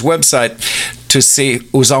station's website to see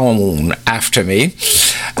who's on after me.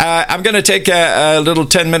 I'm going to take a little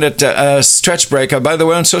 10-minute stretch break. By the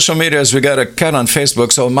way, on social medias, we got a cut on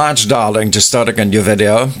Facebook, so much darling, just started a new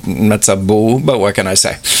video. That's a boo, but what can I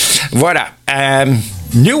say? Voilà.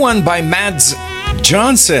 New one by Mads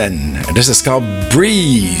Johnson. This is called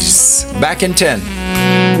Breeze. Back in 10.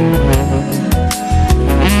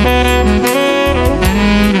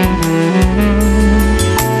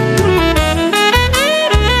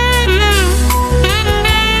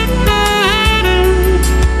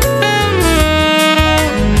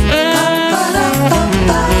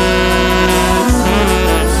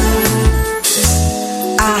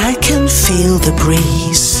 Feel the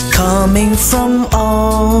breeze coming from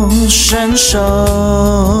ocean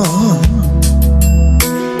shore.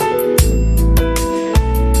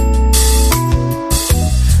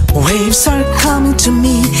 Waves are coming to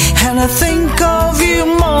me, and I think of you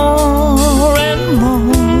more and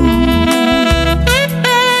more.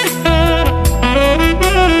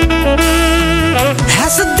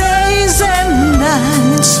 As the days and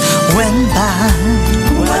nights went by,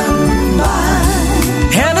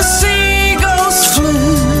 and the seagulls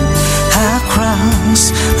flew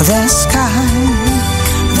across the sky,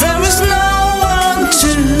 there is no one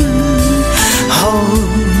to hold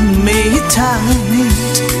me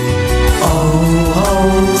tight. Oh,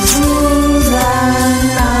 through the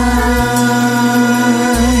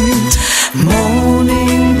night,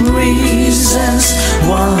 morning breezes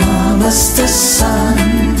warm as the sun,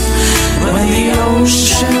 when the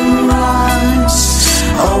ocean rises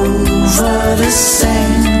over the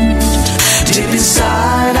sand. Deep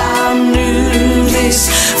inside I knew this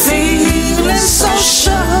feeling so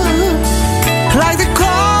sure, like the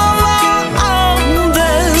color on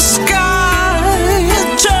the sky,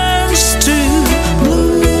 it turns to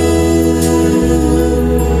blue.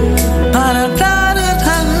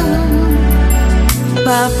 Ba-da-da-da-da,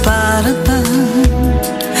 ba-ba-da-ba,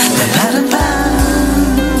 ba-ba-da-ba.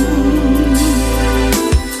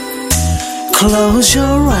 Close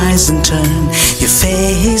your eyes and turn your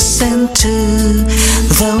face into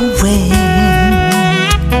the wind.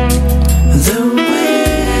 The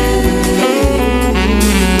wind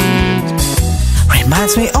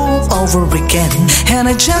reminds me all over again, and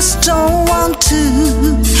I just don't want to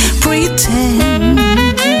pretend.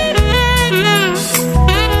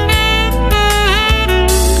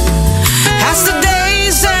 As the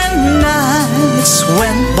days and nights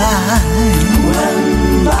went by,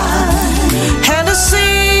 and the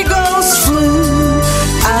seagulls flew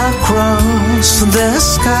across the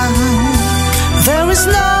sky, there is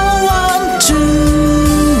no one to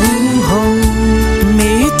hold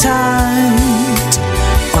me tight.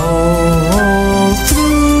 Oh,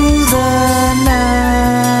 through the night,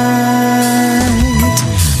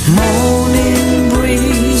 morning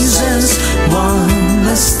breezes warm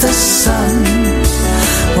as the sun,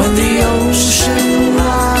 when the ocean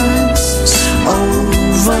rises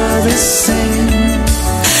over the sand.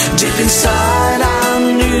 Deep inside I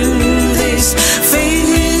knew this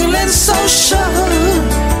feeling so sure,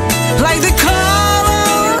 like the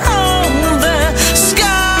color on the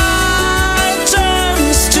sky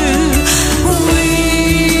turns to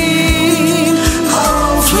wind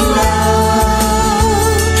of love.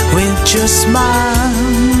 With your smile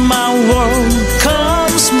my world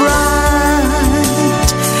comes bright.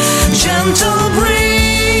 Gentle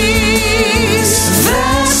breeze,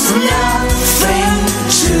 there's nothing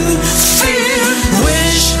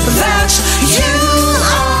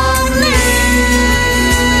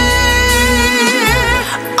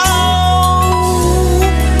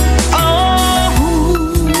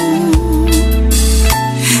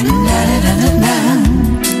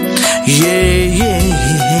Yeah, yeah,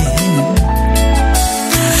 yeah.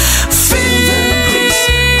 Feel the breeze,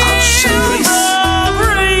 ocean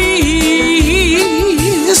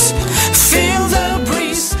breeze. Feel the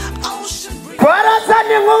breeze, ocean breeze.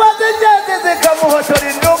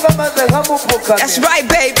 That's right,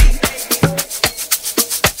 baby.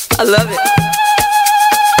 I love it.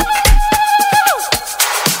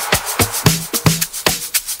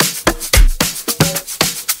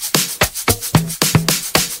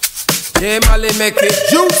 Yeah, Molly, make it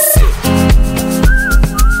juicy.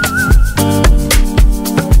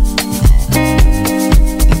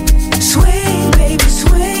 Swing, baby,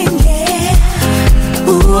 swing, yeah.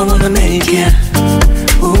 Ooh, I wanna make it.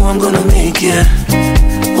 Ooh, I'm gonna make it.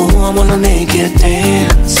 Ooh, I wanna make it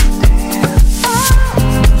dance.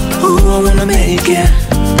 Ooh, I wanna make it.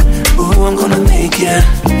 Ooh, I'm gonna make it.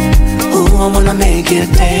 Ooh, I wanna make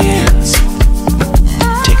it dance.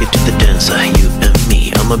 Take it to the dancer, you and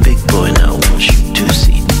me. I'm a big boy now, want you to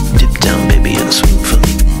see. Dip down, baby, and swing for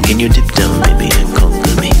me. Can you dip down, baby, and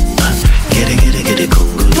conga me? Get it,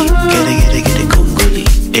 Congoli. Get it, Congoli.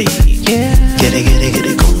 Hey, get it,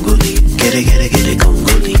 Congoli. Get it,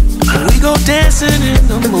 Congoli. We go dancing in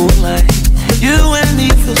the moonlight. You and me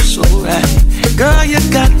feel so right. Girl, you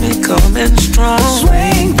got me coming strong.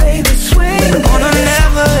 Swing, baby, swing. Gonna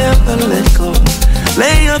never ever let go.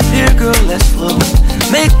 Lay up here, girl, let's flow.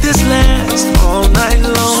 Make this last all night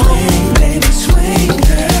long. Swing, baby, swing,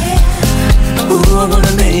 girl. Ooh, I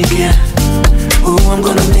wanna make it. Ooh, I'm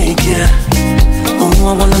gonna make it. Ooh,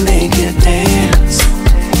 I wanna make it dance.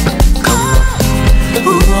 Come on.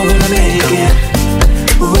 Ooh, I wanna make it.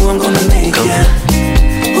 Ooh, I'm gonna make it.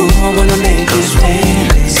 Ooh, I wanna make it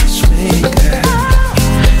dance. Swing, girl.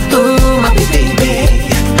 Ooh, my baby,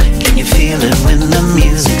 can you feel it when the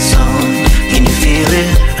music's on? Can you feel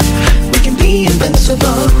it? We can be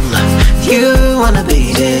invincible. You wanna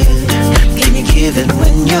beat it? Can you give it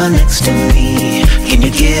when you're next to me? Can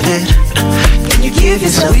you give it? Can you give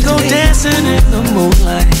yourself we to go me? dancing in the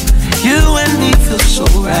moonlight. You and me feel so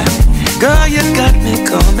right. Girl, you got me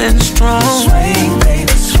coming strong. Swing,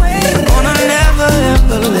 baby, swing. Gonna never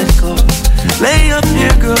ever let go. Lay up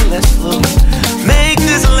here, girl, let's flow. Make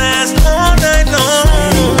this last all night long.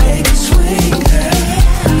 Swing, baby, swing, girl.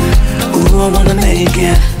 Ooh, I wanna make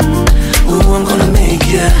it. Ooh, I'm gonna make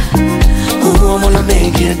it. Ooh, I wanna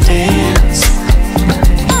make it dance.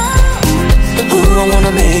 Ooh, I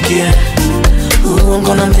wanna make it. Ooh, I'm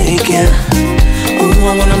gonna make it. Ooh,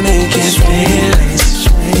 I wanna make it dance.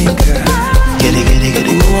 Swing, girl. Get it,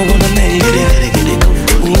 Ooh, I wanna make it.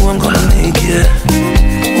 Ooh, I'm gonna make it.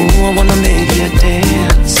 Ooh, I wanna make it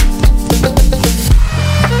dance.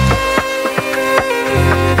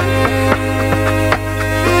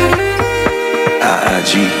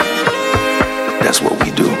 I.I.G. That's what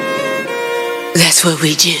we do. That's what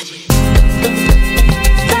we do.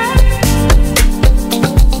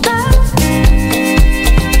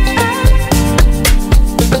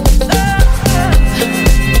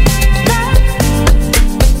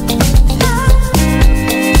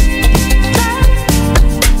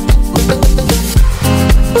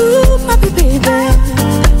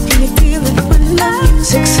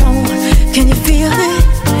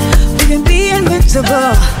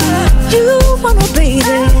 You wanna beat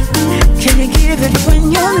it? Can you give it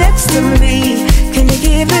when you're next to me? Can you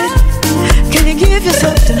give it? Can you give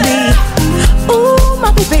yourself to me? Ooh,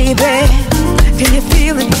 my baby, can you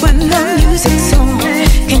feel it when the music's on?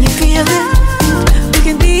 Can you feel it? We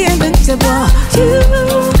can be invincible. You,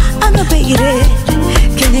 I'm a baby.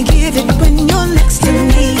 Can you give it when you're next to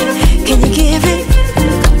me? Can you give it?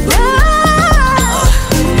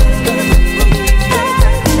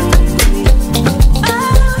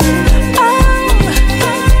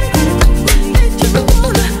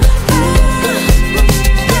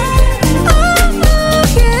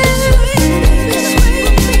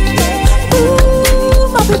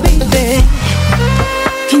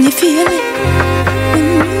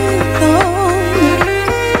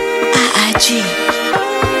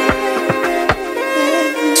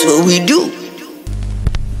 What we do.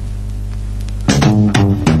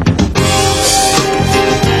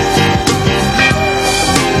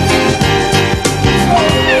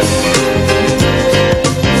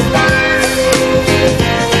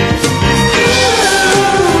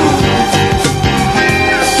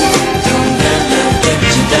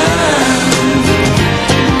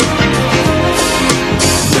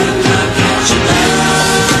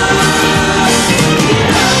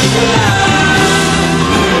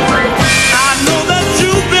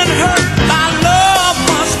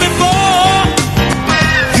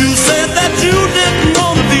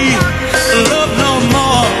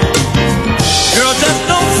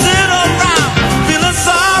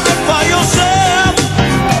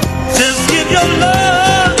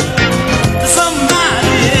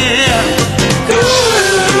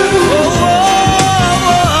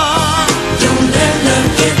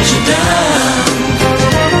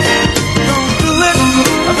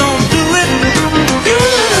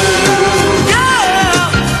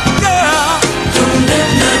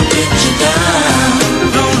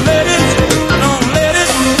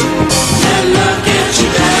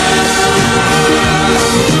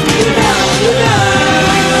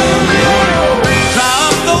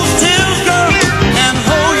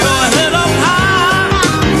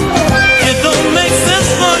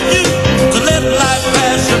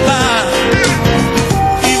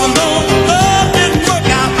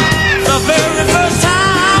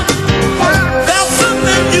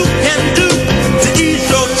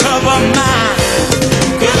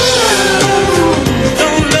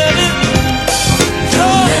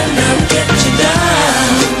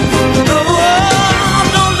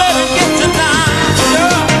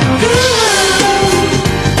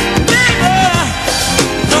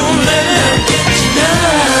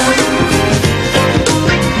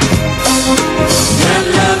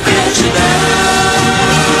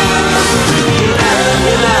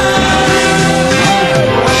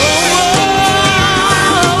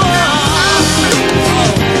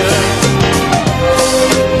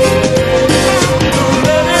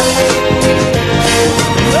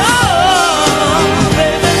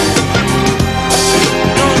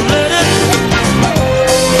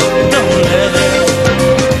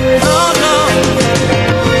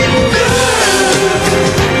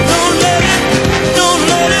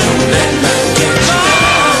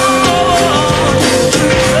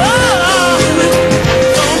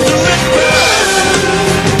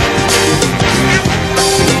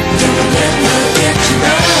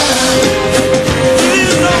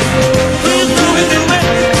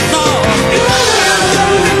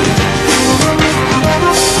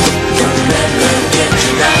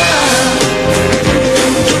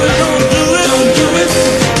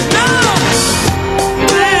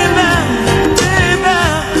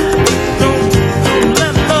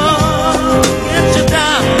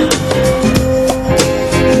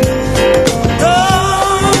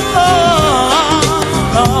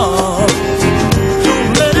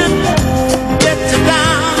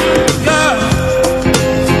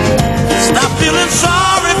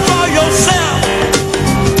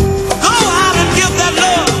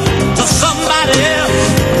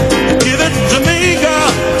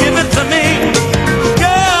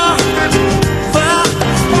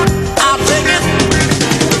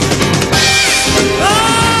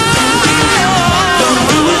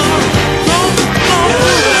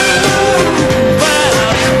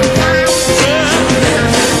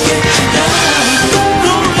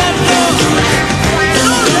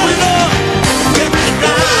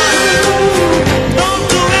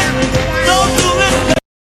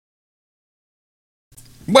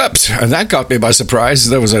 Whoops, that caught me by surprise.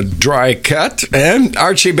 There was a dry cut. And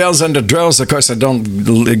Archie Bells and the Drills, of course, don't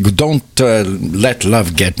let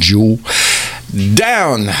love get you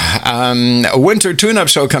down. Winter Tune-Up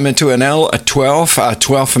Show coming to an L at 12.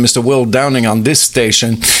 12 for Mr. Will Downing on this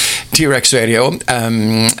station, T-Rex Radio.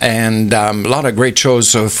 And a lot of great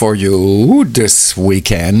shows for you this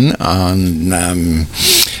weekend on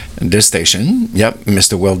this station. Yep,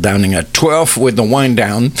 Mr. Will Downing at 12 with the wind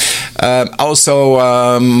down. Also,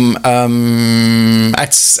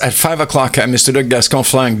 at 5 o'clock, Mr. Luc Gascon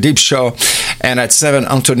Flying Deep Show. And at 7,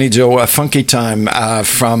 Anthony Joe Funky Time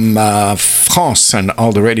from France and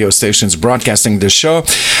all the radio stations broadcasting the show.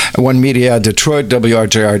 One Media Detroit,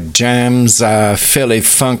 WRJR Jams, Philly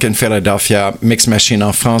Funk in Philadelphia, Mix Machine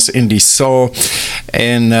en France, Indie Soul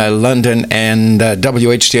in London, and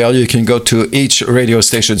WHTL. You can go to each radio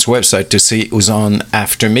station's website to see who's on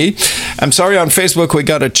after me. I'm sorry, on Facebook we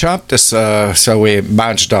got a chop this, so we,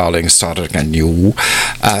 Badge Darling, started a new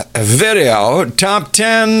video. Top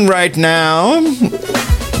 10 right now.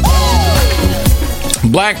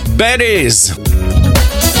 Black Betties.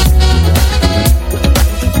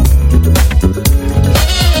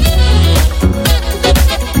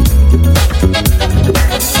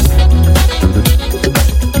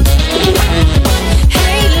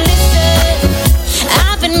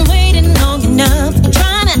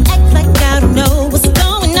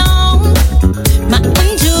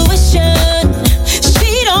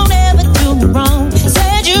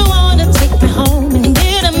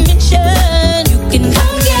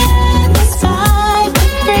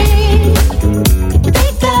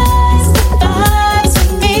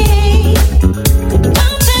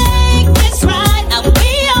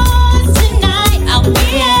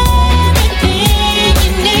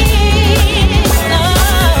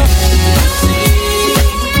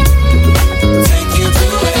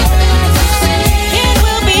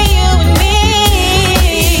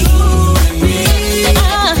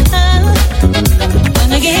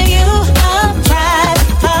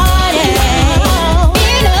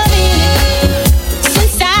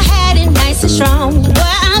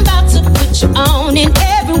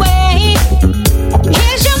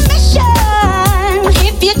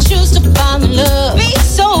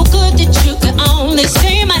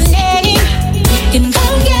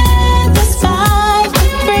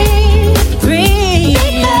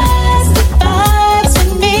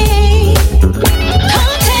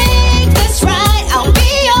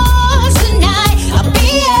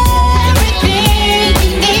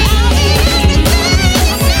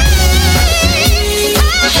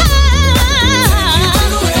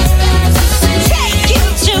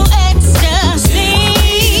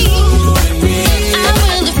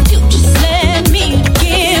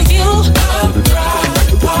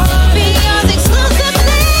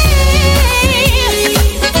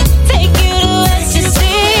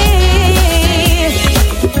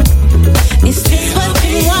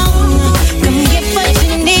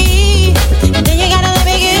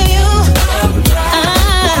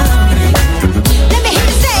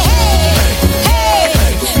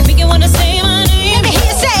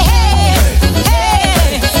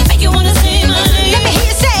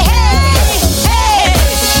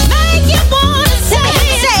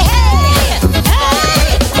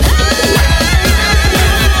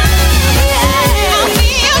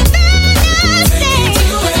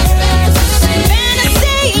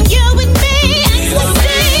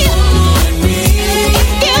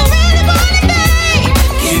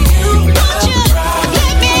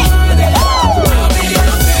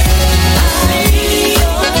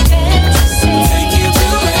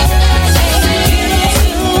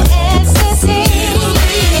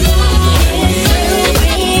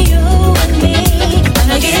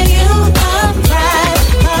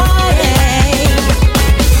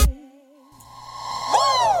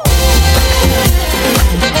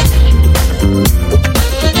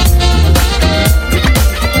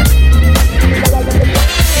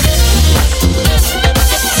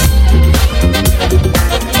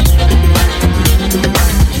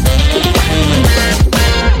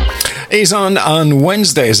 He's on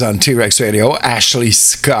Wednesdays on T-Rex Radio, Ashley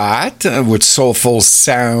Scott with Soulful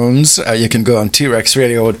Sounds. You can go on T-Rex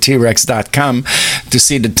Radio, T-Rex.com to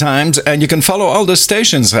see the times. And you can follow all the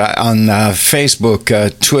stations on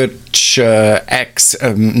Facebook, Twitch, X,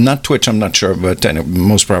 not Twitch, I'm not sure, but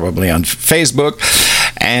most probably on Facebook.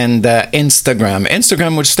 And Instagram.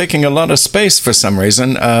 Instagram was taking a lot of space for some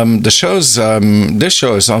reason. This show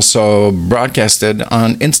is also broadcasted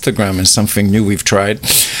on Instagram, and something new we've tried.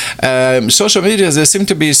 Social media, there seemed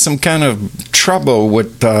to be some kind of trouble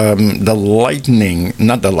with the lightning,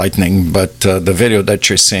 not the lightning, but the video that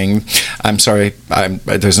you're seeing. I'm sorry,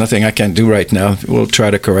 there's nothing I can do right now. We'll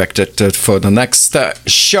try to correct it for the next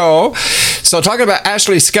show. So talking about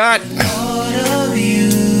Ashley Scott,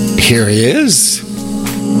 here he is.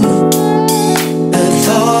 The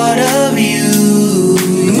thought of you,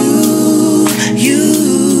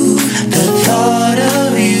 the thought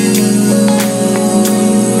of you.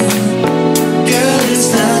 Girl, it's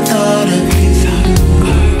the thought of you.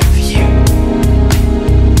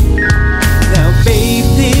 Now, babe,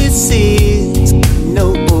 this is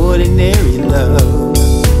no ordinary love,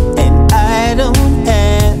 and I don't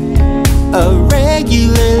have a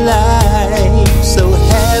regular life, so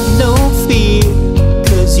have no fear,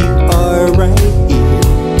 'cause you are right here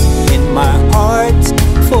in my heart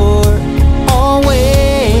for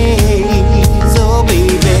always. Oh,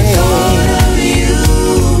 baby. The thought of you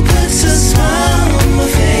puts a smile on my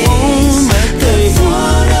face. The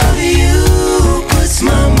thought of you puts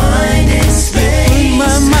my mind in space.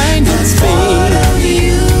 My mind in space. The thought of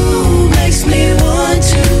you makes me want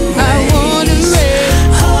to race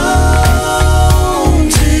home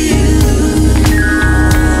to you.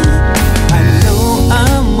 I know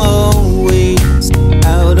I'm always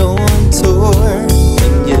out on tour,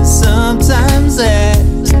 and you sometimes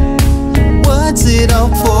ask, what's it all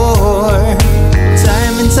for?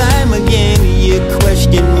 Time and time again, you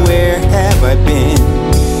question, where have I been?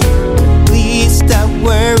 Please stop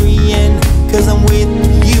worrying, 'cause I'm with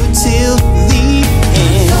you till the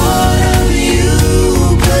end. Thought of you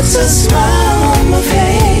puts a smile on my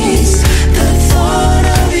face. The thought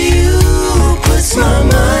of you puts my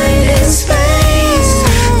mind in space.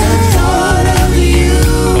 The thought of you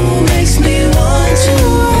makes me want to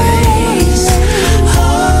race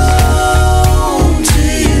home to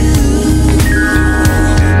you.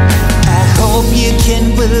 I hope you can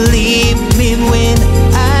believe me when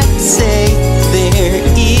I say there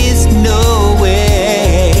is no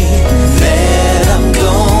way that I'm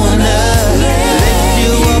gonna let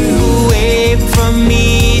you walk away from me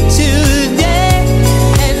today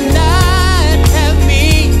and not have me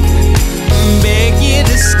beg you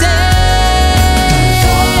to stay.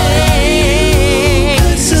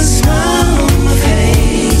 Puts a smile on my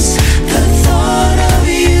face. The thought of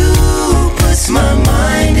you puts my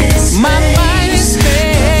mind in space. My mind is The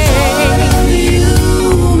thought of you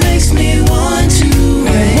makes me want to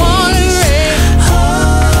race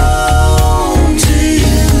home to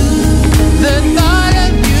you. the thought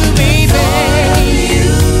of you, baby.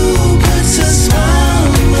 You puts a smile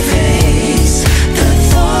on my face. The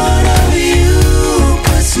thought of you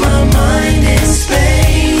puts my mind in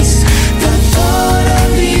space. The thought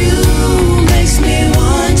of you makes me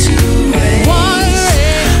want to race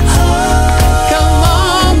Come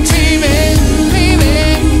on, baby, baby,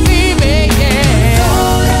 baby, yeah.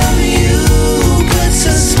 Thought of you puts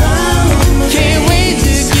a smile on my face. Can't wait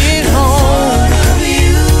to get home. Thought of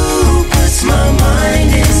you puts my mind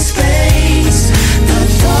in space. The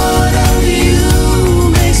thought of you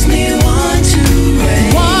makes me want to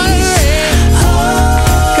race home.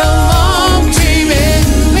 Come on, baby,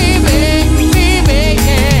 baby, baby,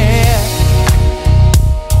 yeah.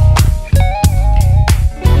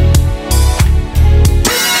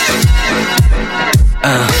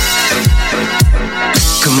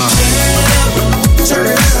 Come on.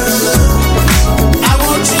 I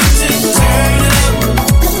want you to turn it up,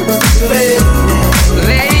 lady.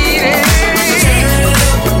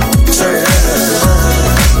 Turn it up.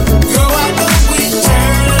 Go out the way,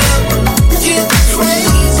 turn it up, get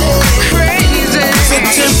crazy. The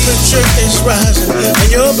temperature is rising and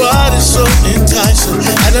your body's so enticing.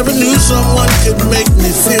 I never knew someone could make me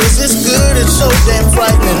feel this good. It's so damn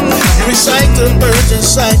frightening. You recite the birds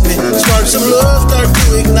inside me. Sparks of love start to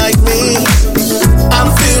ignite me. I'm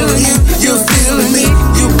feeling you, you're feeling me.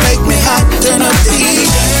 You make me hot, turn up the heat.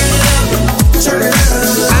 Turn it up.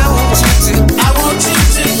 I want you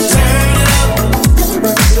to turn it up,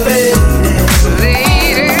 lady.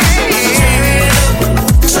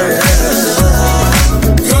 Turn it up.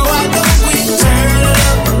 Go out the way, turn it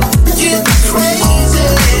up, get crazy.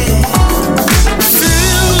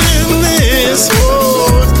 Feeling this,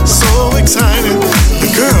 oh, so exciting.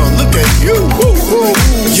 Girl, look at you.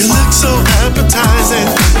 You look so appetizing,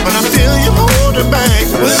 but I feel you holding back.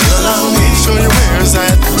 Well, allow me to show you where it's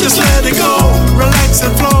at. Just let it go, relax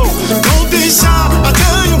and flow. Don't be shy, I'll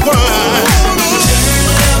tell you why.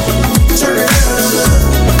 Turn it up,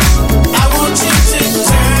 I want you to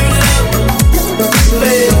turn it up,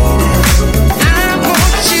 baby. I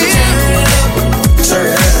want you to turn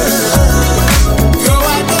it up. Go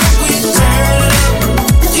out the way, turn it up,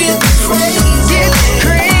 get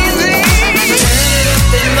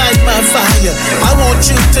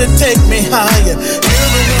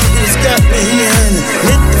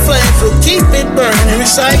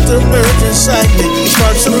recite the urge inside me.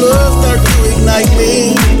 Sparks of love start to ignite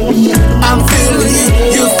me. I'm feeling you,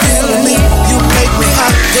 you feeling me. You make me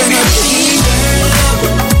hot, turn up the heat.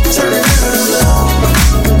 Turn it up.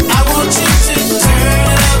 I want you to turn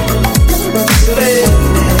it up, lady.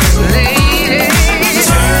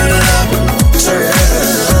 Turn it up, turn it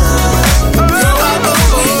up. Girl, I know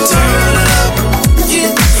we turn it up,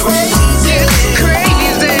 get crazy,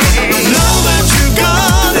 crazy. Now that you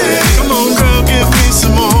got it, come on, girl, give me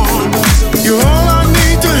some more. You're all I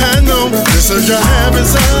need to handle this urge I have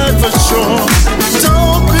inside for sure.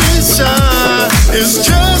 Don't be shy, it's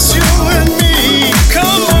just you and me.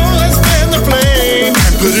 Come on, let's fan the flame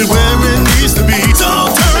and put it where it needs to be.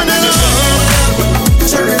 Don't turn it up,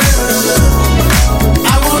 turn it up.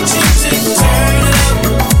 I want you to turn it up,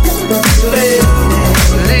 lady.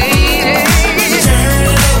 Turn it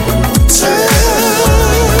up, turn it up.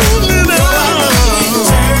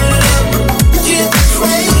 Turn it up, get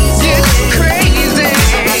crazy, crazy.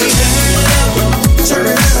 Turn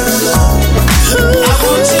it up, I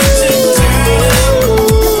want you to turn it up,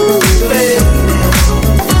 lady.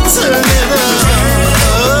 Turn it up.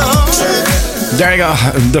 There you go.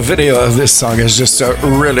 The video of this song is just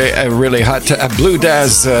really hot. Blue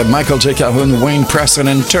Daz, Michael J. Calhoun, Wayne Preston,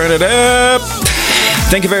 and Turn It Up.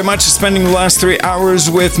 Thank you very much for spending the last 3 hours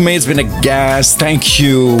with me. It's been a gas. Thank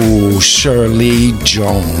you, Shirley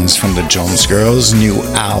Jones from the Jones Girls. New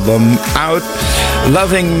album out,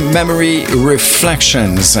 Loving Memory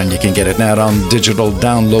Reflections, and you can get it now on digital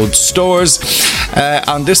download stores.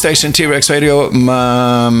 On this station, T-Rex Radio,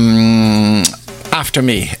 after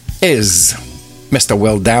me is Mr.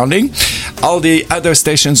 Will Downing. All the other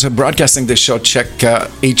stations broadcasting this show, check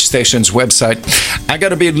each station's website. I'm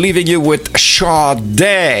going to be leaving you with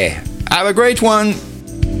Sade. Have a great one.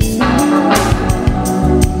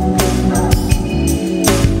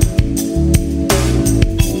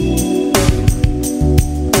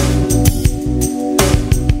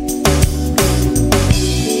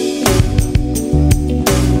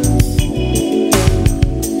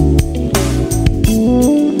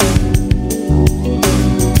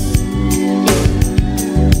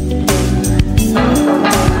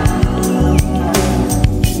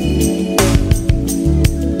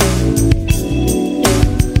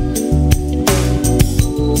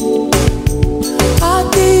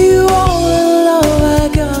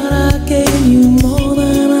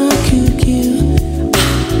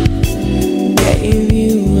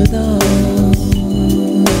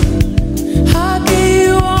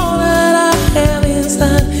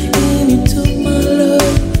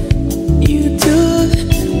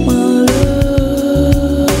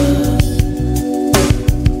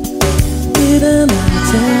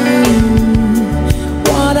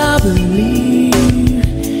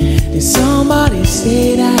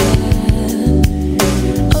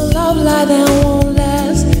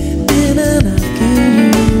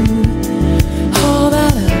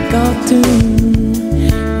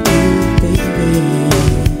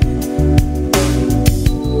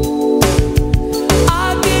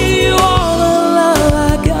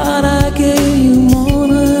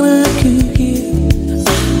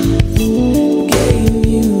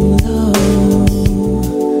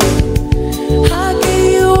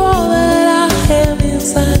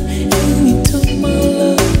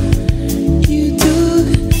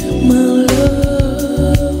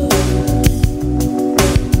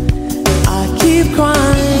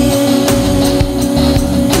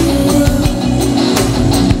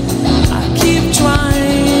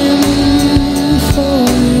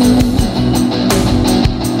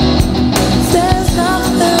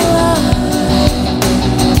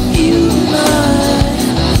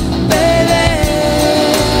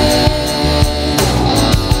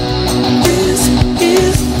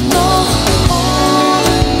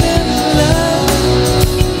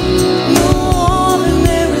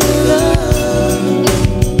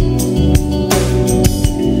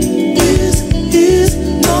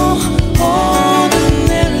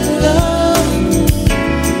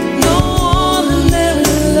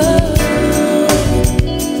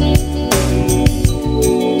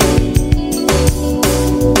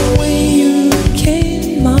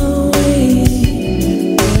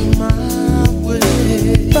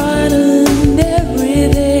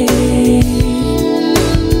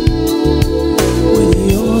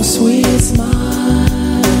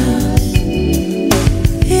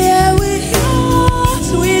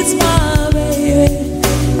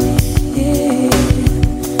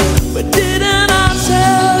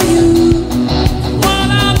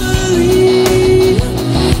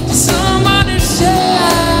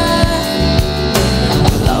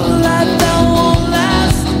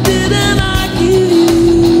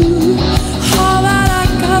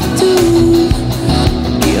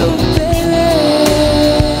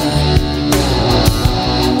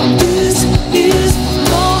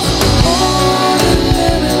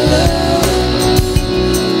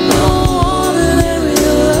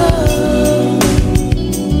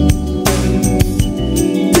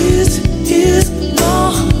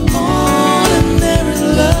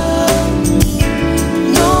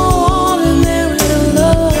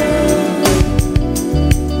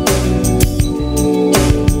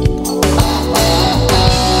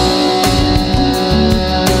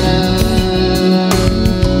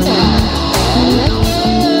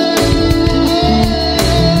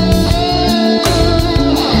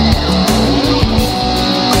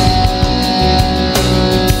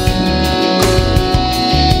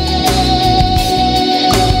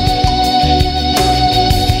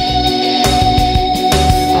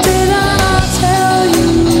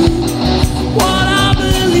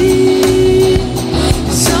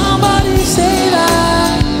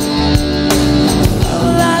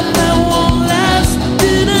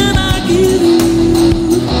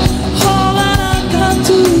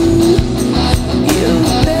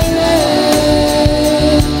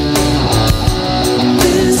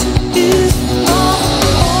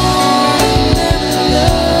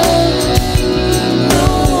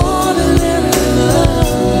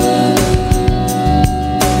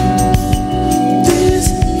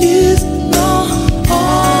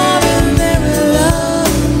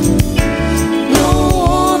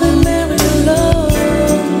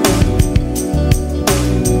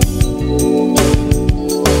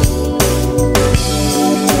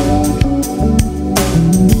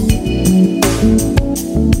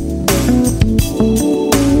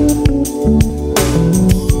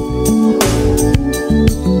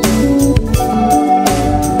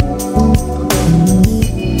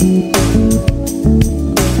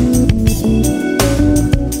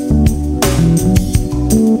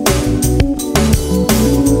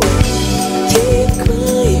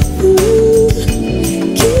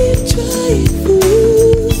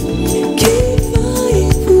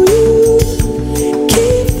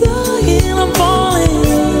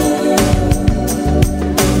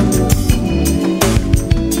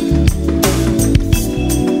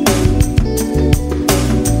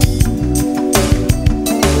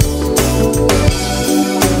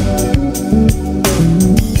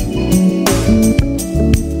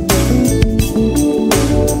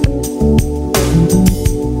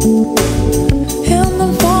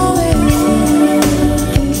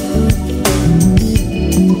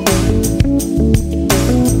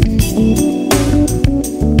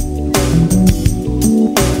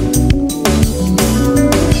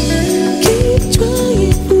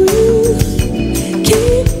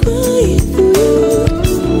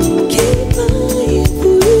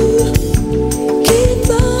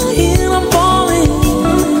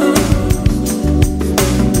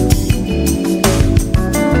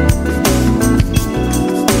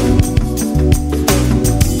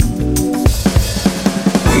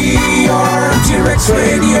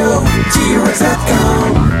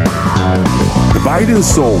 Bite and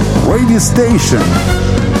Soul radio station.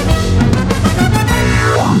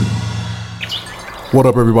 What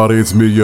up, everybody? It's me,